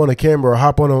can't hop on a camera or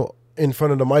hop in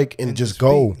front of the mic and just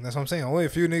go. That's what I'm saying. Only a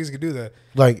few niggas can do that.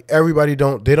 Like everybody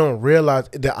don't realize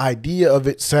the idea of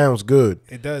it sounds good.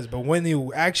 It does, but when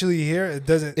you actually hear it,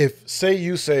 doesn't. If say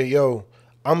you say, yo,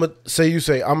 I'm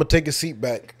gonna take a seat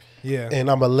back. Yeah. And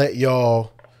I'm gonna let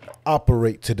y'all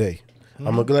operate today.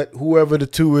 I'm gonna let whoever the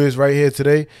two is right here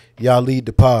today, y'all lead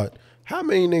the pod. How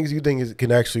many niggas you think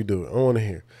can actually do it? I want to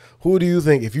hear. Who do you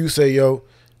think if you say, yo,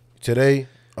 today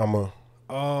I'm a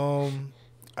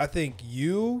I think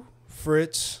you,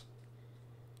 Fritz,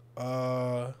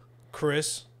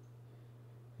 Chris,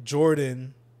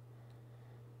 Jordan,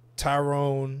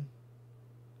 Tyrone,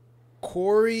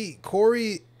 Corey's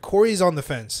on the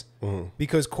fence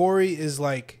because Corey is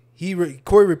like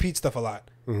Corey repeats stuff a lot.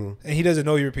 And he doesn't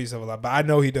know he repeats stuff a lot, but I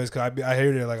know he does because I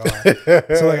hear it like a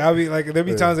lot. So like I'll be like there'll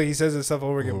be times like he says this stuff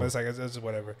over again, but it's like it's just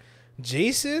whatever.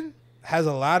 Jason, has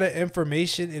a lot of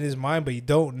information in his mind, but he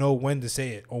don't know when to say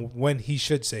it or when he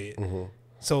should say it. Mm-hmm.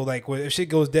 So like, if shit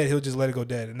goes dead, he'll just let it go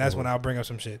dead, and that's when I'll bring up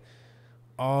some shit.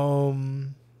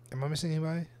 Am I missing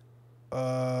anybody?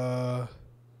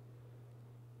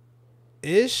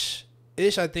 Ish.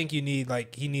 I think he needs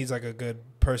like a good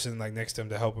person like next to him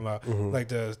to help him out, like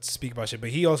to speak about shit. But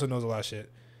he also knows a lot of shit.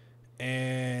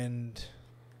 And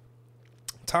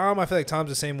Tom, I feel like Tom's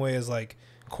the same way as like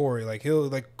Corey. Like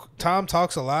Tom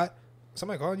talks a lot.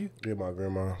 Somebody calling you? Yeah, my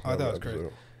grandma. Oh, I thought it was crazy.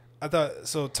 I thought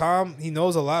so. Tom, he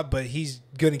knows a lot, but he's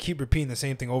gonna keep repeating the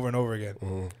same thing over and over again.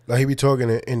 Mm-hmm. Like he be talking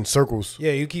in circles.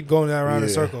 Yeah, you keep going around in a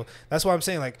circle. That's why I'm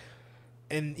saying like,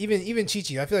 and even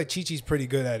Chi-Chi, I feel like Chi-Chi's pretty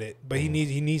good at it, but he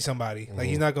needs somebody. Like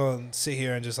he's not gonna sit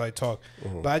here and just like talk.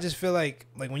 But I just feel like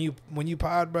when you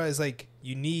pod, bro, it's like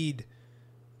you need.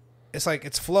 It's like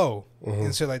it's flow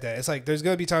and shit like that. It's like there's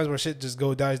gonna be times where shit just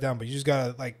dies down, but you just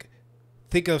gotta like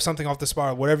think of something off the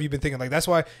spot, whatever you've been thinking. Like that's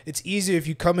why it's easier if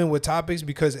you come in with topics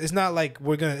because it's not like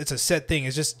it's a set thing.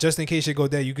 It's just in case shit go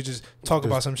dead, you could just talk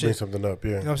about some shit. Bring something up, yeah.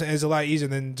 You know what I'm saying? It's a lot easier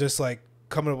than just like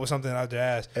coming up with something out their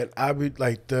ass. And I be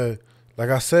like like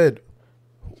I said,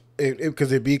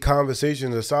 because it be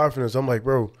conversations aside from this. I'm like,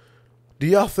 bro, do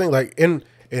y'all think like and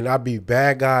I be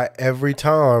bad guy every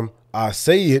time I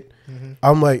say it.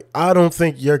 I'm like, I don't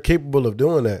think you're capable of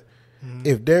doing that.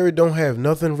 If Darris don't have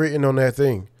nothing written on that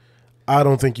thing, I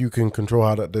don't think you can control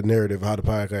how the narrative, how the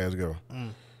podcast go.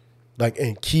 Like,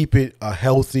 and keep it a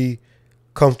healthy,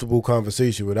 comfortable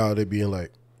conversation without it being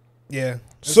like, yeah.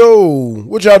 So,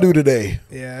 what y'all do today?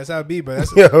 Yeah, that's how it be, bro.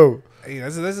 That's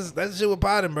the shit with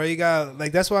podding, bro. You got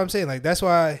like that's why I'm saying like that's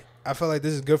why I feel like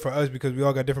this is good for us because we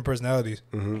all got different personalities.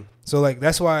 So like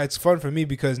that's why it's fun for me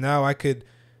because now I could.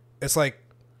 It's like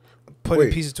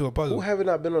putting pieces to a puzzle. Who haven't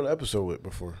I been on an episode with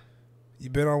before?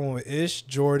 You've been on one with Ish,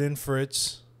 Jordan,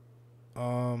 Fritz,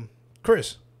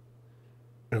 Chris.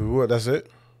 What? That's it?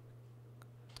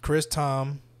 Chris,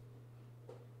 Tom.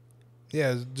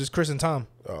 Yeah, just Chris and Tom.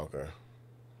 Oh, okay.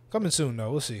 Coming soon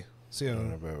though. We'll see. Yeah.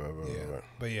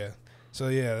 But yeah. So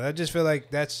yeah, I just feel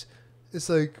like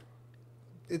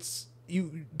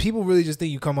people really just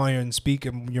think you come on here and speak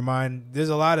in your mind. There's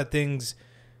a lot of things.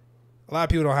 A lot of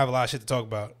people don't have a lot of shit to talk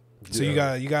about. So you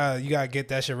gotta get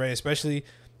that shit ready, especially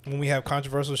when we have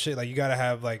controversial shit. Like you gotta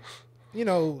have like,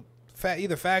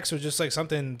 either facts or just like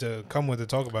something to come with to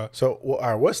talk about. So, all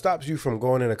right, what stops you from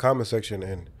going in the comment section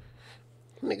and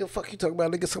nigga, fuck you talking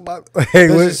about? Nigga, talking about?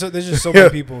 There's just so many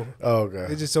people. Oh god,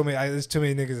 there's just so many. There's too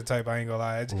many niggas to type. I ain't gonna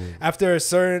lie. After a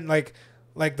certain like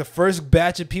the first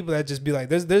batch of people that just be like,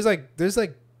 there's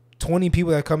like 20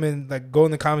 people that come in like go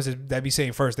in the comments that be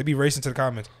saying first. They be racing to the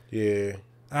comments. Yeah.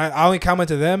 I only comment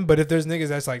to them, but if there's niggas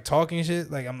that's like talking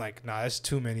shit, like I'm like, nah, that's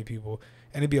too many people.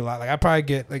 And it'd be a lot. Like I probably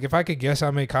get like if I could guess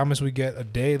how many comments we get a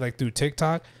day, like through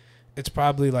TikTok, it's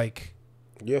probably like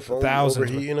your phone thousands.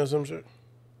 Overheating or some shit?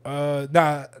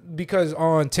 Nah, because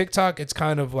on TikTok it's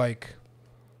kind of like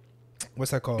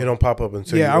what's that called? It don't pop up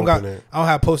until you open it. I don't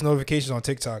have post notifications on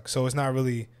TikTok, so it's not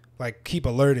really like keep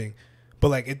alerting. But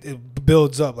like it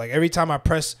builds up. Like every time I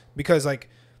press because like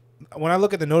when I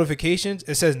look at the notifications,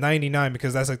 it says 99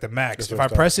 because that's like the max. If I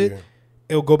press it,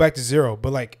 it'll go back to 0.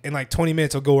 But like in like 20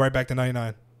 minutes, it'll go right back to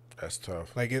 99. That's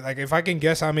tough. Like if I can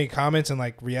guess how many comments and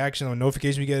like reaction or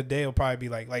notifications we get a day, it'll probably be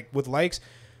like with likes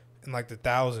in like the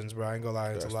thousands, bro. I ain't gonna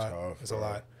lie, it's a lot. It's a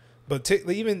lot. But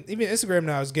even Instagram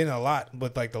now is getting a lot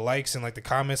with like the likes and like the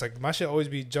comments. Like my shit always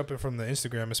be jumping from the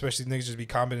Instagram, especially niggas just be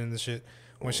commenting the shit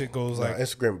when shit goes like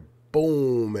Instagram.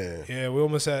 Boom, man. Yeah, we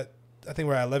almost at. I think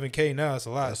we're at 11K now. It's a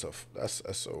lot. That's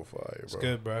so fire, bro. It's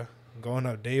good, bro. Going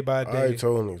up day by day. I already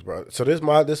told niggas, bro. So this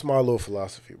my little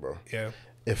philosophy, bro. Yeah.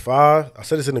 If I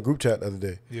said this in the group chat the other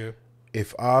day. Yeah.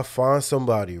 If I find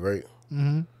somebody, right,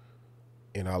 and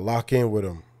I lock in with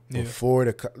them before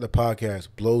the podcast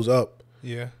blows up,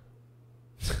 then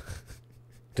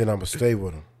I'm gonna stay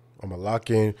with them. I'm gonna lock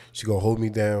in. She gonna hold me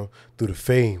down through the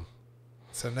fame.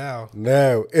 So now,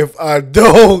 if I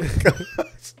don't.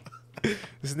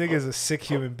 This nigga is a sick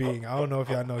human being. I don't know if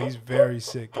y'all know. He's very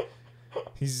sick.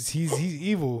 He's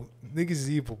evil. Niggas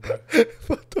is evil, bro.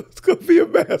 It's gonna be a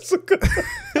massacre.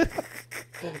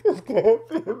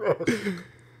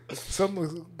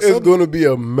 It's gonna be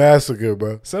a massacre,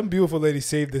 bro. Some beautiful lady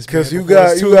saved this because man. You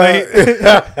got.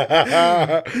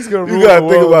 He's gonna ruin You gotta the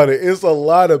think world. about it. It's a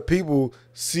lot of people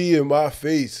seeing my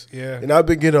face. Yeah. And I've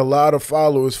been getting a lot of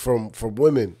followers from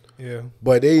women. Yeah.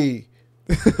 But they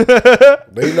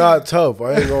not tough.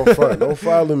 I ain't gonna front. Don't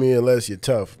follow me unless you're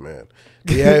tough, man.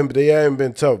 They haven't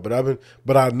been tough,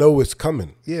 but I know it's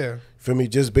coming. Yeah. For me,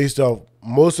 just based off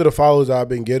most of the followers I've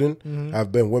been getting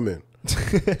have been women.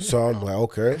 So I'm like,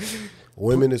 okay,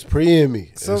 Women is preying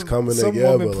me. It's coming together.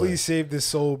 Some woman, please save this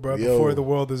soul, bro, before the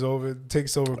world is over.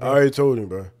 Takes over, bro. I already told him,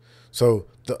 bro. So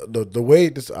the way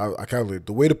this I calculate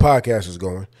the way the podcast is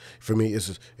going for me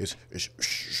is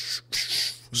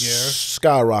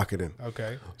skyrocketing.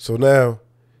 Okay. So now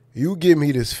you give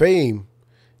me this fame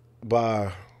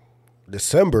by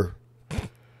December.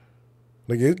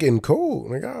 Like it's getting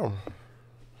cold. Like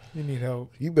you need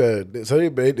help. You better. So they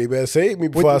better save me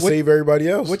before I save everybody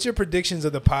else. What's your predictions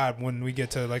of the pod when we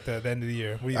get to like the end of the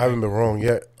year? I haven't been wrong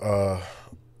yet.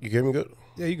 You get me good?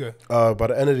 Yeah, you good. By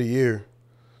the end of the year.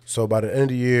 So by the end of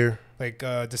the year, like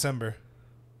December,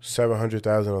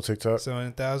 700,000 on TikTok.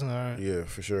 700,000, all right. Yeah,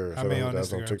 for sure. How many on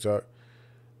Instagram? On TikTok.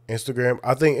 Instagram.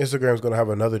 I think Instagram's gonna have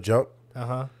another jump.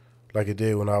 Like it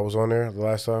did when I was on there the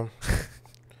last time.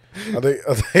 I think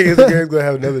Instagram's gonna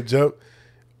have another jump.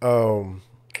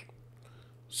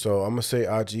 So I'm gonna say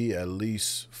IG at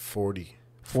least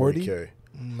 40K.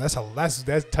 That's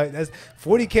tight. That's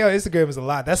 40K on Instagram is a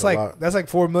lot. That's like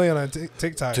 4 million on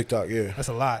TikTok. TikTok, yeah. That's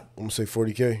a lot. I'm gonna say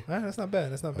 40K. That's not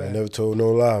bad. I never told no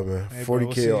lie, man. Hey,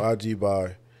 40K on IG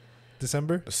by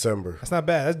December. That's not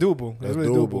bad. That's doable. That's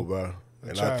really doable, bro.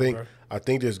 And I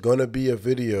think there's gonna be a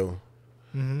video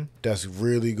that's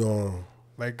really gonna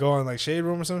go on like Shade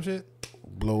Room or some shit.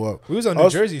 Blow up. We was on New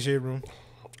Jersey Shade Room.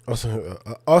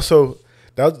 Also,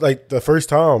 that was like the first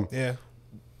time. Yeah.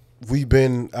 We've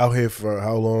been out here for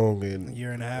how long? A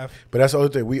year and a half. But that's the other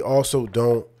thing. We also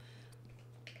don't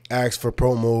ask for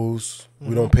promos.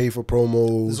 We don't pay for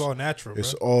promos. It's all natural,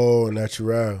 It's all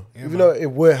natural. Yeah, even though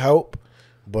it would help,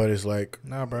 but it's like,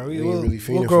 nah, bro.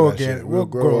 We'll grow organically. We'll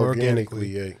grow organically.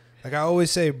 Yeah. Like I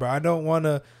always say, bro, I don't want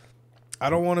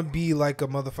to be like a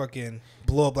motherfucking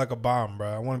blow up like a bomb, bro.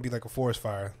 I want to be like a forest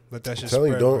fire. Let that shit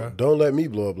spread, don't let me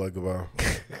blow up like a bomb.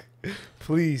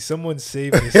 Please, someone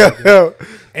save this.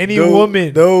 Any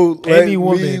woman blow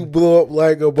up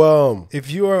like a bomb. If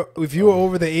you are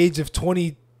over the age of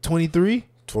 20, 23,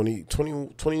 20,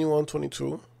 21,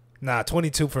 22. Nah,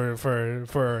 22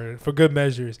 for good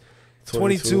measures.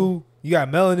 22, you got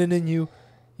melanin in you.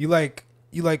 You like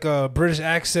British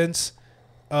accents.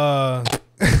 You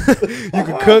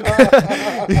can cook.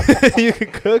 You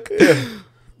can cook.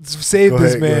 Save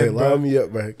this man, bro. Line me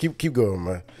up, man. Keep going,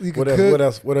 man. What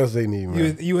else they need,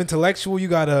 man? You intellectual. You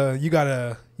can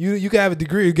have a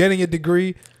degree. You're getting a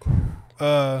degree.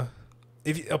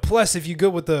 If you're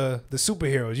good with the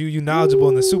superheroes, you knowledgeable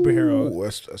in the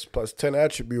superheroes. That's plus 10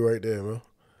 attribute right there, man.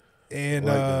 And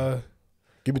like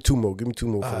give me two more. For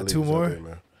the two more. there,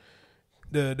 man.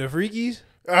 The freakies.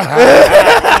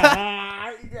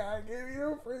 You gotta give me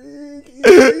the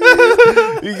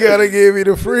freakies. You gotta give me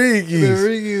the freakies. The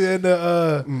freakies and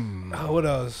the what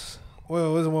else?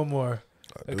 Well, there's one more.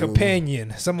 A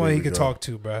companion, someone he could talk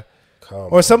to, bro.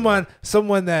 Or someone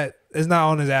that is not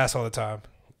on his ass all the time.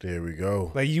 There we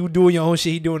go. Like you doing your own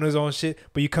shit, he doing his own shit,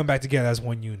 but you come back together as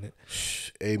one unit.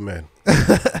 Amen.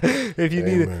 If you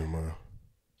need it, man.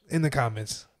 In the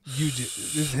comments,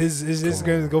 his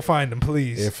Instagram, go find him,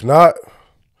 please. If not,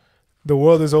 the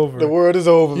world is over. The world is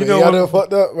over. You know when,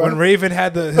 fucked up, when Raven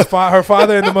had her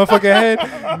father in the motherfucking head,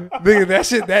 nigga, that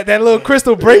shit, that little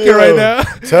crystal breaking right now.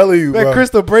 Tell you, that bro.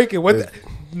 Crystal breaking.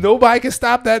 Nobody can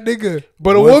stop that nigga,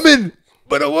 but a woman.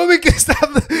 But a woman can stop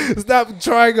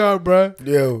Trigon, bro.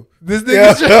 Yo, this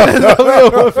nigga's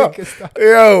trying to stop.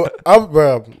 Yo, I'm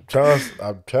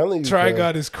telling you,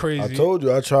 Trigon is crazy. I told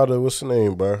you, I tried to. What's the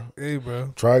name, bro? Hey,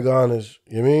 bro. Trigon is.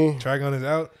 You mean? Trigon is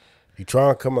out. He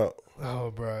trying to come out.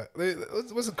 Oh, bro.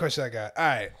 What's the question I got? All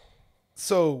right.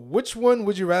 So, which one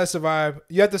would you rather survive?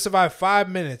 You have to survive 5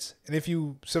 minutes, and if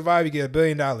you survive, you get $1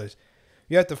 billion.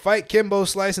 You have to fight Kimbo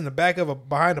Slice in the back of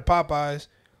behind the Popeyes,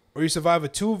 or you survive a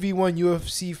 2v1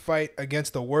 UFC fight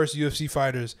against the worst UFC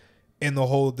fighters in the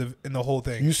whole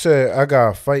thing. You said I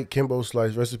gotta fight Kimbo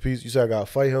Slice recipes. You said I gotta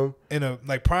fight him in a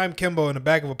prime Kimbo in the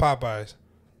back of a Popeyes,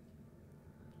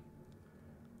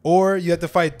 or you have to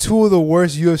fight 2 of the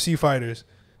worst UFC fighters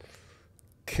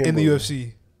in the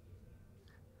UFC.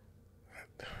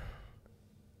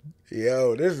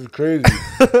 Yo, this is crazy.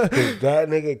 That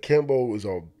nigga Kimbo was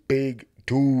a big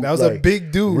dude. That was a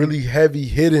big dude. Really heavy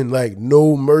hitting, like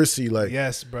no mercy. Like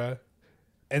yes, bro.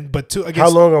 But against how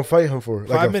long I'm fighting him for?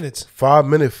 5 minutes. 5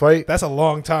 minute fight. That's a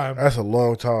long time. That's a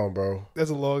long time, bro.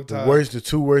 That's a long time. The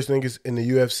 2 worst niggas in the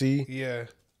UFC. Yeah.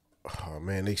 Oh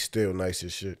man, they still nice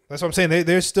as shit. That's what I'm saying.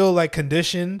 They're still like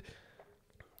conditioned.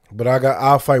 But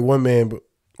I'll fight one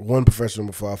professional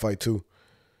before I fight 2.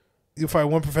 You fight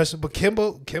one professional, but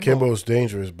Kimbo's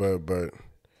dangerous, but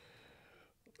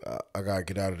I gotta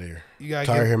get out of there. You gotta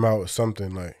tire him out with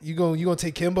something like. You gonna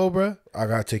take Kimbo, bro? I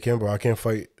gotta take Kimbo. I can't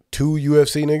fight 2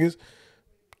 UFC niggas.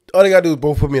 All they gotta do is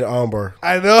both put me in the armbar.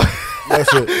 I know.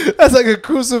 That's it. That's like a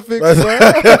crucifix, bro.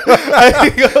 I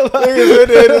ain't gonna lie. Niggas in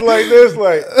there like this,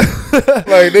 like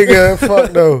nigga,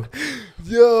 fuck no.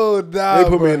 Yo, nah. They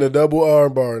put bro. me in the double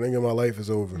armbar, nigga. My life is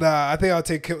over. Nah, I think I'll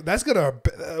take. That's gonna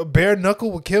bare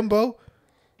knuckle with Kimbo.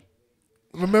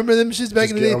 Remember them shits back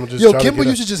in the day? Yo, Kimbo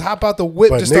used to just hop out the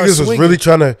whip, but just start niggas swinging. was really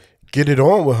trying to get it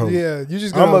on with him. Yeah, you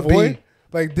just gonna avoid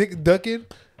like dick ducking.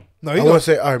 No, I want to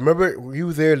say, I remember you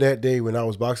were there that day when I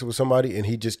was boxing with somebody and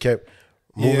he just kept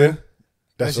moving. Yeah.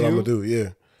 That's what I'm gonna do.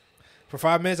 Yeah. For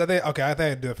 5 minutes, I think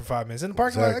I'd do it for 5 minutes in the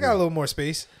parking lot. I got a little more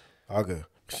space. I'll go.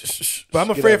 But I'm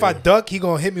afraid if I duck, he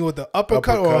gonna hit me with the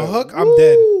uppercut or a hook. I'm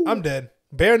dead. I'm dead.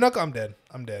 Bare knuckle. I'm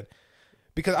dead.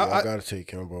 Because I gotta take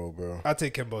Kimbo, bro. I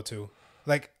take Kimbo too.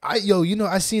 Like I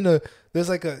seen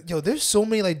there's so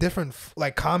many like different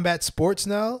like combat sports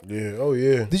now. Yeah. Oh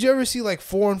yeah. Did you ever see like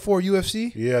 4-on-4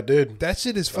 UFC? Yeah, I did. That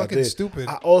shit is fucking stupid.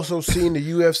 I also seen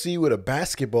the UFC with a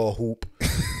basketball hoop.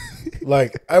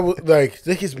 Like I was like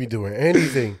niggas be doing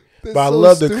anything. But I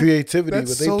love the creativity.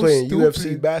 But they playing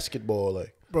UFC basketball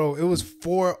like. Bro, it was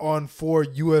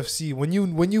 4-on-4 UFC. When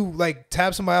you like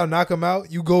tap somebody out, knock them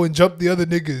out, you go and jump the other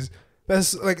niggas.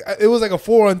 That's like it was like a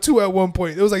 4-on-2 at one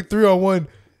point. It was like 3-on-1.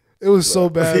 It was so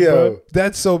bad, bro.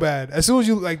 That's so bad. As soon as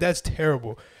you like, that's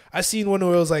terrible. I seen one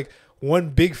where it was like one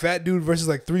big fat dude versus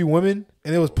like 3 women,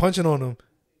 and it was punching on them.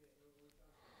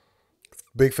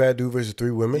 Big fat dude versus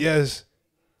 3 women. Yes,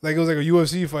 like it was like a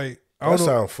UFC fight. That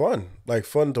sounds fun. Like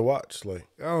fun to watch. Like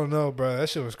I don't know, bro. That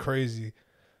shit was crazy.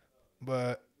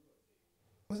 But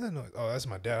what's that noise? Oh, that's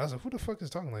my dad. I was like, who the fuck is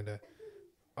talking like that?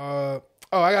 I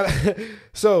got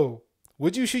so.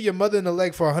 Would you shoot your mother in the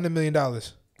leg for $100 million?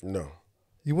 No.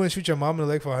 You wouldn't shoot your mom in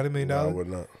the leg for $100 million? No, I would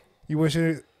not. You wouldn't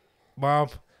shoot mom?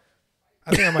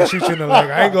 I think I might shoot you in the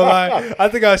leg. I ain't gonna lie. I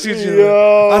think I'll shoot you.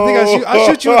 I think I'll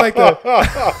shoot you in like the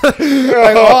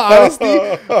like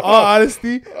all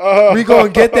honesty, we gonna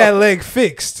get that leg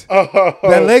fixed.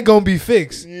 That leg gonna be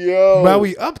fixed. Yo. While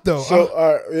we up though.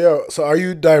 So so are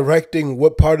you directing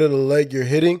what part of the leg you're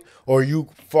hitting, or are you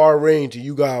far range and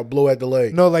you gotta blow at the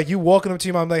leg? No, like you walking up to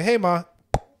your mom like, hey ma.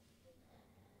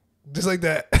 Just like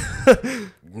that.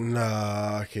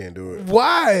 Nah, I can't do it.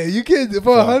 Why? You can't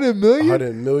for $100 million?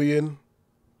 $100 million?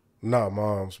 Not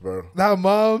moms, bro. Not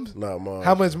moms? Not moms.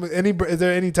 How much? Is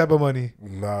there any type of money?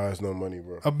 Nah, it's no money,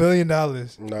 bro. $1 billion.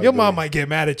 Your mom might get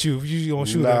mad at you if you don't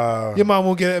shoot her. Your mom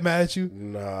won't get mad at you?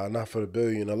 Nah, not for the $1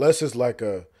 billion. Unless it's like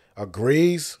a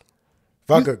graze.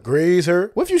 If I could graze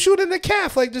her. What if you shoot in the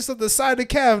calf? Like just at the side of the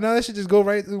calf. Now that should just go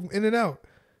right in and out.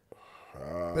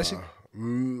 That shit.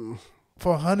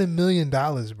 For $100 million,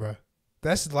 bro.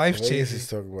 That's life changing.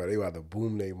 Talking about they about to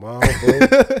boom their mom,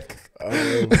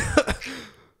 bro.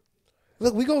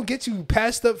 Look, we gonna get you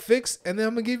patched up, fixed, and then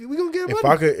I'm gonna give you. We gonna get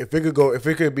money. If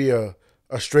it could be a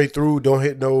straight through, don't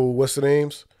hit no what's the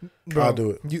names. Bro, I'll do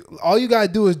it. All you gotta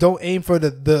do is don't aim for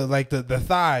the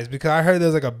thighs, because I heard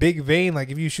there's like a big vein.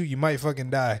 Like if you shoot, you might fucking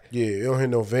die. Yeah, you don't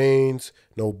hit no veins,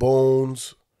 no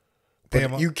bones.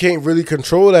 Damn, you can't really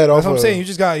control that. That's what I'm saying. You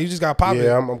just got pop it.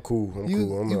 Yeah, I'm cool.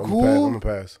 I'm cool.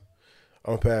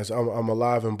 I'm pass. I'm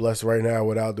alive and blessed right now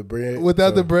without the bread.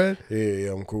 Without the bread?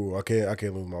 Yeah, I'm cool. I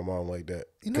can't lose my mom like that.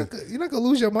 You're not gonna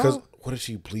lose your mom. Because what if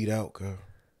she bleed out, girl,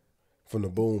 from the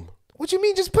boom? What you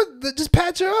mean? Just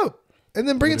patch her up and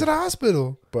then bring her to the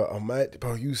hospital. But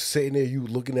bro, you sitting there, you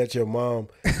looking at your mom,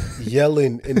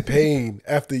 yelling in pain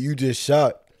after you just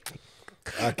shot.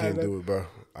 I can't do it, bro.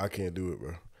 I can't do it,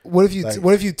 bro. What if she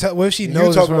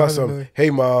knows? You talking about something?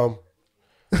 Hey, mom.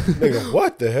 Nigga,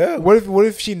 what the hell? What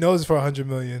if she knows it's for $100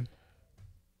 million?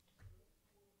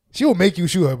 She will make you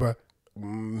shoot her, bro.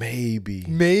 Maybe.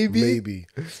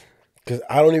 Because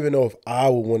I don't even know if I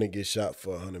would want to get shot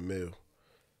for $100 million.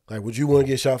 Like, would you want to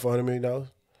get shot for $100 million?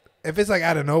 If it's like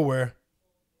out of nowhere,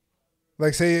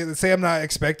 like say I'm not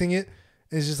expecting it,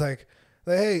 it's just like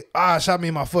hey, shot me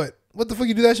in my foot. What the fuck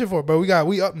you do that shit for, bro?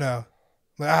 We up now.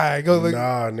 Like, all right, go. Like,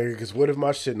 nah, nigga, because what if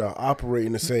my shit not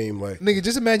operating the same? Like, nigga,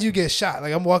 just imagine you get shot.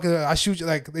 Like, I'm walking, I shoot you,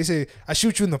 like, they say, I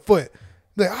shoot you in the foot.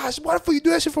 Like, why the fuck you do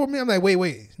that shit for me? I'm like,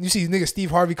 wait. You see nigga Steve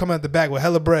Harvey coming out the back with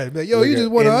hella bread. Like, yo, nigga, you just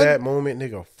want to. In that moment,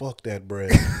 nigga, fuck that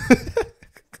bread.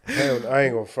 I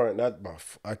ain't gonna front.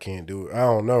 I can't do it. I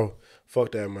don't know.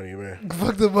 Fuck that money, man.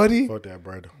 Fuck the money? Fuck that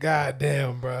bread. God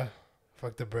damn, bro.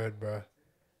 Fuck the bread, bro.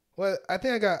 Well, I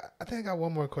think I got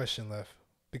one more question left.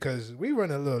 Because we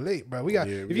running a little late, bro.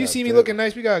 If you see me looking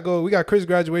nice, we gotta go. We got Chris'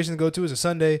 graduation to go to. It's a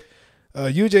Sunday.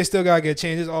 UJ still gotta get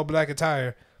changed. It's all black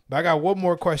attire. But I got one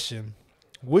more question.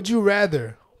 Would you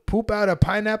rather poop out a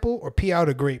pineapple or pee out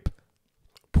a grape?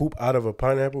 Poop out of a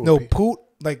pineapple? No, poop.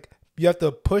 Like you have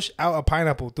to push out a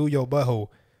pineapple through your butthole.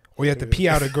 or you have to pee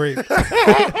out a grape.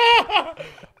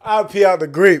 I'll pee out the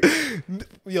grape.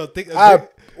 Yo, think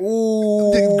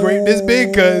ooh, grape this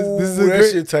big, cuz this is a that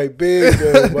grape. shit type big.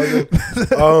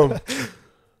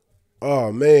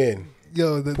 Oh man,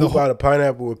 yo, the poop out a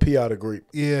pineapple with pee out a grape.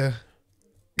 Yeah.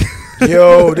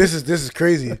 Yo, this is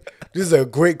crazy. This is a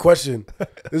great question.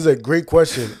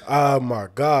 Oh my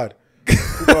god,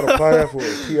 poop out a pineapple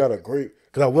with pee out a grape.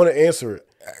 Because I want to answer it.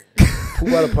 Poop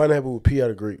out a pineapple with pee out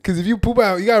a grape. Because if you poop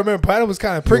out, you gotta remember pineapple's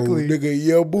kind of prickly. Yo, nigga,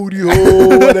 your booty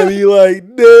hole wanna be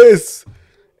like this,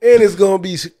 and it's gonna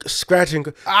be scratching.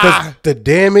 Because the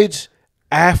damage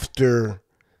after,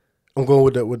 I'm going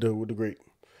with the grape.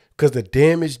 Because the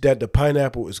damage that the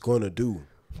pineapple is gonna do.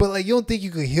 But like, you don't think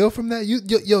you can heal from that?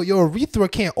 Your urethra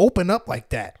can't open up like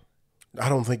that. I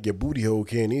don't think your booty hole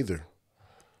can either.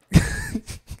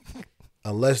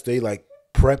 Unless they like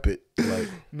prep it. Like,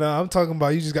 no, I'm talking about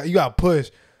you got to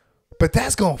push. But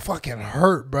that's gonna fucking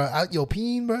hurt, bro. Out your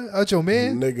peen, bro. Out your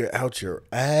man, nigga, out your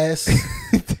ass.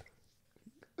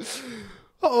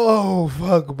 Oh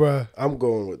fuck, bro. I'm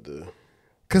going with the.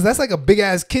 Cause that's like a big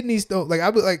ass kidney stone. Like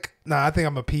I'd be like, nah, I think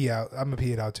I'm gonna pee out. I'm gonna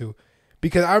pee it out too.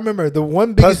 Because I remember the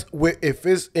one biggest. Plus, if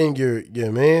it's in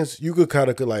your man's, you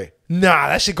could like. Nah,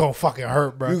 that shit gonna fucking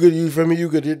hurt, bro. You feel me? You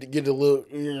could get a little.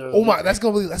 Oh my, that's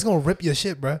gonna rip your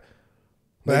shit, bro.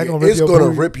 Like, it's gonna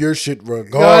rip your shit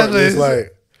regardless.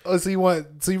 Like, oh, so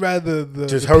you rather the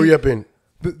just the hurry pee, up and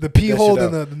the pee hole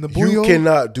in the booty hole? You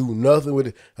cannot do nothing with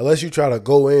it unless you try to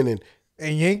go in and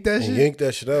yank that shit. Yank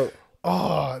that shit out.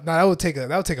 Oh, nah, that would take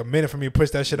a minute for me to push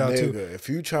that shit out too. If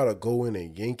you try to go in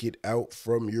and yank it out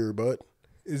from your butt,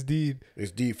 it's deep.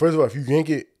 It's deep. First of all, if you yank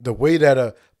it the way that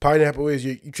a pineapple is,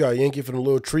 you try to yank it from the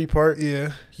little tree part.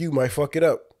 Yeah, you might fuck it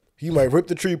up. You might rip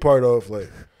the tree part off. Like,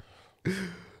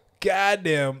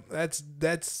 goddamn,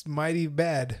 that's mighty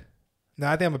bad.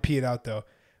 Nah, I think I'm gonna pee it out though.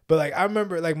 But like, I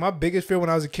remember like my biggest fear when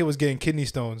I was a kid was getting kidney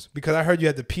stones because I heard you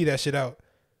had to pee that shit out.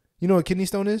 You know what kidney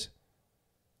stone is?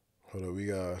 Hold on, we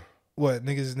got what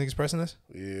niggas pressing us?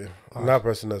 Yeah, not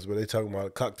pressing us, but they talking about a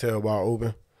cocktail bar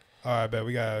open. All right, bet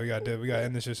we got to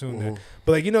end this shit soon. Then.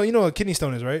 But like you know what a kidney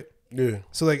stone is, right? Yeah.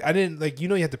 So like I didn't like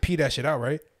you have to pee that shit out,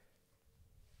 right?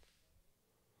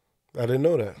 I didn't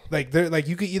know that. Like there, like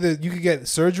you could get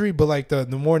surgery, but like the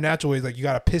more natural way is like you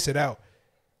gotta piss it out,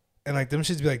 and like them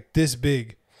shits be like this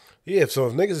big. Yeah. So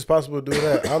if niggas is possible to do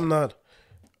that, I'm not.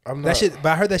 That shit.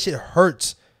 But I heard that shit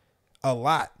hurts a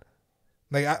lot.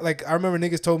 Like I remember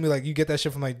niggas told me like you get that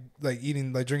shit from like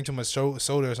eating like drinking too much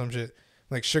soda or some shit.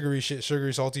 Like sugary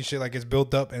salty shit, like it's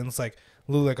built up and it's like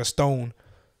literally like a stone.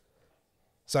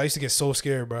 So I used to get so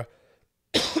scared, bro.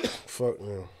 Fuck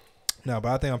no. No, but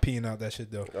I think I'm peeing out that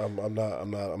shit though. I'm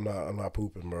not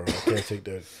pooping, bro. I can't take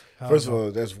that. First of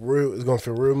all, that's real. It's gonna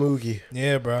feel real moogie.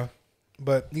 Yeah, bro.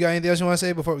 But you got anything else you want to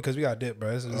say before? Because we got dip,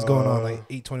 bro. It's going on like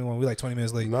 8:21. We like 20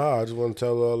 minutes late. Nah, I just want to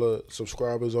tell all the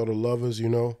subscribers, all the lovers,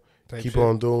 keep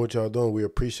on doing what y'all doing. We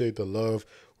appreciate the love.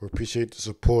 We appreciate the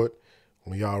support.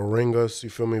 When y'all ring us,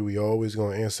 you feel me? We always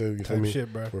gonna answer. You feel me?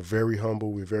 Shit, bro. We're very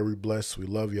humble. We're very blessed. We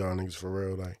love y'all niggas for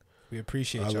real. Like we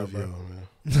appreciate y'all, bro. Y'all,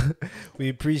 man. We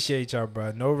appreciate y'all,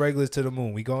 bro. No regulars to the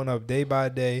moon. We going up day by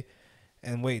day.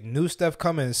 And wait, new stuff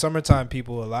coming. Summertime,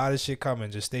 people. A lot of shit coming.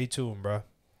 Just stay tuned, bro.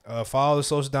 Follow the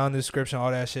social down in the description.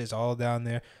 All that shit is all down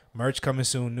there. Merch coming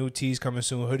soon. New tees coming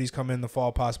soon. Hoodies coming in the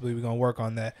fall possibly. We're going to work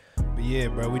on that. But yeah,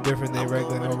 bro. We different than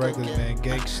regular. No regulars, man.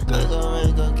 Gangsta. I'm gonna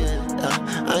really go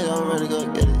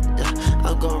get it.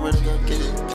 I'm gonna really go get it.